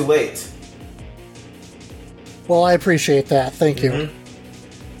never too late. Well, I appreciate that. Thank you.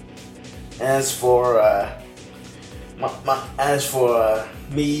 As for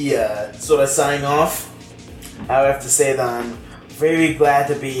me sort of signing off, I would have to say that I'm very glad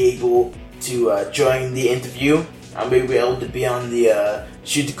to be able to join the interview. I'm going to be able to be on the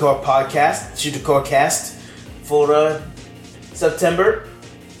Shoot the Core cast for September.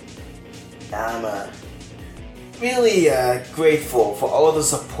 really grateful for all the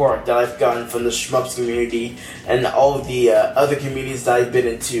support that I've gotten from the Shmups community and all of the other communities that I've been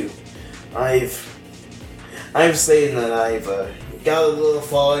into. I've saying that I've got a little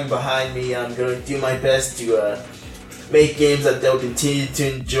following behind me. I'm going to do my best to make games that they'll continue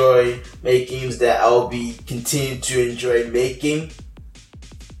to enjoy, make games that I'll be continue to enjoy making.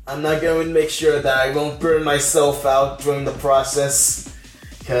 I'm not going to make sure that I won't burn myself out during the process,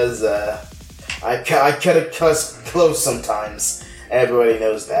 because I cut it close sometimes. Everybody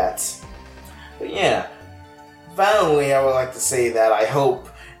knows that. But yeah, finally I would like to say that I hope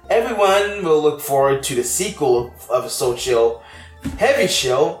everyone will look forward to the sequel of Soul Chill, Heavy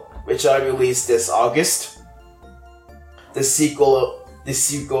Chill, which I released this August. The sequel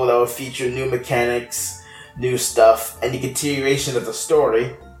that will feature new mechanics, new stuff, and the continuation of the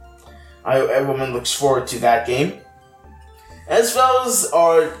story. Everyone looks forward to that game, as well as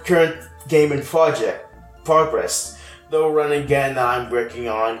our current game in progress, the run again that I'm working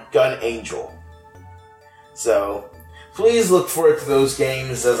on, Gun Angel. So, please look forward to those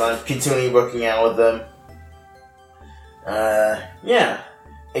games as I'm continuing working out with them. Yeah.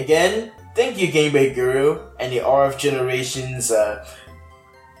 Again, thank you Game Boy Guru and the RF Generations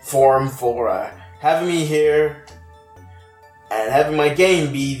forum for having me here and having my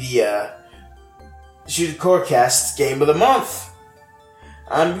game be the Shoot Corecast Game of the Month.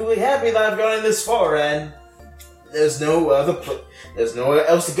 I'm really happy that I've gotten this far, and there's nowhere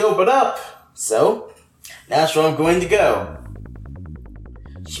else to go but up. So, that's where I'm going to go.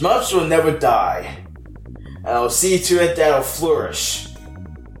 Shmups will never die, and I'll see to it that it'll flourish.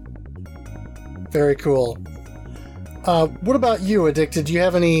 Very cool. What about you, Addicted? Do you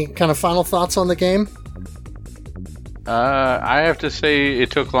have any kind of final thoughts on the game? I have to say it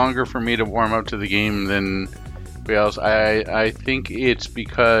took longer for me to warm up to the game than else. I think it's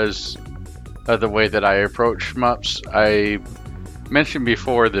because of the way that I approach shmups. I mentioned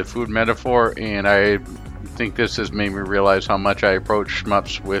before the food metaphor, and I think this has made me realize how much I approach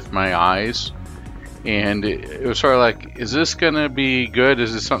shmups with my eyes. And it was sort of like, is this going to be good?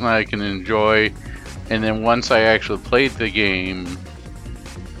 Is this something I can enjoy? And then once I actually played the game,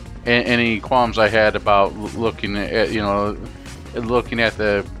 any qualms I had about looking at the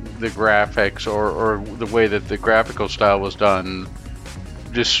graphics or the way that the graphical style was done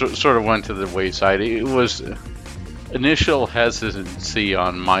just sort of went to the wayside. It was initial hesitancy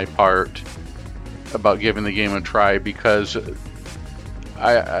on my part about giving the game a try, because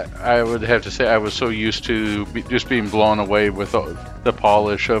I would have to say I was so used to just being blown away with the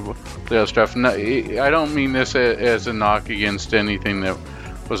polish of the other stuff. No, I don't mean this as a knock against anything that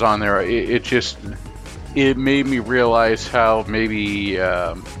was on there. It made me realize how maybe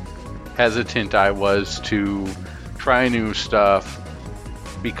hesitant I was to try new stuff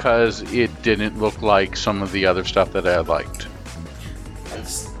because it didn't look like some of the other stuff that I liked.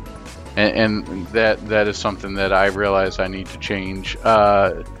 And that is something that I realize I need to change.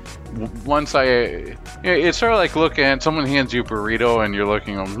 Once it's sort of like looking at someone hands you a burrito and you're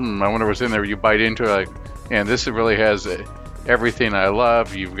looking, I wonder what's in there. You bite into it, like, man, this really has everything I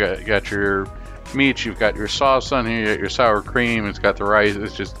love. You've got your meat, you've got your sauce on here, you got your sour cream, it's got the rice.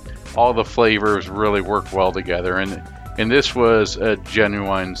 It's just all the flavors really work well together. And this was a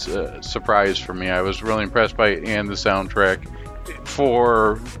genuine surprise for me. I was really impressed by it and the soundtrack.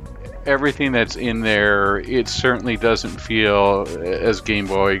 For everything that's in there, it certainly doesn't feel, as Game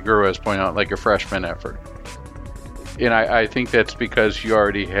Boy Guru has pointed out, like a freshman effort. And I think that's because you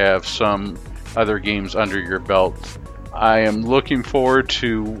already have some other games under your belt. I am looking forward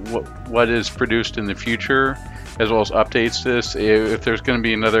to what is produced in the future, as well as updates to this. If there's going to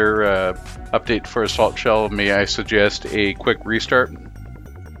be another update for Assault Shell, may I suggest a quick restart?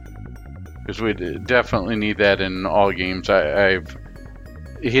 Because we definitely need that in all games. I've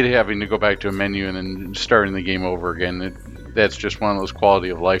hated having to go back to a menu and then starting the game over again. That's just one of those quality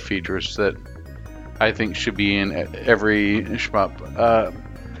of life features that I think should be in every shmup.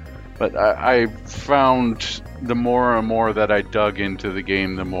 But I found the more and more that I dug into the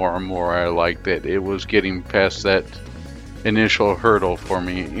game, the more and more I liked it. It was getting past that initial hurdle for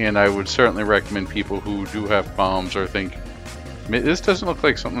me, and I would certainly recommend people who do have problems or think, this doesn't look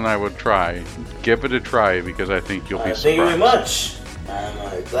like something I would try. Give it a try, because I think you'll be surprised. Thank you very much.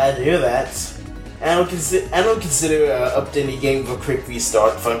 I'm glad to hear that. I don't consider updating a game with a quick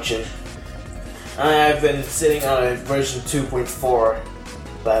restart function. I've been sitting on a version 2.4,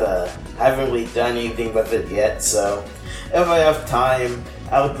 but haven't really done anything with it yet, so if I have time,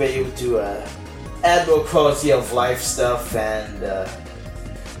 I'll be able to add more quality of life stuff and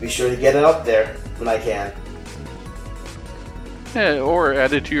be sure to get it up there when I can. Yeah, or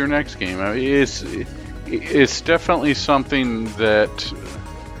add it to your next game. I mean, it's definitely something that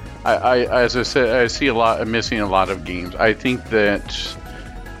as I said, I see missing a lot of games. I think that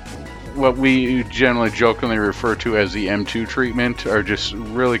what we generally jokingly refer to as the M2 treatment are just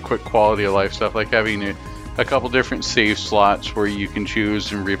really quick quality of life stuff, like having a couple different save slots where you can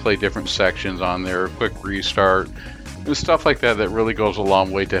choose and replay different sections on there, a quick restart, and stuff like that really goes a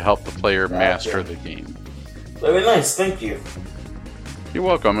long way to help the player master the game. Very nice, thank you. You're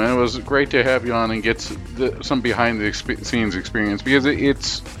welcome, and it was great to have you on and get some behind the scenes experience, because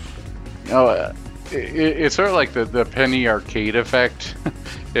it's it's sort of like the Penny Arcade effect.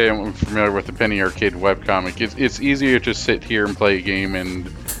 I'm familiar with the Penny Arcade webcomic. It's easier to sit here and play a game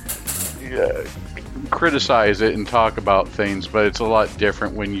and criticize it and talk about things, but it's a lot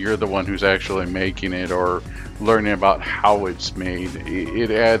different when you're the one who's actually making it or learning about how it's made.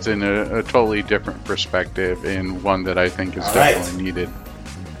 It adds in a totally different perspective, and one that I think is definitely needed.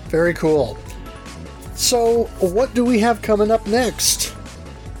 Very cool. So, what do we have coming up next?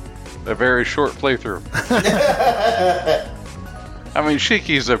 A very short playthrough. I mean,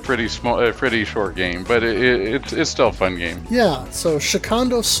 Shiki's a pretty short game, but it's still a fun game. Yeah, so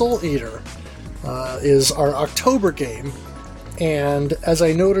Shikando Soul Eater is our October game, and as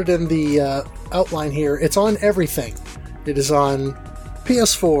I noted in the outline here, it's on everything. It is on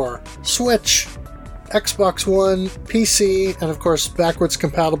PS4, Switch, Xbox One, PC, and of course backwards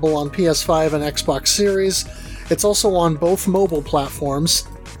compatible on PS5 and Xbox Series. It's also on both mobile platforms,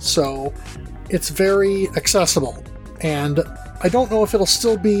 so it's very accessible. And I don't know if it'll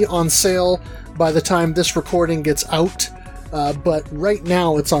still be on sale by the time this recording gets out, but right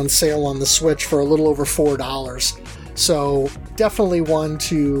now it's on sale on the Switch for a little over $4. So definitely one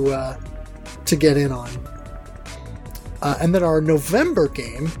to get in on. And then our November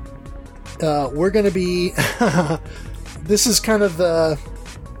game, we're going to be... this is kind of the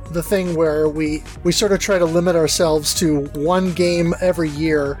thing where we sort of try to limit ourselves to one game every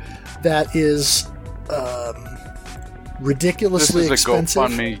year that is ridiculously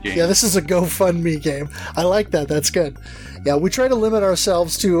expensive. This is a GoFundMe game. Yeah, this is a GoFundMe game. I like that. That's good. Yeah, we try to limit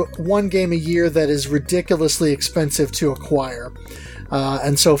ourselves to one game a year that is ridiculously expensive to acquire.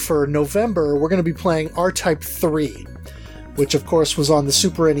 And so for November, we're going to be playing R-Type 3, which of course was on the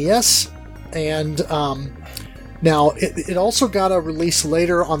Super NES. And now it also got a release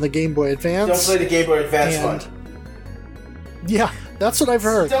later on the Game Boy Advance. Don't play the Game Boy Advance one. Yeah, that's what I've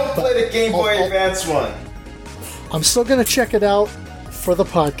heard. Don't play the Game Boy Advance one. I'm still going to check it out for the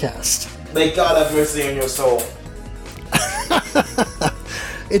podcast. May God have mercy on your soul.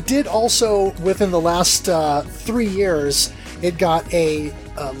 It did also, within the last 3 years, it got a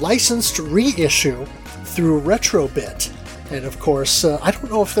licensed reissue through Retrobit. And of course, I don't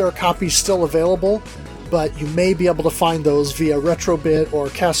know if there are copies still available, but you may be able to find those via Retrobit or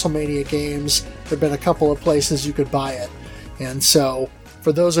Castlemania Games. There have been a couple of places you could buy it. And so,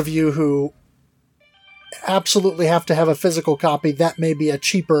 for those of you who absolutely have to have a physical copy, that may be a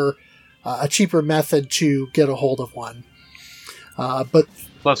cheaper method to get a hold of one. But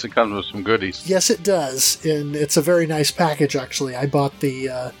plus, it comes with some goodies. Yes, it does, and it's a very nice package. Actually, I bought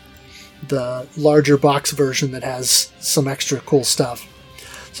the larger box version that has some extra cool stuff.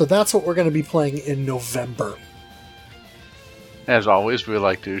 So that's what we're going to be playing in November. As always, we'd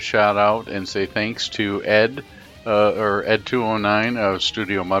like to shout out and say thanks to Ed, or Ed209 of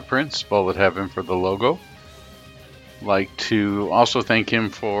Studio Mudprints, Bullet Heaven for the logo. Like to also thank him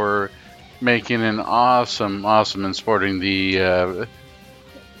for making an awesome and sporting the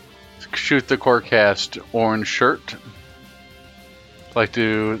Shoot the Corecast orange shirt. Like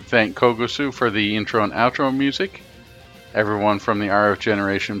to thank Kogosu for the intro and outro music. Everyone from the RF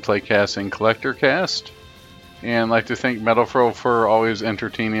Generation Playcast and Collector Cast. And like to thank Metalfro for always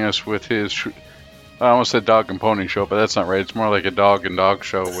entertaining us with his... I almost said dog and pony show, but that's not right. It's more like a dog and dog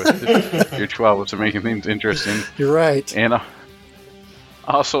show with your chihuahuas to making things interesting. You're right. And I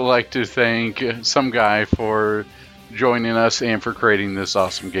also like to thank some guy for joining us and for creating this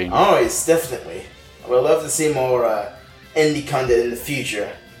awesome game. Always, definitely. I would love to see more indie content in the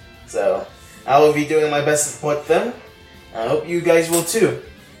future. So, I will be doing my best to support them. I hope you guys will too.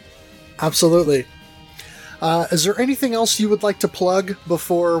 Absolutely. Is there anything else you would like to plug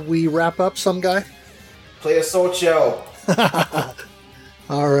before we wrap up, some guy? Play a Sword Shell.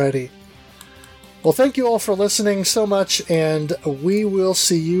 Alrighty. Well, thank you all for listening so much, and we will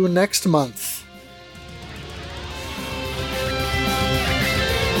see you next month.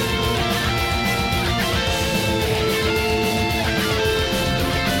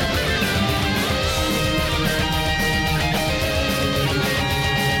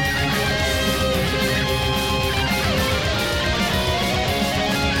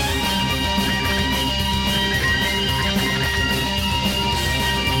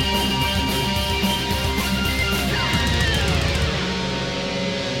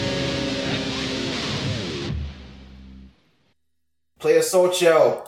 Assault Show.